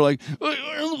something. Or like,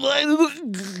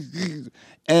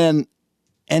 and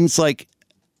it's like,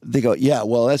 they go, "Yeah,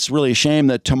 well, that's really a shame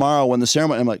that tomorrow when the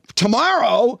ceremony," I'm like,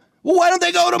 "Tomorrow? Well, why don't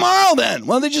they go tomorrow then?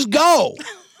 Why don't they just go?"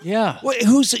 Yeah. Wait,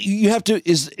 you have to?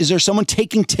 Is there someone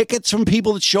taking tickets from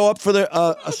people that show up for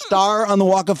a star on the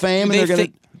Walk of Fame?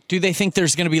 Do they think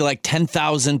there's going to be like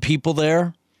 10,000 people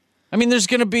there? I mean, there's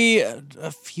going to be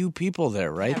a few people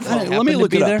there, right? Let me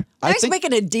look it up. I think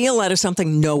making a deal out of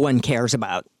something no one cares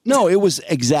about. No, it was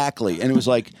exactly, and it was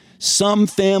like some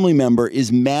family member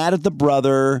is mad at the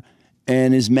brother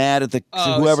and is mad at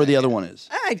whoever the other one is.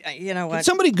 You know what? Can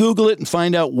somebody Google it and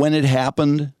find out when it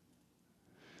happened?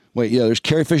 Wait, yeah, there's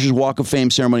Carrie Fisher's Walk of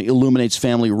Fame ceremony illuminates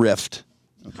family rift.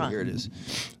 Okay, here it is.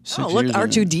 Oh, look,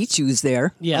 R2-D2's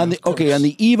there. Yeah. On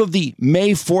the eve of the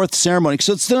May 4th ceremony,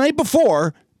 so it's the night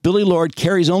before, Billie Lourd,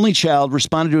 Carrie's only child,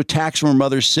 responded to attacks from her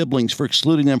mother's siblings for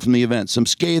excluding them from the event. Some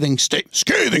scathing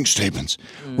statements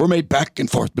were made back and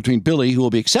forth between Billie, who will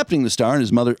be accepting the star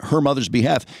on her mother's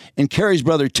behalf, and Carrie's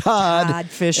brother Todd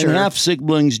Fisher, and half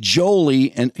siblings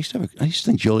Jolie. And I used to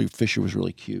think Jolie Fisher was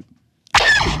really cute.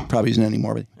 Probably isn't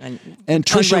anymore, but and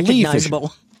Trisha Lee Fisher.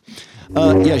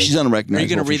 Yeah, she's unrecognizable. Are you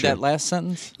going to read sure. that last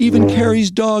sentence? Even Carrie's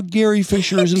dog, Gary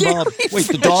Fisher, is involved. Wait,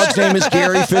 the dog's name is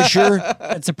Gary Fisher?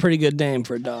 That's a pretty good name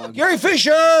for a dog. Gary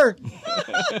Fisher!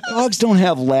 Dogs don't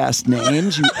have last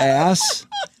names, you ass.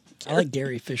 I like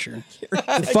Gary Fisher.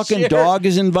 The fucking dog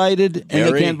is invited, and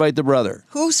they can't invite the brother.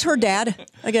 Who's her dad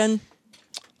again?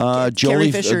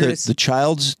 Jolie, Fisher's- the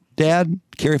child's dad,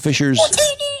 Carrie Fisher's,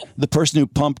 the person who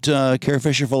pumped Carrie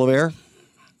Fisher full of air.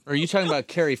 Or are you talking about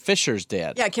Carrie Fisher's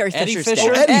dad? Yeah, Carrie Eddie Fisher's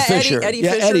Fisher? dad. Eddie Fisher. Eddie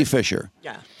yeah, Fisher. Eddie Fisher.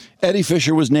 Yeah. Eddie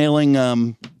Fisher was nailing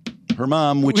her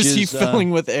mom, which Was is... he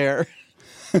filling with air?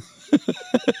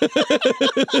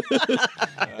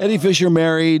 Eddie Fisher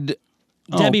married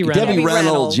Debbie Reynolds. Debbie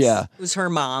Reynolds, yeah. Who's her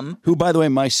mom. Who, by the way,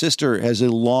 my sister has a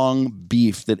long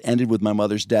beef that ended with my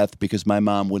mother's death because my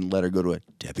mom wouldn't let her go to a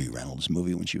Debbie Reynolds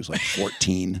movie when she was like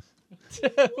 14.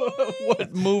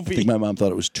 What movie? I think my mom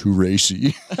thought it was too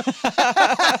racy.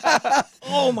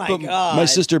 Oh, my God. My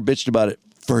sister bitched about it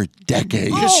for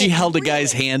decades. Because she held a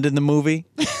guy's hand in the movie?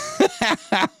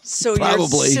 So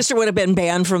Probably. your sister would have been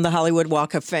banned from the Hollywood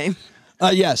Walk of Fame?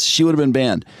 Yes, she would have been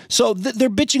banned. So they're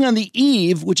bitching on the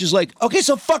eve, which is like, okay,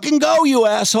 so fucking go, you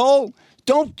asshole.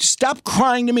 Don't stop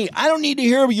crying to me. I don't need to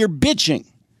hear your bitching.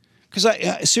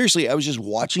 Because seriously, I was just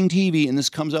watching TV and this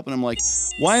comes up and I'm like,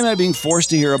 why am I being forced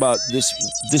to hear about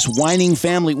this whining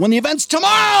family when the event's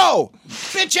tomorrow?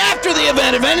 Bitch, after the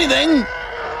event, if anything.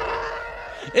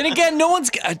 And again, no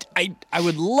one's. I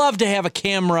would love to have a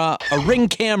ring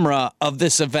camera of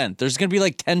this event. There's going to be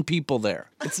like 10 people there.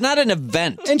 It's not an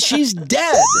event. And she's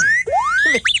dead.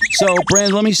 So,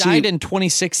 Brandon, let me see. Died in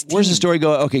 2016. Where's the story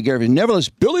go? Okay, Gary. Nevertheless,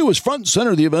 Billy was front and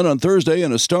center of the event on Thursday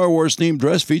in a Star Wars-themed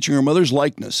dress featuring her mother's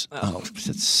likeness. Oh,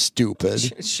 that's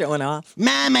stupid. Showing off.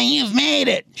 Mama, you've made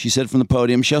it, she said from the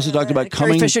podium. She also talked about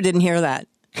Carrie Fisher didn't hear that.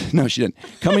 No, she didn't.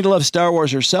 Coming to love Star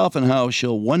Wars herself and how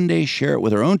she'll one day share it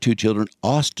with her own two children,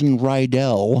 Austin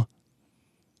Rydell.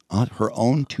 Her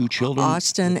own two children.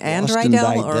 Austin and Austin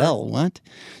Rydell. What?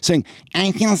 Saying,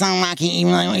 I feel so lucky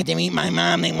even though I get to meet my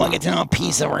mom, they will get to know a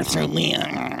piece of her through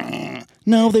Leah.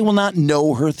 No, they will not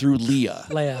know her through Leah.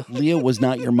 Leia. Leah was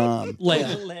not your mom.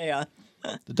 Leia.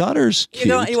 The daughter's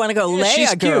cute. You want to go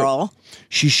Leia, girl.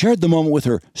 She shared the moment with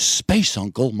her space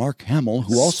uncle, Mark Hamill,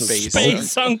 who also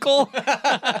Space uncle.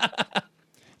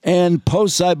 and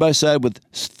posed side by side with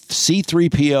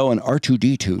C-3PO and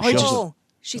R2-D2.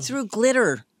 She threw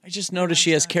glitter. I just noticed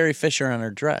she has Carrie Fisher on her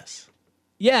dress.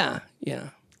 Yeah.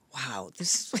 Wow.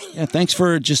 Yeah, thanks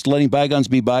for just letting bygones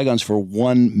be bygones for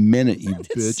 1 minute, you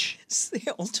bitch. It's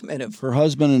the ultimate of Her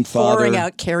husband and father. pouring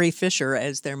out Carrie Fisher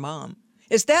as their mom.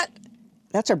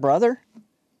 That's her brother?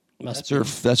 That's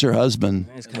her husband.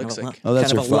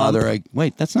 That's her father.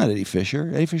 Wait, that's not Eddie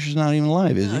Fisher. Eddie Fisher's not even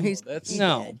alive, is he? But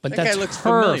That guy that's looks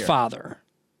her familiar. father.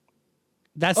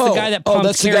 That's the guy that pumped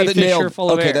that's the Carrie guy that Fisher nailed.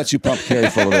 full of air. Okay, that's who pumped Carrie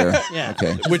full of air. Yeah.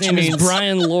 Okay. His name is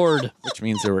Brian Lord. Which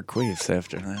means there were queefs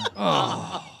after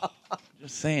that.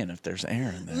 Just saying, if there's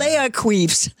air in there. Leia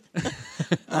queefs.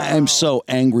 I am so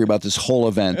angry about this whole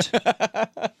event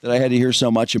that I had to hear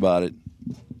so much about it.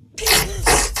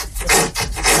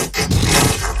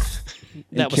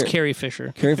 That was Carrie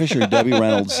Fisher. Carrie Fisher and Debbie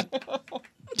Reynolds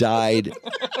died.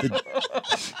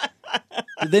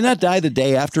 Did they not die the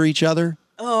day after each other?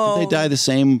 Oh. Did they die the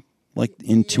same, like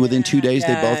within 2 days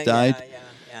they both died?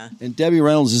 Yeah. And Debbie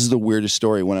Reynolds, this is the weirdest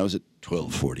story. When I was at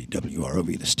 1240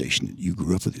 WROV, the station that you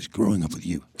grew up with, is growing up with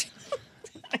you.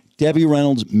 Debbie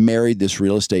Reynolds married this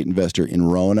real estate investor in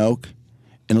Roanoke.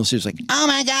 And she was like, oh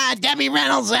my God, Debbie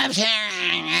Reynolds lives here.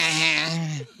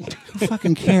 Who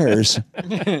fucking cares?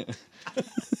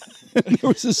 There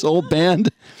was this old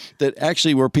band that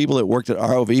actually were people that worked at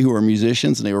ROV who were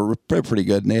musicians, and they were pretty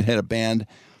good. And they had a band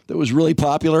that was really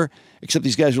popular, except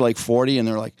these guys were like 40, and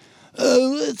they're like,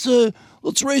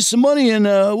 let's raise some money and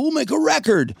we'll make a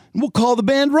record. And we'll call the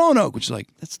band Roanoke, which is like,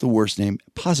 that's the worst name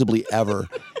possibly ever.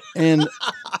 And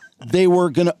they were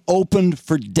going to open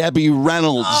for Debbie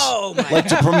Reynolds,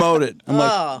 to promote it. I'm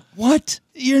like, what?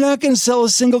 You're not going to sell a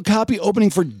single copy opening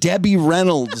for Debbie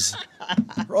Reynolds.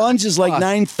 Her audience is like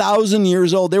 9,000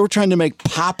 years old. They were trying to make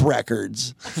pop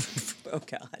records. Oh,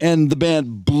 God. And the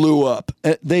band blew up.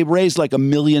 They raised like $1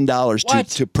 million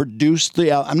to produce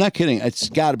the album. I'm not kidding. It's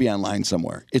got to be online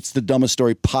somewhere. It's the dumbest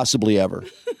story possibly ever.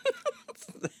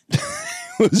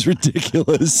 It was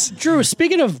ridiculous. Drew,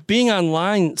 speaking of being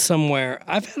online somewhere,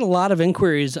 I've had a lot of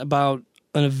inquiries about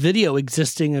a video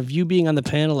existing of you being on the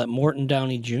panel at Morton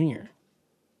Downey Jr.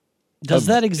 Does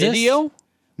that exist? Video?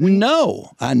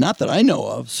 No, not that I know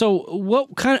of. So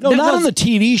what kind of... No, not on the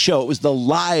TV show. It was the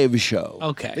live show.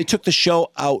 Okay. They took the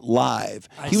show out live.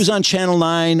 He was on Channel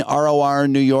 9, ROR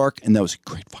in New York, and that was a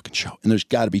great fucking show. And there's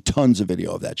got to be tons of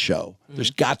video of that show. There's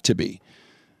got to be.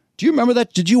 Do you remember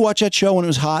that? Did you watch that show when it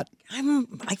was hot? I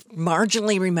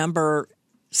marginally remember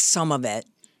some of it.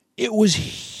 It was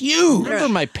huge. I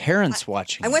remember my parents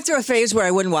watching. I went through a phase where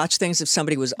I wouldn't watch things if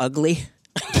somebody was ugly.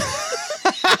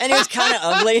 And he was kind of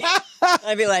ugly.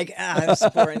 I'd be like, I'm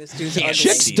supporting this dude's ugly.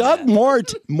 Chicks dug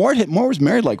Mort. Mort was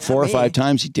married like 4 or 5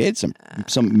 times. He dated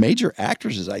some major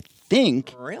actresses, I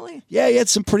think. Really? Yeah, he had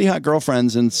some pretty hot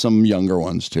girlfriends and some younger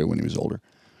ones too when he was older.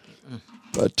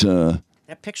 But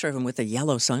that picture of him with the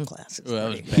yellow sunglasses.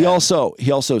 Well, he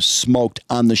also smoked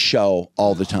on the show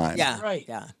all the time. Yeah, right.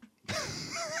 Yeah.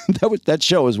 that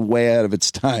show is way out of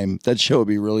its time. That show would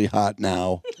be really hot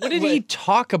now. What did he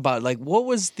talk about? Like, what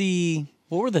were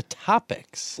the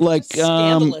topics? Like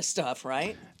scandalous stuff,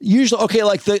 right? Usually,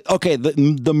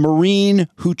 the Marine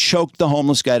who choked the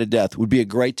homeless guy to death would be a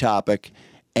great topic,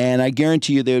 and I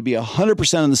guarantee you they would be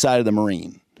 100% on the side of the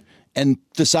Marine. And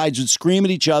the sides would scream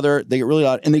at each other. They get really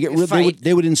loud, and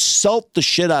they would insult the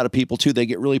shit out of people too. They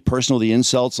get really personal. The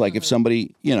insults, like if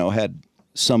somebody had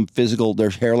some physical,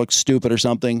 their hair looks stupid or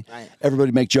something. Right.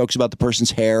 Everybody make jokes about the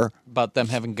person's hair, about them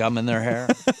having gum in their hair.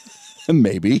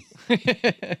 Maybe.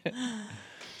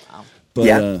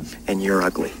 But, and you're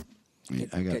ugly.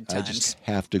 I just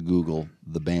have to Google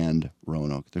the band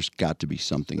Roanoke. There's got to be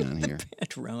something on here.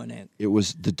 Band Roanoke. It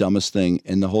was the dumbest thing,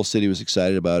 and the whole city was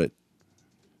excited about it.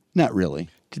 Not really.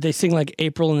 Did they sing like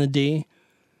April and the D?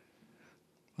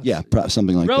 Yeah,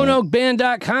 something like that.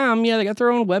 RoanokeBand.com. Yeah, they got their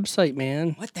own website,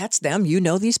 man. What? That's them? You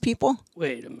know these people?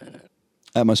 Wait a minute.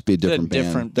 That must be a different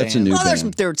band. That's a new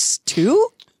band. There's two?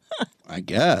 I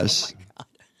guess. Oh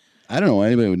I don't know why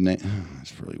anybody would name.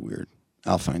 That's really weird.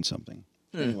 I'll find something.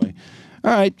 Anyway.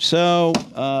 All right. So,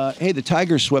 hey, the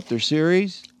Tigers swept their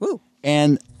series. Woo.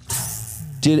 And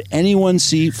did anyone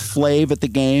see Flav at the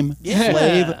game? Yeah.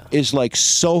 Flav is like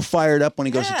so fired up when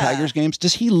he goes to Tigers games.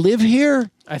 Does he live here?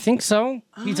 I think so.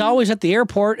 He's always at the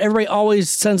airport. Everybody always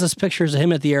sends us pictures of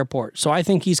him at the airport. So I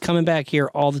think he's coming back here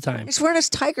all the time. He's wearing his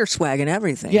Tiger swag and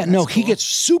everything. Yeah, he gets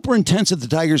super intense at the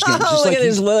Tigers games. Oh, look at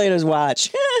his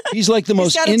watch. He's like the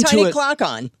most into it. He's got a tiny clock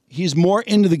on. He's more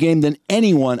into the game than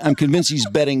anyone. I'm convinced he's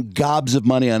betting gobs of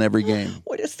money on every game.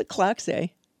 What does the clock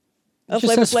say? It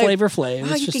just says Flavor Flav.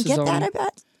 Oh, you can get that, I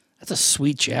bet. That's a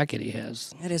sweet jacket he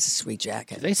has. That is a sweet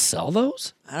jacket. Do they sell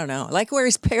those? I don't know. I like where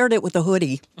he's paired it with the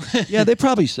hoodie. Yeah, they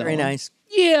probably sell Very them. nice.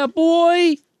 Yeah,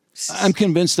 boy. I'm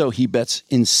convinced, though, he bets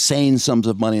insane sums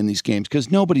of money in these games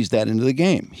because nobody's that into the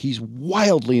game. He's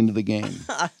wildly into the game.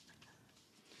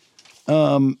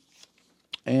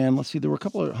 And let's see, there were a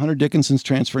couple of Hunter Dickinson's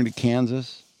transferring to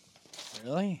Kansas.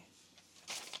 Really?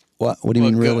 What do you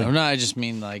mean, really? No, I just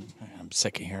mean like I'm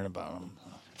sick of hearing about him.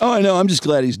 Oh, I know. I'm just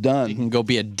glad he's done. He can go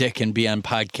be a dick and be on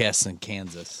podcasts in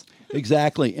Kansas.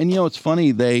 Exactly. And it's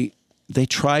funny. They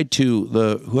tried to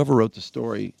whoever wrote the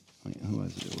story. Who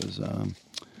was it? It was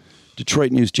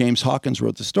Detroit News. James Hawkins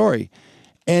wrote the story,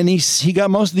 and he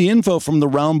got most of the info from the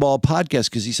Round Ball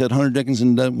podcast because he said Hunter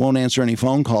Dickinson won't answer any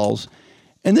phone calls,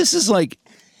 and this is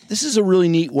a really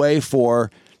neat way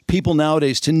for people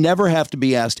nowadays to never have to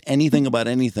be asked anything about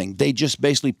anything. They just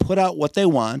basically put out what they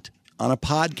want on a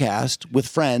podcast with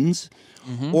friends,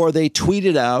 or they tweet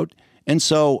it out. And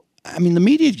so, I mean, the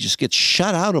media just gets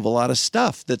shut out of a lot of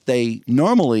stuff that they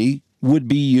normally would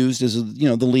be used as,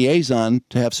 the liaison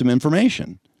to have some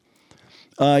information.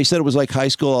 He said it was like high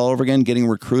school all over again, getting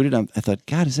recruited. I thought,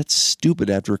 God, is that stupid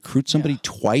to have to recruit somebody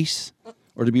twice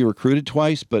or to be recruited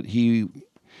twice? But he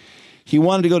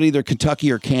wanted to go to either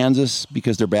Kentucky or Kansas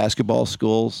because they're basketball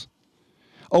schools.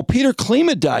 Oh, Peter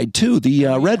Klima died, too, the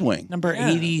Red Wing. Number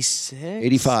 86?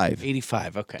 85.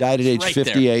 85, okay. Died at age Right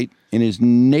 58 in his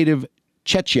native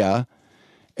Czechia.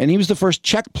 And he was the first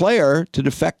Czech player to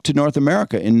defect to North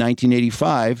America in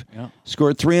 1985. Yeah.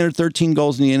 Scored 313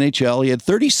 goals in the NHL. He had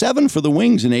 37 for the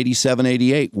Wings in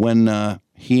 87-88 when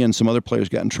he and some other players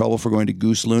got in trouble for going to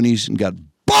Goose Looney's and got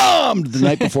bombed the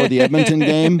night before the Edmonton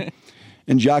game.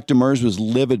 And Jacques Demers was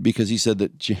livid because he said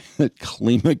that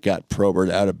Klima got Probert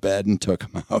out of bed and took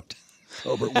him out.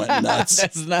 Probert went nuts.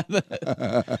 That's not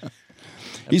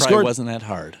he scored wasn't that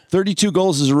hard. 32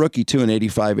 goals as a rookie, too, in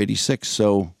 85-86.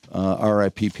 So,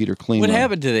 R.I.P. Peter Klima. What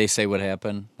happened? Did they say what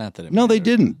happened? Not that it No, they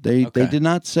didn't. They did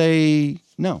not say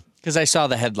no. Because I saw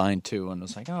the headline, too, and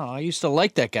was like, oh, I used to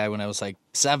like that guy when I was like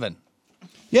 7.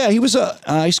 Yeah, he was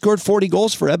he scored 40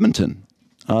 goals for Edmonton.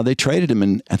 They traded him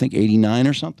in, I think, 89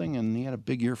 or something, and he had a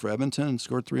big year for Edmonton and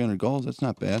scored 300 goals. That's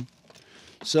not bad.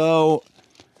 So,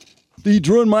 the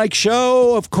Drew and Mike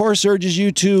Show, of course, urges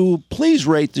you to please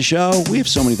rate the show. We have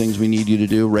so many things we need you to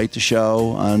do. Rate the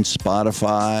show on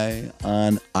Spotify,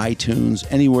 on iTunes,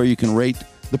 anywhere you can rate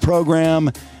the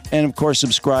program. And, of course,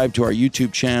 subscribe to our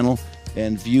YouTube channel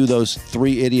and view those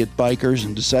 3 idiot bikers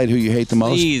and decide who you hate the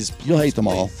most. You'll hate them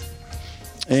all.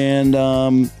 And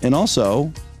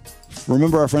also,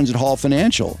 remember our friends at Hall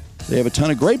Financial. They have a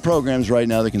ton of great programs right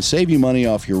now that can save you money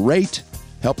off your rate,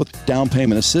 help with down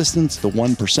payment assistance, the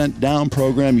 1% down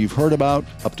program you've heard about,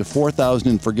 up to $4,000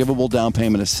 in forgivable down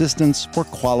payment assistance for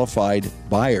qualified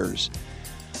buyers.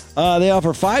 They offer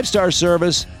 5-star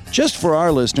service just for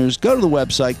our listeners. Go to the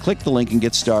website, click the link, and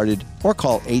get started, or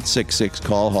call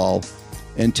 866-CALL-HALL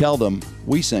and tell them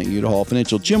we sent you to Hall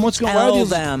Financial. Jim, what's going on? Tell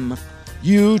them.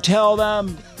 You tell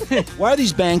them. Why are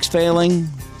these banks failing?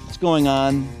 going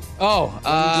on? Oh, do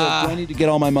I need to get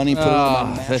all my money put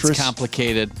on my mattress? That's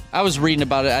complicated. I was reading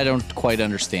about it. I don't quite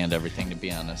understand everything, to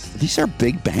be honest. These are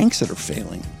big banks that are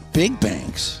failing. Big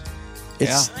banks.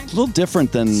 It's a little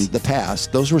different than the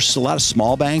past. Those were a lot of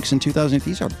small banks in 2008.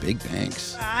 These are big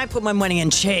banks. I put my money in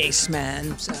Chase,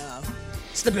 man. So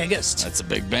it's the biggest. That's a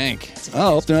big bank.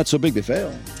 Oh, if they're not so big, they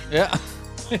fail. Yeah.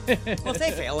 Well, if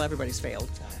they fail, everybody's failed.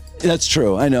 That's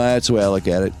true. I know. That's the way I look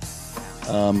at it.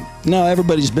 No,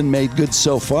 everybody's been made good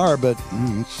so far, but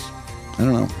I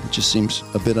don't know. It just seems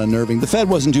a bit unnerving. The Fed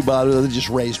wasn't too bothered. They just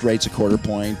raised rates a quarter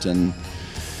point and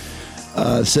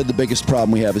said the biggest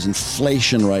problem we have is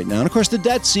inflation right now. And, of course, the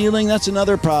debt ceiling, that's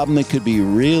another problem that could be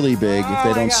really big if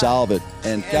they don't solve it.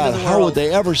 And, God, how would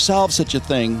they ever solve such a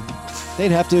thing?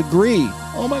 They'd have to agree.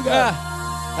 Oh, my God.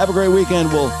 Have a great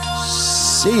weekend. We'll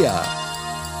see ya.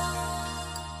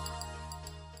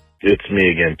 It's me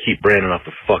again. Keep Brandon off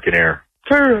the fucking air.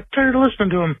 Tired of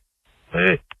listening to him.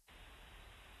 Hey.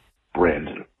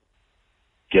 Brandon.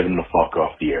 Get him the fuck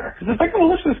off the air. Because if I gotta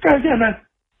listen to this guy again, man.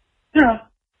 Girl.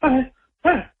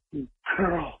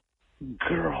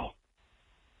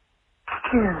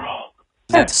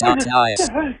 That's not nice.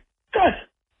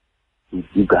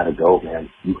 You gotta go, man.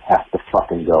 You have to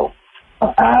fucking go.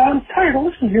 I'm tired of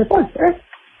listening to your voice, man.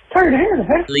 Tired of hearing it,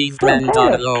 man. Leave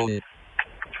Brandon alone.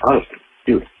 Honestly,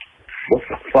 dude, what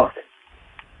the fuck?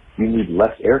 You need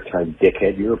less airtime,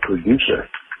 dickhead. You're a producer.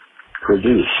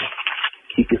 Produce.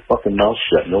 Keep your fucking mouth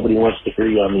shut. Nobody wants to hear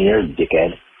you on the air,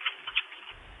 dickhead.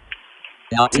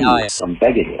 Not nice. I'm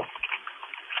begging you.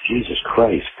 Jesus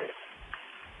Christ.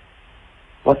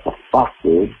 What the fuck,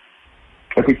 dude?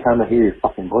 Every time I hear your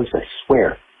fucking voice, I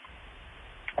swear.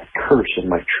 I curse in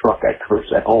my truck. I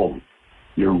curse at home.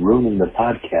 You're ruining the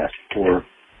podcast for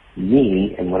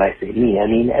me, and when I say me, I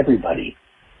mean everybody.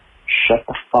 Shut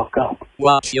the fuck up.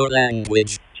 Watch your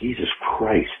language. Jesus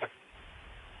Christ.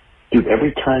 Dude,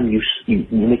 every time you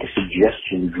make a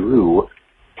suggestion, Drew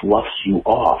fluffs you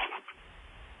off.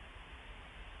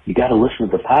 You gotta listen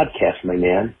to the podcast, my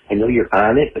man. I know you're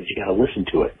on it, but you gotta listen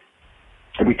to it.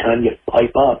 Every time you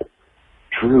pipe up,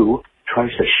 Drew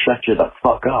tries to shut you the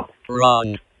fuck up.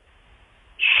 Wrong.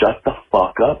 Shut the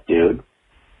fuck up, dude.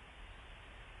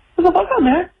 Shut the fuck up,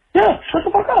 man. Yeah, shut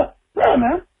the fuck up. Yeah,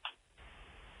 man.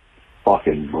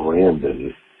 Fucking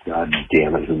Brandon. God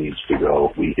damn it, who needs to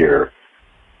go? We hear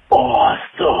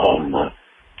awesome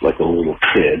like a little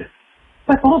kid.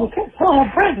 Like a little kid? Oh,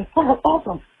 Brandon, so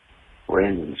awesome.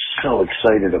 Brandon's so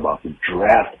excited about the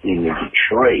draft being in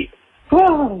Detroit.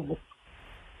 Oh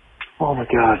my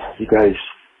God, you guys,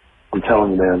 I'm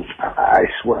telling you, man, I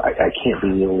swear I can't be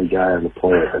the only guy on the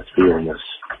planet that's feeling this.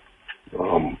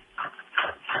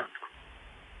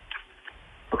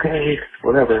 Okay,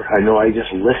 whatever. I know I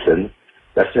just listen.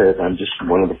 That's it. I'm just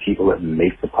one of the people that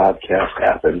make the podcast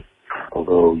happen.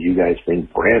 Although you guys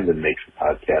think Brandon makes the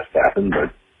podcast happen,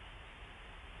 but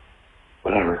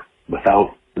whatever.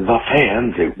 Without the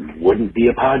fans, it wouldn't be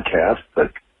a podcast,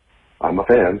 but I'm a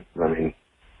fan. I mean,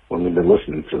 we've been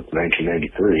listening since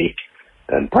 1993.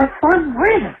 And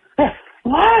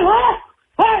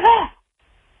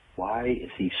why is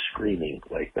he screaming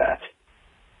like that?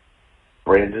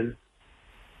 Brandon,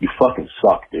 you fucking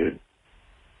suck, dude.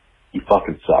 You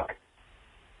fucking suck.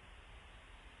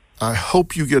 I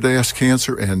hope you get ass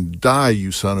cancer and die,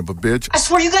 you son of a bitch. I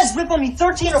swear, you guys rip on me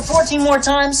 13 or 14 more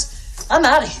times, I'm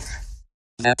out of here.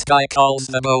 That guy calls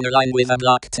the borderline with a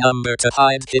blocked number to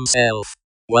hide himself.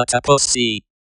 What a pussy.